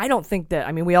right. And I don't think that,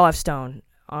 I mean, we all have Stone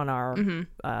on our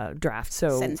draft,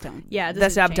 so Stone. Yeah,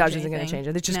 that sabotage isn't going to change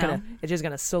it. It's just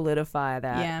gonna solidify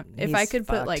that. Yeah, if I could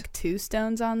put like 2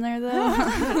 stones on there, though,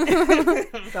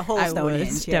 the whole Stone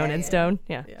Stone.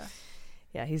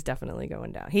 Yeah, he's definitely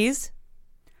going down. He's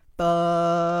fucked.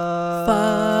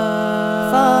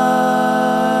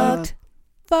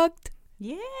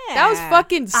 Yeah, that was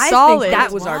fucking solid. I think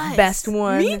that was our best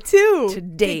one. Me too. To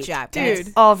date, good job, dude.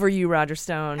 That's all for you, Roger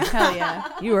Stone. Hell yeah,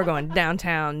 you are going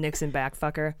downtown, Nixon back,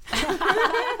 fucker.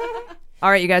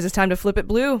 All right, you guys, it's time to flip it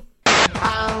blue.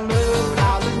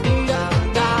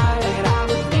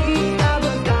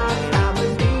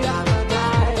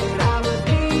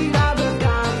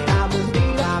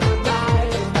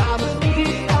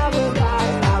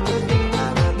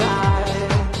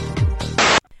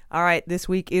 All right, this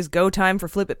week is go time for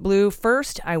Flip It Blue.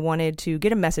 First, I wanted to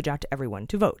get a message out to everyone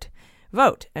to vote.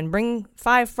 Vote, and bring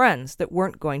 5 friends that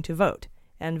weren't going to vote,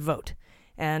 and vote.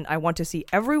 And I want to see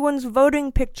everyone's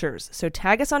voting pictures, so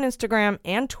tag us on Instagram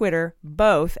and Twitter,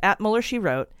 both at Mueller, She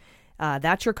Wrote.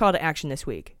 That's your call to action this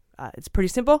week. It's pretty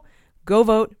simple. Go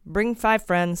vote, bring 5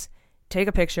 friends, take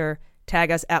a picture, tag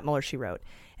us at Mueller, She Wrote.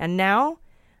 And now,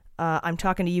 I'm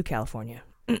talking to you, California.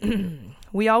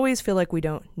 We always feel like we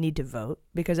don't need to vote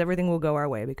because everything will go our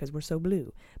way because we're so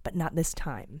blue. But not this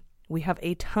time. We have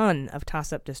a ton of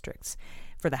toss-up districts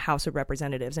for the House of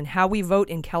Representatives, and how we vote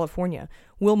in California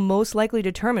will most likely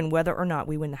determine whether or not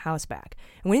we win the House back.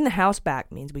 And winning the House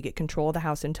back means we get control of the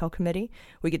House Intel Committee.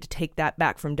 We get to take that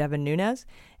back from Devin Nunes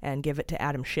and give it to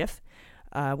Adam Schiff.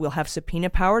 We'll have subpoena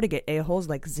power to get a-holes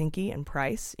like Zinke and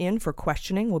Price in for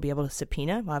questioning. We'll be able to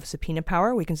subpoena. We'll have subpoena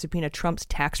power. We can subpoena Trump's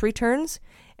tax returns,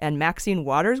 and Maxine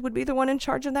Waters would be the one in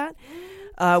charge of that.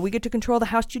 We get to control the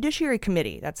House Judiciary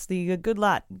Committee. That's the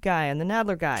Goodlatte guy and the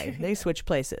Nadler guy. They switch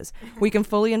places. We can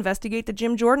fully investigate the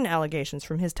Jim Jordan allegations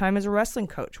from his time as a wrestling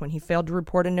coach when he failed to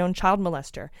report a known child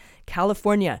molester.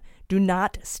 California, do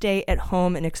not stay at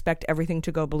home and expect everything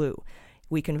to go blue.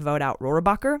 We can vote out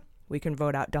Rohrabacher. We can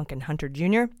vote out Duncan Hunter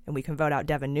Jr., and we can vote out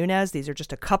Devin Nunes. These are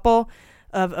just a couple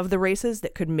of the races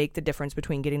that could make the difference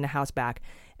between getting the House back,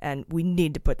 and we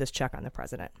need to put this check on the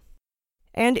president.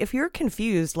 And if you're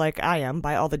confused, like I am,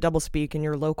 by all the doublespeak in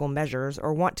your local measures,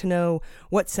 or want to know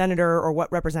what senator or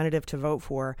what representative to vote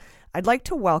for, I'd like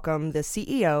to welcome the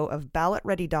CEO of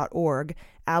BallotReady.org,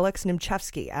 Alex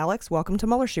Niemczewski. Alex, welcome to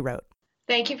Mueller, She Wrote.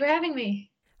 Thank you for having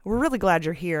me. We're really glad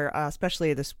you're here,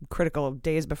 especially this critical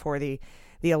days before the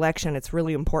election. It's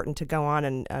really important to go on,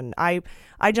 and I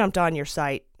jumped on your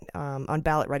site on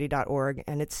BallotReady.org,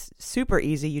 and it's super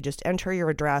easy. You just enter your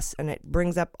address, and it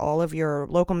brings up all of your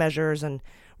local measures and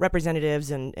representatives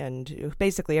and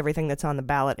basically everything that's on the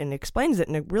ballot, and explains it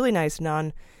in a really nice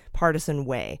non-partisan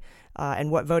way, and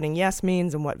what voting yes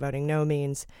means and what voting no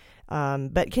means.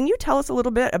 But can you tell us a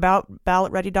little bit about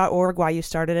BallotReady.org, why you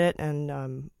started it,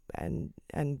 and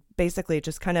basically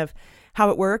just kind of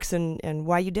how it works and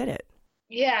why you did it?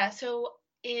 Yeah, so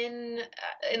in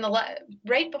the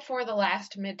right before the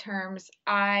last midterms,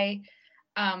 I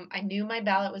knew my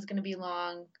ballot was going to be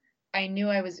long. I knew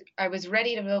I was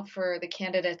ready to vote for the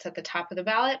candidates at the top of the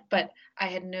ballot, but I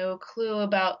had no clue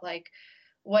about like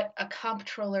what a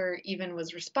comptroller even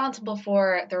was responsible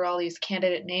for. There were all these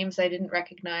candidate names I didn't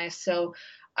recognize, so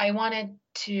I wanted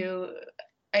to.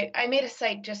 I made a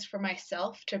site just for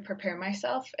myself to prepare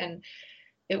myself, and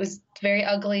it was very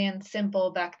ugly and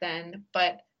simple back then.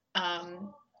 But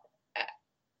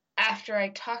after I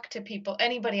talked to people,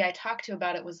 anybody I talked to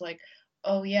about it was like,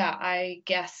 "Oh yeah, I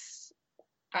guess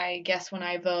when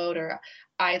I vote, or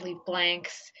I leave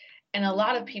blanks." And a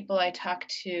lot of people I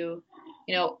talked to,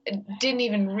 didn't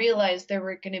even realize there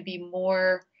were going to be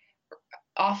more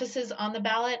offices on the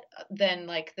ballot than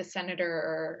like the senator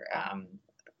or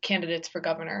candidates for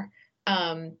governor.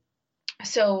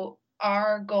 So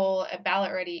our goal at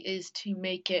BallotReady is to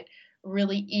make it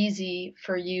really easy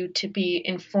for you to be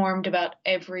informed about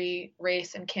every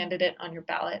race and candidate on your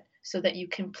ballot so that you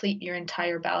complete your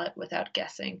entire ballot without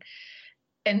guessing.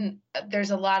 And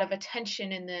there's a lot of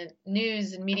attention in the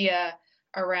news and media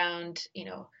around,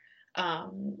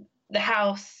 the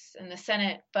House and the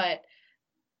Senate, but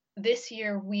this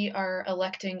year we are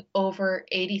electing over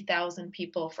 80,000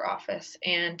 people for office,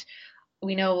 and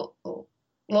we know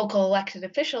local elected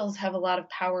officials have a lot of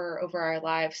power over our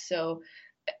lives, so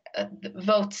the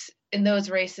votes in those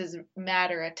races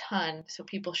matter a ton, so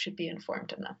people should be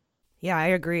informed in them. Yeah, I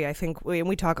agree. I think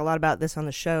we talk a lot about this on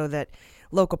the show, that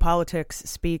local politics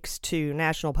speaks to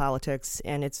national politics,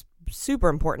 and it's super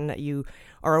important that you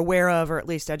are aware of, or at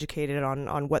least educated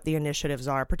on what the initiatives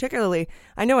are. Particularly,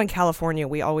 I know in California,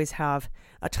 we always have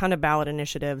a ton of ballot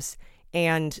initiatives,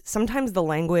 and sometimes the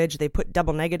language, they put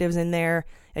double negatives in there,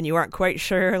 and you aren't quite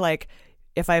sure, like,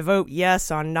 if I vote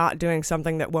yes on not doing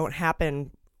something that won't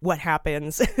happen, what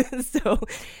happens? So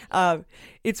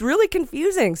it's really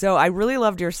confusing. So I really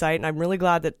loved your site, and I'm really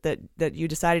glad that you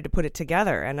decided to put it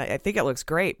together. And I think it looks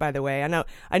great, by the way.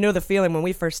 I know the feeling when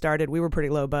we first started, we were pretty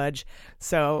low budge.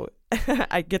 So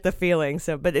I get the feeling.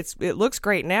 So, but it looks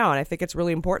great now. And I think it's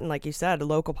really important, like you said,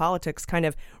 local politics kind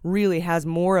of really has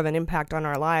more of an impact on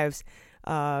our lives.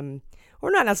 Or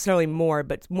not necessarily more,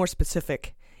 but more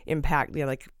specific impact,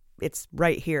 like, it's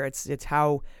right here. It's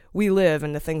how we live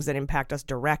and the things that impact us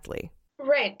directly.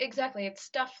 Right, exactly. It's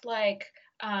stuff like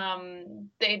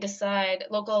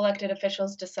local elected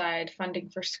officials decide funding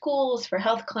for schools, for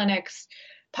health clinics,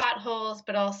 potholes,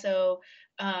 but also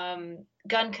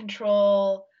gun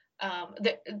control.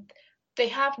 They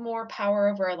have more power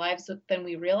over our lives than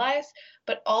we realize,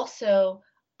 but also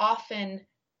often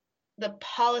the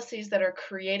policies that are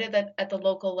created at the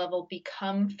local level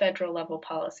become federal level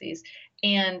policies,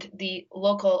 and the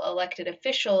local elected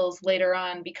officials later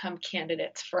on become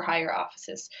candidates for higher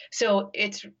offices. So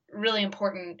it's really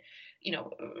important,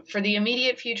 for the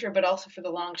immediate future, but also for the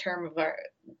long term of our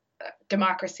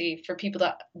democracy, for people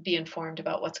to be informed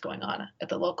about what's going on at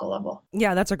the local level.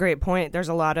 Yeah, that's a great point. There's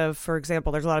a lot of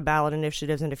ballot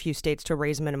initiatives in a few states to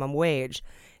raise minimum wage.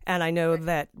 And I know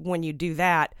that when you do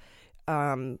that,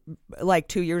 like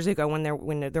 2 years ago when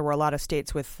there were a lot of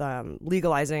states with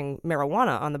legalizing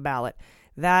marijuana on the ballot,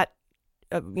 that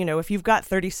if you've got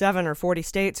 37 or 40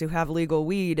 states who have legal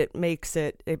weed, it makes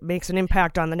an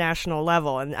impact on the national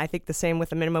level. And I think the same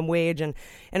with the minimum wage, and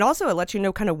also it lets you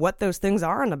know kind of what those things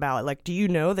are on the ballot. Like, do you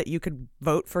know that you could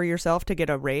vote for yourself to get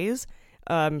a raise?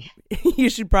 You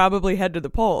should probably head to the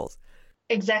polls.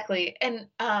 Exactly. And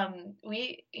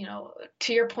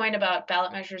to your point about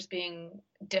ballot measures being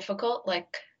difficult,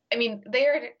 they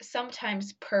are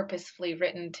sometimes purposefully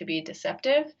written to be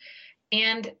deceptive,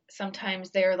 and sometimes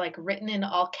they're written in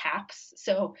all caps.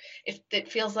 So if it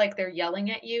feels like they're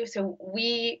yelling at you, so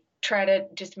we try to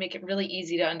just make it really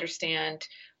easy to understand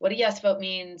what a yes vote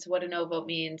means, what a no vote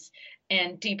means,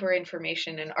 and deeper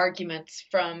information and arguments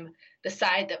from the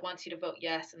side that wants you to vote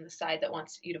yes and the side that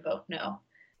wants you to vote no.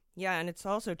 Yeah, and it's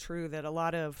also true that a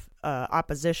lot of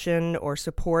opposition or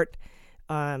support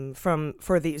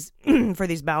for these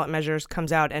ballot measures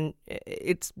comes out, and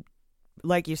it's,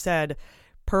 like you said,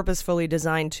 purposefully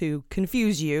designed to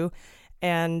confuse you.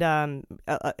 And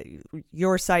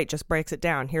your site just breaks it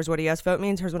down. Here's what a yes vote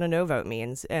means. Here's what a no vote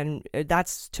means. And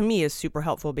that's, to me, is super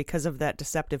helpful because of that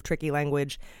deceptive, tricky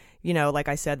language. Like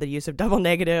I said, the use of double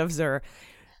negatives or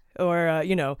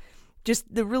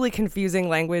just the really confusing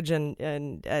language and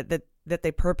that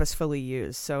they purposefully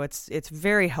use. So it's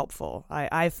very helpful.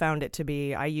 I found it to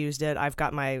be. I used it. I've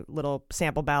got my little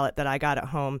sample ballot that I got at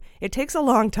home. It takes a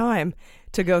long time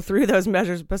to go through those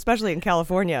measures, especially in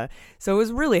California. So it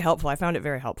was really helpful. I found it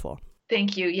very helpful.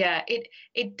 Thank you. Yeah,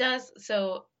 it does.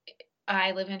 So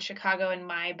I live in Chicago, and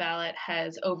my ballot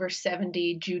has over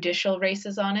 70 judicial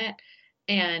races on it.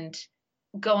 And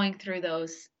going through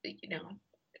those,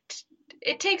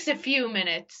 it takes a few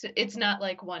minutes. It's not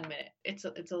like 1 minute. It's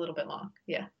a little bit long.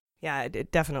 Yeah. Yeah,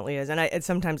 it definitely is. And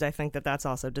sometimes I think that that's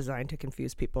also designed to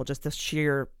confuse people. Just the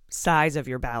sheer size of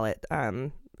your ballot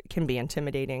can be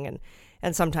intimidating.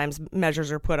 And sometimes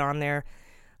measures are put on there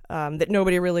that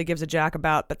nobody really gives a jack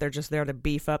about, but they're just there to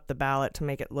beef up the ballot to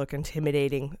make it look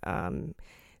intimidating.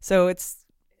 So it's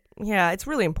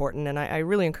really important. And I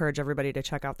really encourage everybody to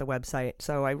check out the website.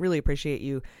 So I really appreciate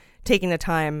you taking the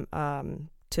time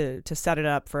to set it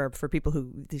up for people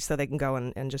so they can go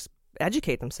and just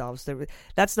educate themselves.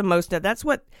 That's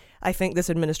what I think this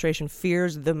administration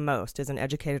fears the most, is an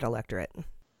educated electorate.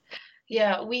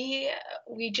 Yeah, we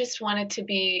just want it to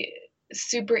be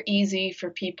super easy for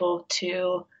people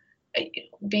to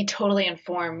be totally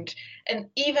informed. And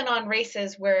even on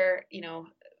races where,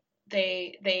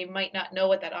 they might not know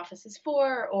what that office is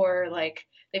for, or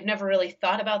they've never really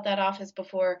thought about that office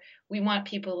before. We want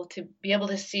people to be able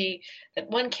to see that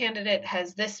one candidate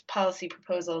has this policy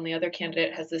proposal and the other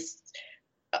candidate has this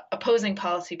opposing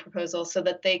policy proposal, so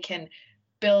that they can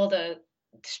build a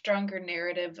stronger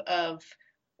narrative of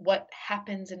what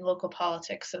happens in local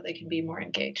politics so they can be more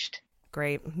engaged.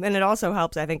 Great. And it also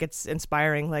helps. I think it's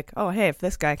inspiring, oh, hey, if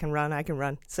this guy can run, I can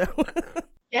run. So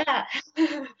yeah.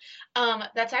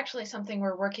 That's actually something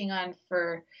we're working on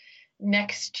for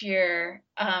next year,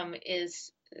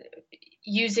 is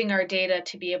using our data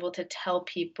to be able to tell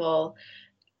people,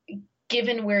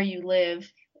 given where you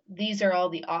live, these are all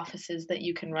the offices that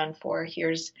you can run for.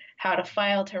 Here's how to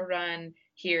file to run.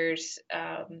 Here's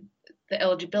the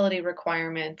eligibility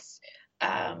requirements.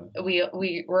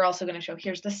 We're also going to show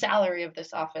here's the salary of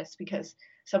this office, because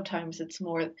sometimes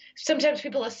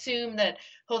people assume that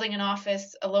holding a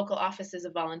local office is a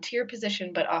volunteer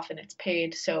position, but often it's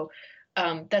paid. So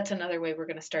that's another way we're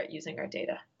going to start using our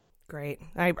data. Great.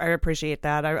 I appreciate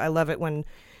that. I love it when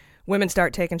women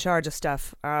start taking charge of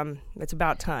stuff. It's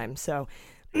about time. So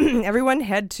everyone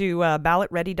head to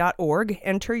BallotReady.org,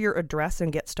 enter your address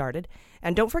and get started.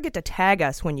 And don't forget to tag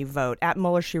us when you vote at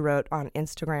Mueller, She Wrote on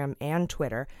Instagram and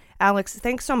Twitter. Alex,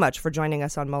 thanks so much for joining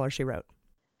us on Mueller, She Wrote.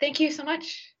 Thank you so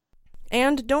much.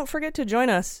 And don't forget to join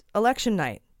us election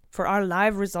night for our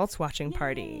live results watching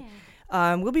party.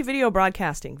 We'll be video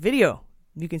broadcasting. Video.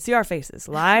 You can see our faces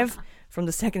live from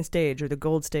the second stage or the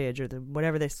gold stage or the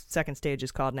whatever the second stage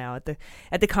is called now at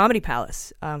the Comedy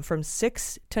Palace from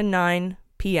 6 to 9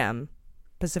 p.m.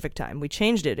 Pacific time. We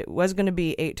changed it. It was going to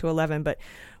be 8 to 11, but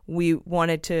we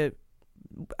wanted to,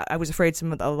 I was afraid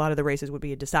a lot of the races would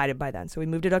be decided by then. So we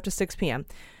moved it up to 6 p.m.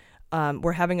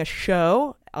 We're having a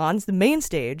show on the main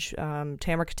stage.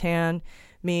 Tamara Katan,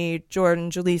 me, Jordan,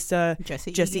 Jaleesa,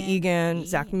 Jesse Egan,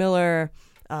 Zach Miller,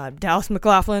 Dallas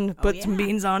McLaughlin, put some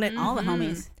beans on it. All the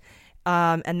homies.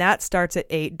 And that starts at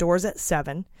 8, doors at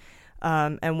 7.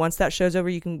 And once that show's over,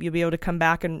 you'll be able to come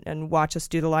back and watch us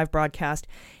do the live broadcast.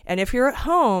 And if you're at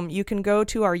home, you can go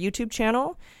to our YouTube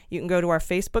channel. You can go to our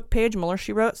Facebook page, Mueller,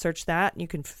 She Wrote, search that. You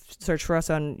can search for us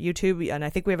on YouTube, and I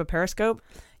think we have a Periscope.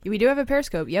 We do have a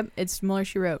Periscope. Yep, it's Mueller,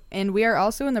 She Wrote. And we are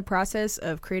also in the process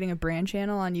of creating a brand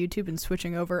channel on YouTube and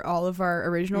switching over all of our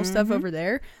original stuff over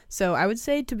there. So I would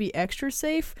say, to be extra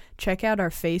safe, check out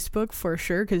our Facebook for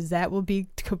sure, because that will be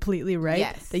completely right.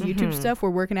 Yes. The YouTube stuff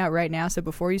we're working out right now. So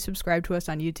before you subscribe to us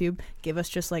on YouTube, give us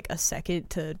just like a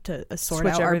second to sort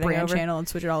Switch out our brand over. channel and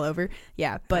switch it all over.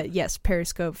 Yeah, but yes,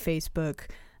 Periscope, Facebook.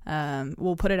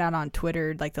 We'll put it out on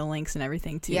Twitter, like the links and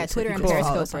everything too. Yeah, so Twitter and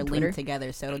Periscope are linked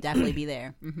together, so it'll definitely be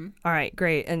there. All right,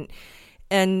 great.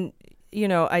 And you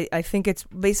know, I think it's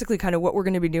basically kind of what we're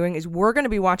going to be doing is we're going to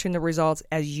be watching the results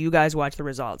as you guys watch the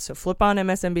results. So flip on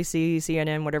MSNBC,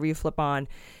 CNN, whatever you flip on,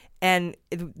 and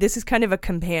this is kind of a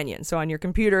companion. So on your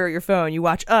computer or your phone, you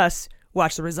watch us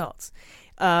watch the results.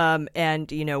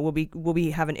 And you know, we'll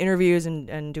be having interviews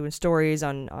and doing stories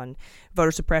on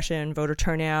voter suppression, voter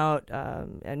turnout,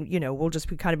 and you know, we'll just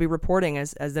kind of be reporting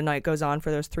as the night goes on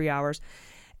for those 3 hours.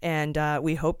 And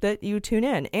we hope that you tune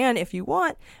in. And if you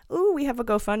want, we have a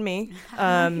GoFundMe.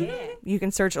 You can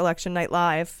search Election Night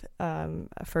Live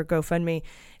for GoFundMe.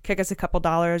 Kick us a couple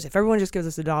dollars. If everyone just gives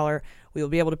us $1, we will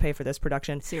be able to pay for this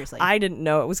production. Seriously. I didn't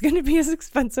know it was going to be as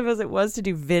expensive as it was to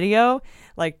do video,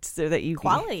 like so that you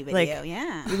quality can, video, like,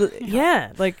 yeah.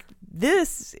 Yeah, like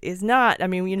this is not. I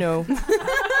mean, you know.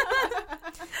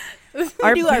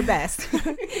 We do our best.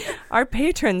 Our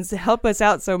patrons help us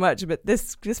out so much, but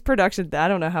this production, I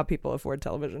don't know how people afford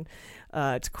television.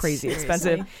 It's crazy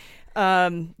expensive.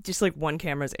 Just like one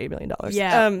camera is $8 million.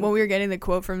 Yeah. When we were getting the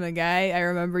quote from the guy, I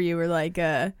remember you were like,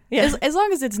 as long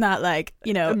as it's not like,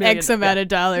 you know, X amount of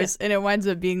dollars, and it winds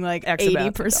up being like X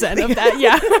 80% of that.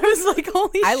 Yeah. I was like,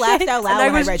 holy shit. I laughed out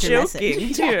loud when I read your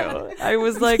message. Too. I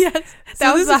was like,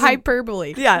 that was a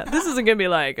hyperbole. Yeah. This isn't going to be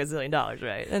like $1 zillion,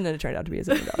 right? And then it turned out to be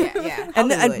 $1 zillion.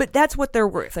 Yeah. But that's what they're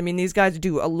worth. I mean, these guys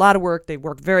do a lot of work. They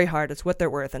work very hard. It's what they're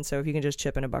worth. And so if you can just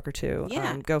chip in $1 or $2,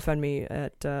 GoFundMe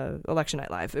at Election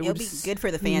Night Live. It'll be good for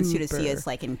the fans too to see us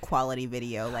like in quality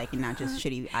video, like not just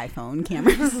shitty iPhone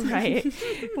cameras. Right.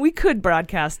 We could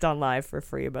broadcast on live for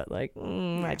free, but like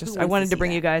I wanted to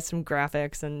bring you guys some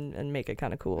graphics and make it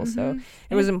kind of cool. So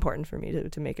it was important for me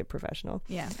to make it professional.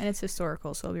 Yeah, and it's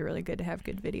historical, so it'll be really good to have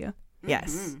good video.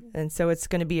 Yes. And so it's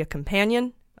going to be a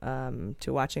companion to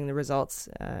watching the results,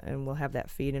 and we'll have that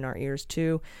feed in our ears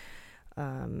too.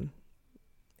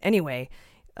 Anyway,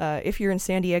 if you're in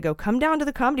San Diego, come down to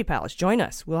the Comedy Palace. Join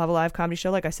us. We'll have a live comedy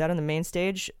show, like I said, on the main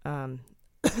stage.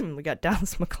 We got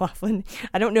Dallas McLaughlin.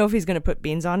 I don't know if he's going to put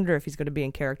beans on it or if he's going to be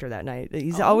in character that night.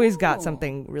 He's always got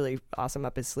something really awesome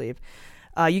up his sleeve.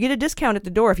 You get a discount at the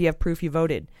door if you have proof you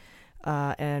voted.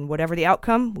 And whatever the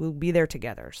outcome, we'll be there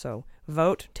together. So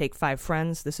vote, take 5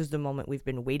 friends. This is the moment we've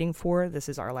been waiting for. This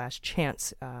is our last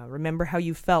chance. Remember how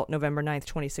you felt November 9th,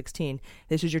 2016.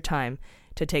 This is your time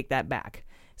to take that back.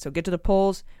 So get to the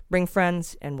polls, bring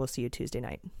friends, and we'll see you Tuesday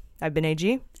night. I've been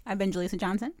AG. I've been Jaleesa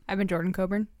Johnson. I've been Jordan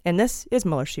Coburn. And this is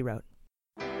Mueller, She Wrote.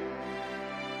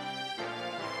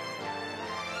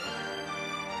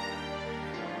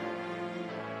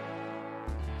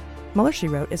 Mueller, She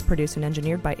Wrote is produced and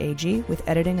engineered by AG with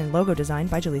editing and logo design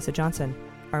by Jaleesa Johnson.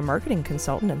 Our marketing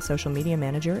consultant and social media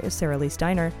manager is Sarah Lee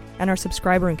Steiner, and our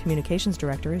subscriber and communications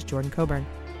director is Jordan Coburn.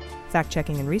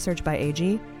 Fact-checking and research by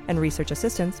AG, and research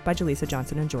assistance by Jaleesa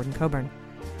Johnson and Jordan Coburn.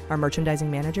 Our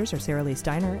merchandising managers are Sarah Lee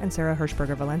Steiner and Sarah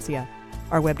Hirschberger Valencia.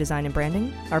 Our web design and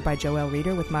branding are by Joelle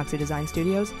Reeder with Moxie Design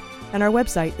Studios, and our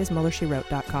website is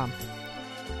MuellerSheWrote.com.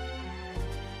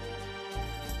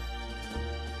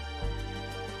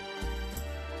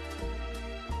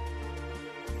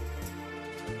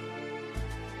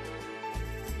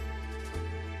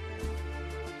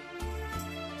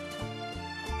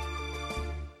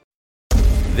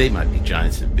 They Might Be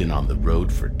Giants have been on the road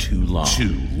for too long.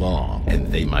 Too long. And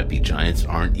They Might Be Giants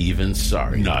aren't even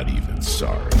sorry. Not even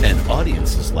sorry. And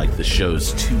audiences like the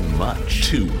shows too much.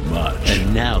 Too much.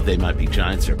 And now They Might Be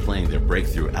Giants are playing their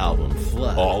breakthrough album,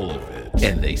 Flood. All of it.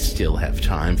 And they still have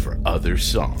time for other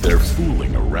songs. They're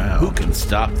fooling around. Who can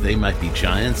stop They Might Be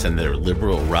Giants and their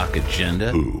liberal rock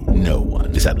agenda? Who? No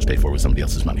one. This ad was paid for with somebody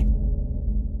else's money.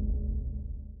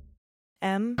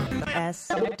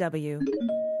 MSW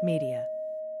Media.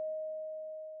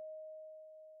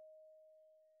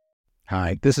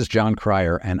 Hi, this is John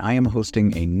Cryer, and I am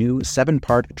hosting a new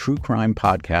 7-part true crime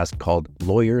podcast called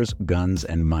Lawyers, Guns,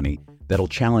 and Money that'll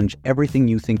challenge everything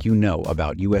you think you know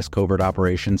about U.S. covert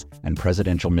operations and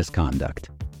presidential misconduct.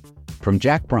 From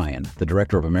Jack Bryan, the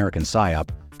director of American PSYOP,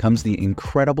 comes the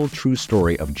incredible true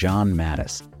story of John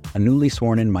Mattis, a newly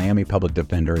sworn-in Miami public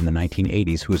defender in the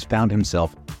 1980s who has found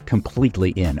himself completely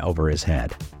in over his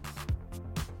head.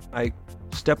 I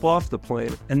step off the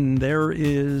plane, and there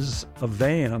is a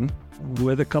van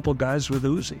with a couple guys with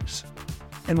Uzis.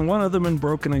 And one of them in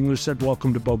broken English said,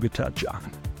 "Welcome to Bogota,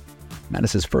 John."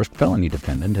 Mattis's first felony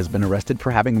defendant has been arrested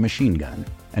for having a machine gun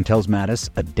and tells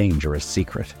Mattis a dangerous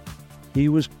secret. He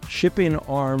was shipping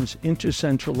arms into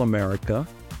Central America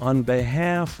on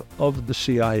behalf of the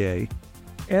CIA.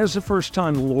 As a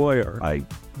first-time lawyer, I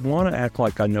want to act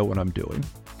like I know what I'm doing.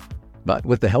 But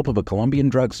with the help of a Colombian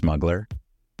drug smuggler,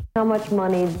 how much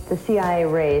money the CIA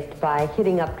raised by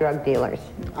hitting up drug dealers?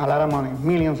 A lot of money,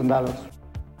 millions of dollars.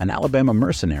 An Alabama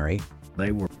mercenary,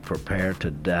 they were prepared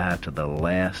to die to the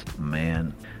last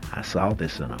man. I saw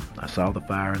this in them. I saw the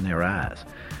fire in their eyes.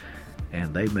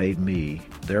 And they made me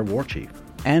their war chief.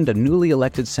 And a newly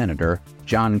elected senator,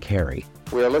 John Kerry.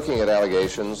 We are looking at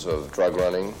allegations of drug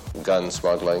running, gun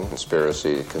smuggling,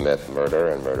 conspiracy to commit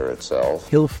murder and murder itself.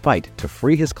 He'll fight to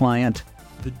free his client.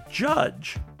 The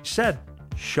judge said,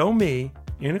 "Show me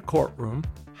in a courtroom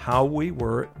how we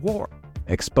were at war."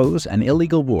 Expose an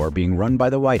illegal war being run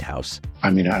by the White House. I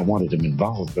mean, I wanted him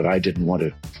involved, but I didn't want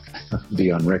to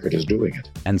be on record as doing it.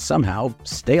 And somehow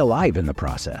stay alive in the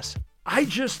process. I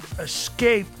just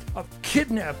escaped a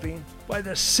kidnapping by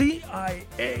the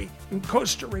CIA in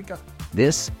Costa Rica.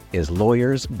 This is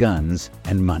Lawyers, Guns,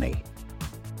 and Money.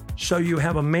 So you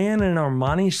have a man in an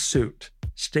Armani suit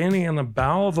standing in the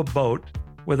bow of a boat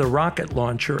with a rocket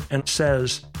launcher and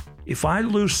says, "If I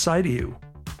lose sight of you,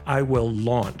 I will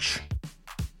launch.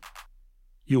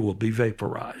 You will be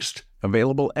vaporized."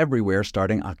 Available everywhere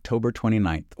starting October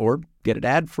 29th, or get it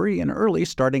ad-free and early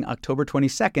starting October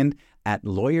 22nd at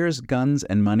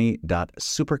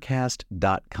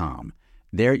lawyersgunsandmoney.supercast.com.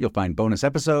 There you'll find bonus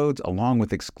episodes along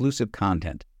with exclusive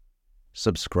content.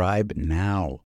 Subscribe now.